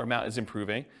appreciation dollar amount is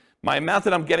improving, my amount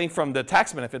that I'm getting from the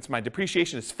tax benefits, my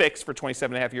depreciation is fixed for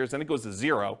 27 and a half years, then it goes to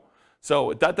 0.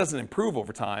 So that doesn't improve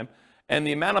over time. And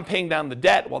the amount I'm paying down the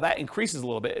debt, well, that increases a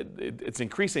little bit. It's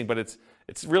increasing, but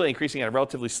it's really increasing at a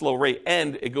relatively slow rate,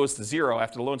 and it goes to 0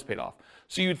 after the loan's paid off.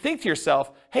 So you'd think to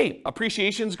yourself, hey,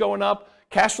 appreciation's going up,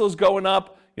 cash flow's going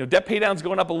up, debt pay down's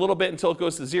going up a little bit until it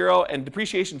goes to 0, and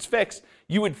depreciation's fixed.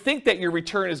 You would think that your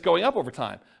return is going up over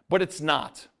time, but it's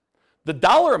not. The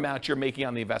dollar amount you're making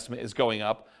on the investment is going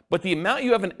up, but the amount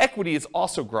you have in equity is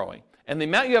also growing. And the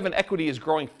amount you have in equity is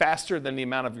growing faster than the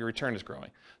amount of your return is growing.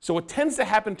 So what tends to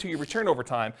happen to your return over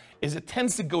time is it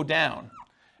tends to go down,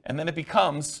 and then it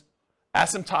becomes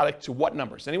asymptotic to what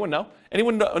numbers? Anyone know?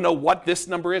 Anyone know what this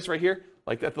number is right here,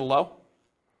 like at the low?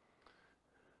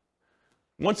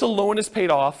 Once a loan is paid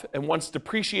off and once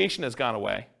depreciation has gone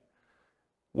away,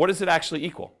 what does it actually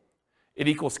equal? It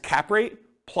equals cap rate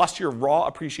plus your raw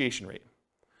appreciation rate.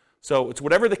 So it's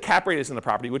whatever the cap rate is in the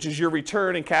property, which is your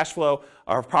return and cash flow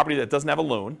of a property that doesn't have a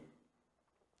loan,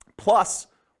 plus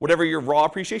whatever your raw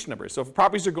appreciation number is. So if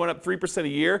properties are going up 3% a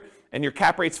year and your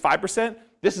cap rate's 5%,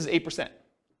 this is 8%.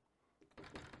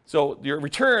 So your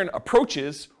return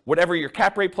approaches whatever your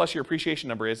cap rate plus your appreciation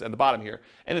number is at the bottom here.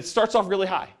 And it starts off really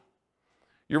high.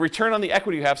 Your return on the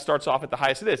equity you have starts off at the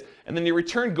highest it is. And then your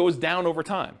return goes down over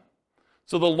time.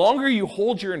 So the longer you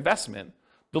hold your investment,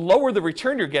 the lower the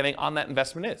return you're getting on that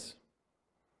investment is.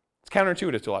 It's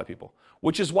counterintuitive to a lot of people,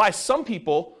 which is why some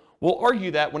people will argue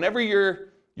that whenever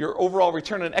your overall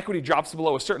return on equity drops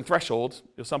below a certain threshold,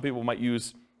 some people might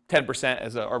use 10%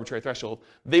 as an arbitrary threshold,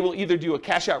 they will either do a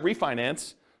cash out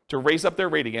refinance to raise up their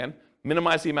rate again,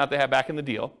 minimize the amount they have back in the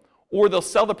deal, or they'll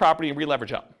sell the property and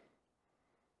re-leverage up. Does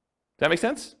that make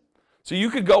sense? So you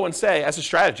could go and say, as a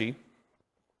strategy,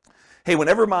 hey,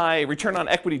 whenever my return on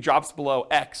equity drops below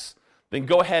X, then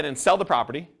go ahead and sell the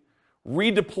property,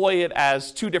 redeploy it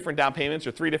as 2 different down payments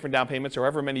or 3 different down payments or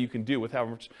however many you can do with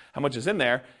how much is in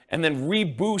there, and then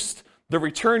reboost the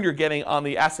return you're getting on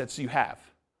the assets you have.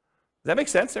 Does that make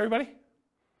sense, everybody?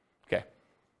 Okay.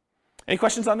 Any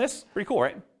questions on this? Pretty cool,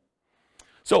 right?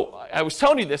 So I was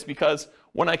telling you this because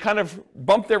when I kind of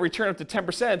bumped their return up to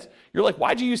 10%, you're like,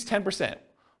 why'd you use 10%?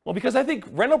 Well, because I think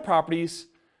rental properties,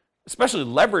 especially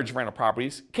leveraged rental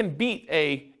properties, can beat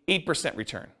a 8%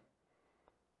 return,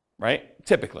 right?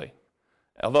 Typically.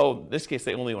 Although in this case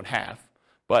they only own half,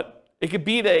 but it could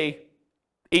beat a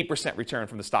 8% return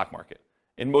from the stock market,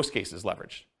 in most cases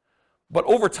leveraged. But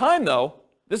over time though,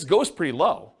 this goes pretty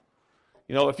low.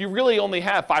 You know, if you really only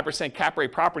have 5% cap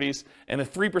rate properties and a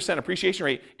 3% appreciation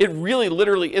rate, it really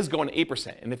literally is going to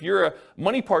 8%. And if you're a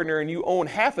money partner and you own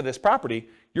half of this property,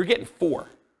 you're getting 4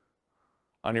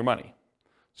 on your money.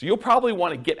 So you'll probably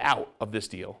want to get out of this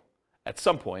deal at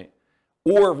some point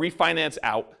or refinance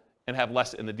out and have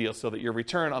less in the deal so that your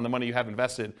return on the money you have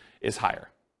invested is higher.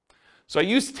 So I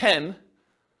used 10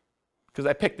 because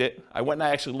I picked it. I went and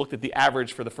I actually looked at the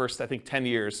average for the first, I think, 10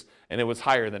 years, and it was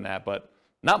higher than that, but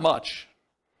not much.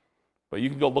 But you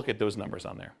can go look at those numbers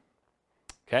on there.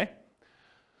 Okay?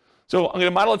 So I'm going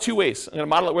to model it 2 ways. I'm going to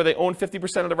model it where they own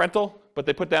 50% of the rental, but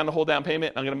they put down the whole down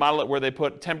payment. I'm going to model it where they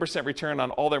put 10% return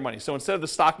on all their money. So instead of the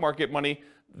stock market money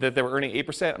that they were earning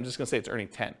 8%, I'm just going to say it's earning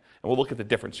 10. And we'll look at the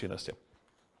difference between those two.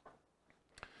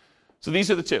 So these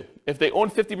are the two. If they own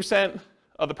 50%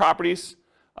 of the properties,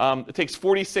 it takes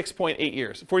 46.8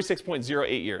 years,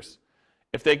 46.08 years.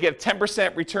 If they get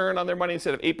 10% return on their money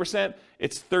instead of 8%,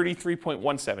 it's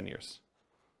 33.17 years.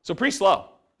 So pretty slow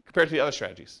compared to the other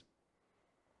strategies.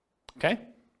 Okay?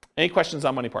 Any questions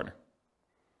on Money Partner?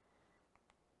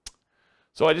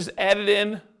 So I just added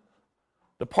in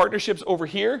the partnerships over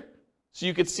here so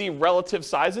you could see relative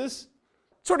sizes,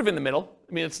 sort of in the middle.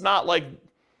 I mean, it's not like,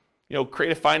 you know,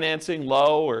 creative financing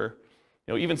low or,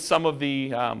 you know, even some of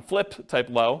the flip type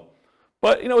low,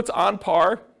 but, you know, it's on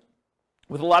par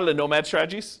with a lot of the nomad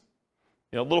strategies.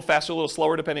 You know, a little faster, a little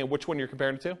slower, depending on which one you're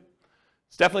comparing it to.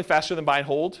 It's definitely faster than buy and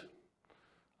hold,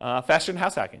 faster than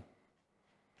house hacking.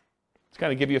 To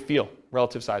kind of give you a feel,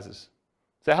 relative sizes. Is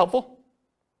that helpful?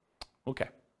 Okay.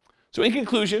 So in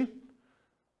conclusion,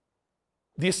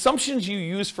 the assumptions you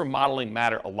use for modeling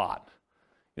matter a lot.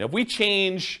 You know, if we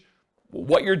change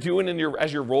what you're doing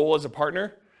as your role as a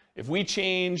partner, if we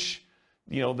change,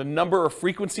 you know, the number or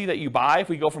frequency that you buy, if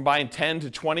we go from buying 10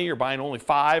 to 20 or buying only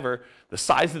 5, or the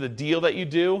size of the deal that you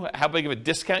do, how big of a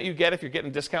discount you get if you're getting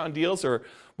a discount on deals, or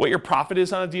what your profit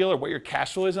is on a deal, or what your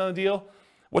cash flow is on a deal,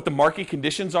 what the market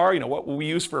conditions are, you know, what we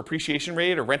use for appreciation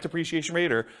rate or rent appreciation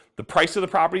rate, or the price of the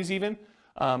properties even,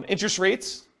 interest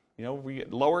rates, you know, we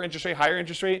get lower interest rate, higher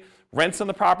interest rate, rents on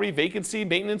the property, vacancy,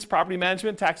 maintenance, property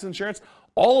management, taxes, insurance.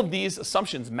 All of these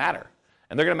assumptions matter,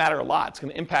 and they're going to matter a lot. It's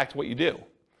going to impact what you do.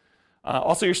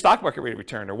 Also your stock market rate of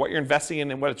return, or what you're investing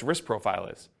in and what its risk profile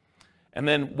is. And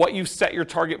then what you set your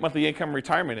target monthly income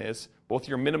retirement is, both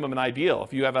your minimum and ideal.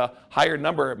 If you have a higher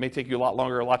number, it may take you a lot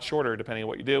longer or a lot shorter, depending on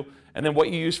what you do. And then what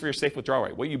you use for your safe withdrawal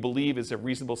rate, what you believe is a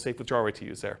reasonable safe withdrawal rate to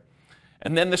use there.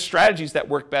 And then the strategies that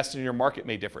work best in your market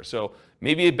may differ. So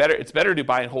maybe it's better to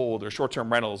buy and hold, or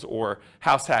short-term rentals, or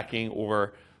house hacking,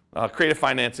 or creative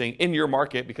financing in your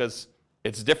market because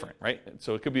it's different, right?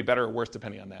 So it could be better or worse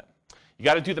depending on that. You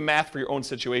got to do the math for your own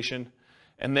situation.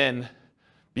 And then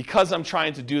because I'm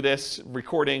trying to do this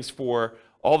recordings for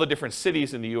all the different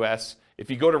cities in the US, if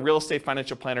you go to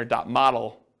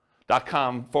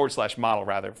realestatefinancialplanner.com/model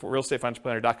rather, for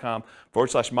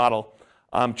realestatefinancialplanner.com/model,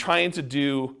 I'm trying to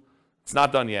do, it's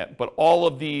not done yet, but all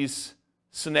of these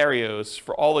scenarios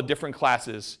for all the different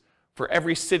classes for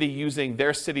every city using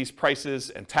their city's prices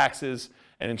and taxes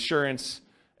and insurance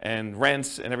and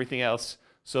rents and everything else,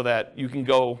 so that you can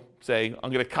go say,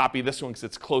 I'm going to copy this one because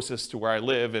it's closest to where I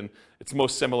live and it's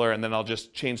most similar, and then I'll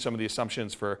just change some of the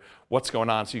assumptions for what's going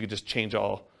on, so you can just change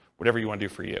whatever you want to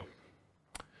do for you.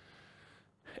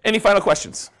 Any final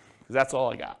questions? Because that's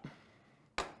all I got.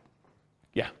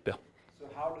 Yeah, Bill. So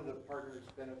how do the partners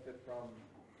benefit from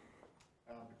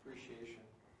depreciation?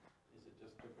 Is it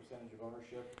just the percentage of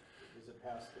ownership? Is it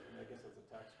passed? I guess that's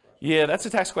a tax question. Yeah, that's a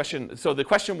tax question. So the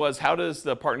question was, how does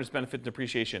the partners benefit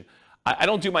depreciation? I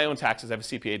don't do my own taxes. I have a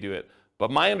CPA do it.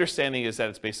 But my understanding is that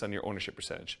it's based on your ownership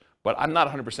percentage. But I'm not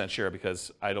 100% sure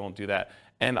because I don't do that.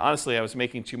 And honestly, I was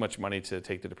making too much money to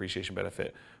take the depreciation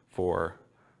benefit for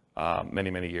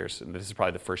many, many years. And this is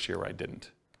probably the first year where I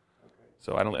didn't. Okay.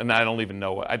 So I don't even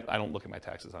know. I don't look at my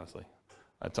taxes, honestly.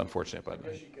 That's unfortunate. But I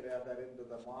guess you could add that into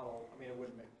the model. I mean, it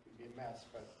wouldn't be a mess,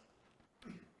 but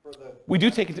for the... we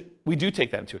do take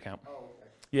that into account. Oh, okay.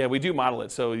 Yeah, we do model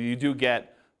it. So you do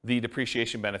get the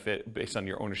depreciation benefit based on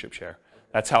your ownership share.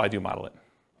 That's how I do model it.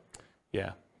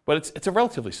 Yeah, but it's a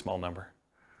relatively small number.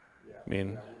 Yeah. I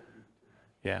mean,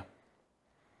 yeah.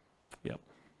 Yep.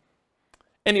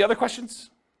 Any other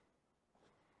questions?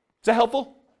 Is that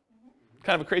helpful?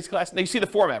 Kind of a crazy class. Now you see the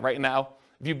format right now.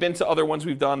 If you've been to other ones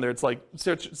we've done, it's like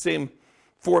same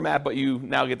format, but you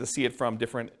now get to see it from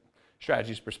different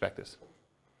strategies, perspectives.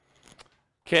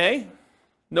 Okay.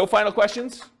 No final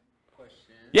questions?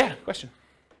 Question. Yeah, question.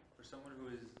 For someone who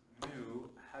is new,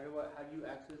 how do you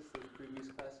access those previous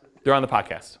classes? They're on the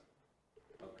podcast.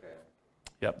 Okay.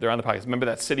 Yep, they're on the podcast. Remember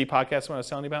that city podcast one I was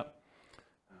telling you about?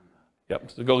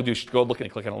 Yep. So go look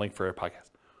and click on a link for a podcast.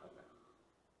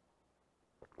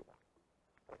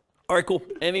 All right, cool.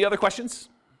 Any other questions?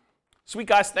 Sweet,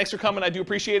 guys. Thanks for coming. I do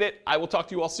appreciate it. I will talk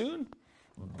to you all soon.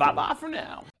 Bye-bye for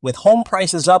now. With home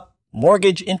prices up,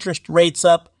 mortgage interest rates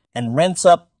up, and rents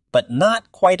up, but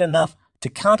not quite enough to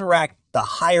counteract the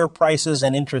higher prices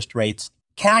and interest rates,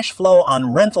 cash flow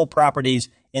on rental properties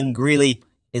in Greeley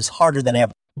is harder than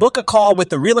ever. Book a call with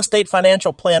the Real Estate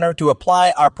Financial Planner to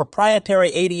apply our proprietary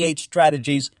 88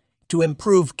 strategies to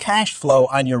improve cash flow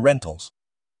on your rentals.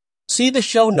 See the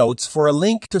show notes for a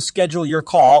link to schedule your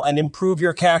call and improve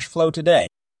your cash flow today.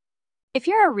 If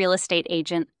you're a real estate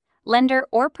agent, lender,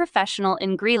 or professional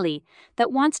in Greeley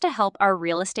that wants to help our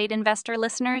real estate investor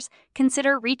listeners,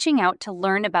 consider reaching out to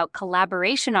learn about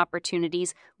collaboration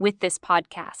opportunities with this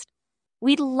podcast.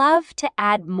 We'd love to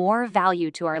add more value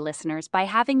to our listeners by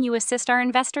having you assist our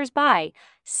investors buy,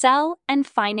 sell, and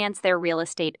finance their real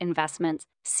estate investments.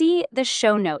 See the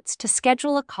show notes to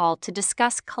schedule a call to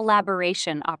discuss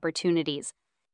collaboration opportunities.